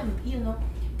among them,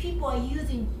 people are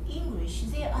using English.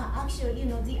 They are actually,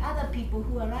 the other people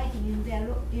who are writing in their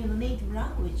native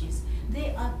languages,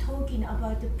 they are talking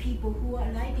about the people who are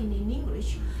writing in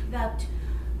English, that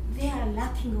they are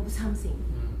lacking of something.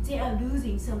 They are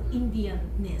losing some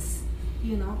Indianness,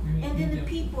 And then the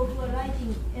people who are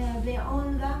writing their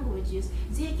own languages,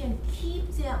 they can keep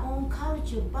their own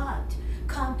culture, but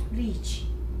can't reach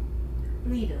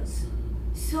readers.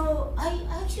 So I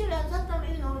actually, at that time,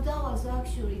 that was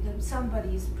actually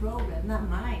somebody's problem, not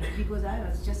mine, because I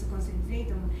was just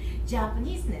concentrating on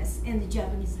Japanese-ness and the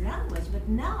Japanese language. But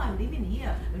now I'm living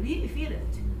here, I really feel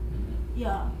it.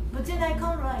 Yeah, but then I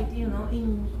can't write, in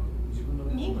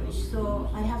English, so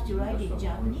I have to write in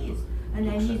Japanese, and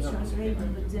I need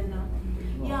translation. But then,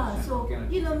 so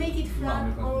make it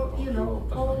flat, or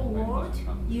all world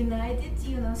united,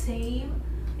 same.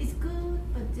 It's good,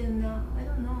 but then I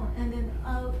don't know. And then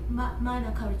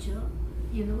minor culture,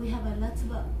 we have a lot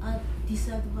of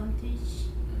disadvantage,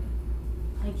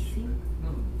 I think.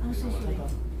 I'm so sorry.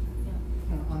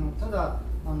 ただ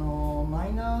マ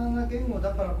イナーな言語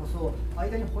だからこそ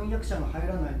間に翻訳者が入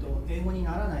らないと英語に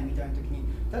ならないみたいな時に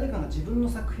誰かが自分の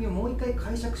作品をもう一回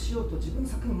解釈しようと自分の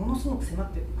作品にものすごく迫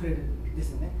ってくれるんで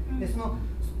すよね。でその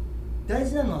大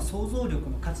事なのは想像力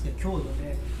の価値で強度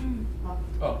で、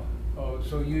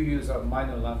So you use a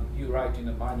minor language, you write in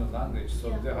a minor language, so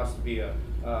there has to be a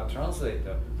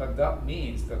translator. But that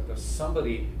means that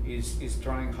somebody is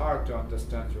trying hard to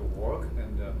understand your work,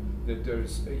 and that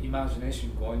there's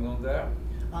imagination going on there.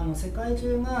 世界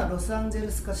中がロサンゼル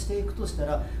ス化していくとした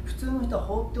ら普通の人は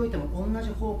放っておいても同じ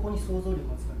方向に想像力を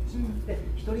使ってしまって、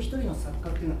一人一人の作家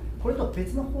っていうのはこれとは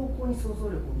別の方向に想像力を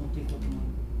持っていこうと思っ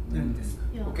てるんです。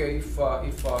Okay, if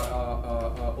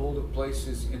all the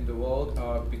places in the world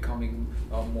are becoming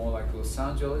more like Los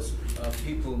Angeles,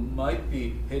 people might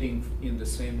be heading in the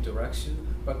same direction,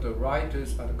 but the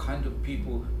writers are the kind of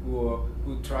people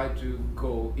who try to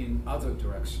go in other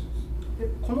directions. で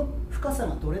この深さ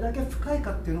がどれだけ深い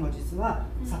かっていうのが実は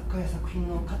作家や作品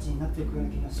の価値になっていくような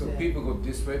気がして。So people go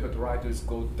this way, but writers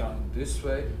go down this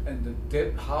way, and the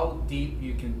depth, how deep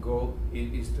you can go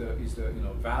is the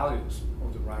values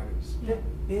of the writers. で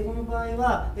英語の場合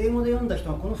は英語で読んだ人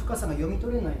がこの深さが読み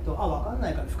取れないと分かんな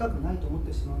いから深くないと思っ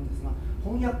てしまうんですが、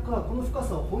翻訳家はこの深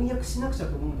さを翻訳しなくちゃ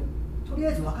と思うのでとり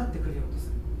あえず分かってくれようとす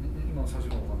る。今の最初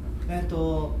の分かんない。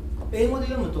英語で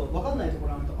読むと分かんないとこ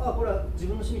ろあるとこれは自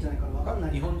分の趣味じゃないから分かんな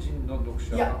い。日本人の読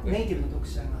者いやネイティブの読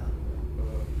者が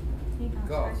最初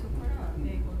から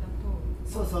英語だと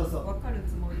そう分かる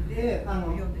つもりで読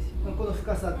んでしまう。この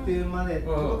深さっていうまで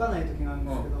届かない時があるん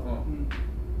です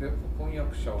けど、翻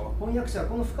訳者は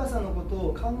この深さのこと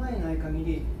を考えない限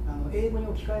り英語に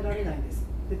置き換えられないんです。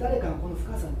で誰かがこの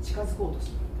深さに近づこうと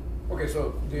している。Okay,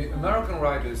 so the American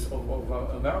writers of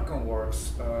American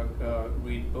works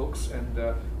read books, and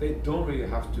they don't really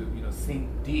have to, think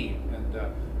deep, and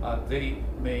they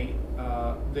may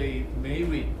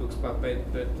read books, but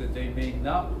they may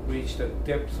not reach the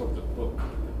depth of the book.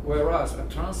 Whereas a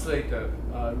translator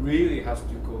really has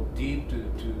to go deep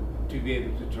to be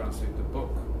able to translate the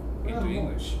book into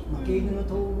English. 負け犬の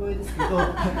遠吠えですけど、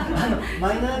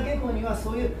マイナー言語には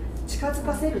そういう近づ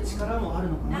かせる力もある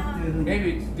のかなっていうふうに。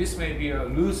Maybe this may be a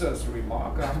loser's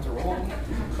remark after all,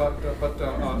 but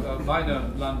a minor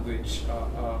language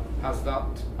has that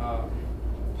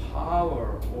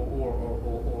power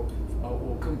or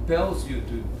compels you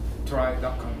to try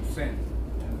that kind of thing.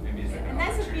 Maybe it's A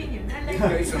nice opinion. I like Yeah,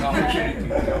 it's an opportunity.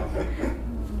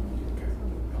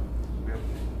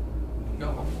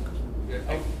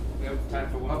 We have time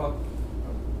for one.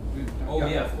 Oh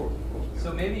yeah, of course.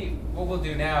 So maybe what we'll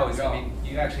do now is, Yeah.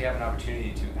 you actually have an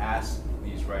opportunity to ask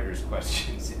these writers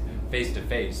questions face to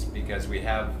face, because we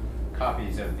have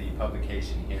copies of the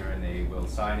publication here and they will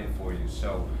sign it for you.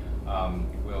 So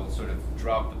we'll sort of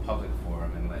drop the public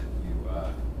forum and let you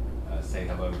say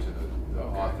hello to the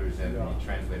authors and the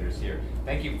translators here.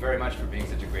 Thank you very much for being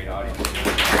such a great audience.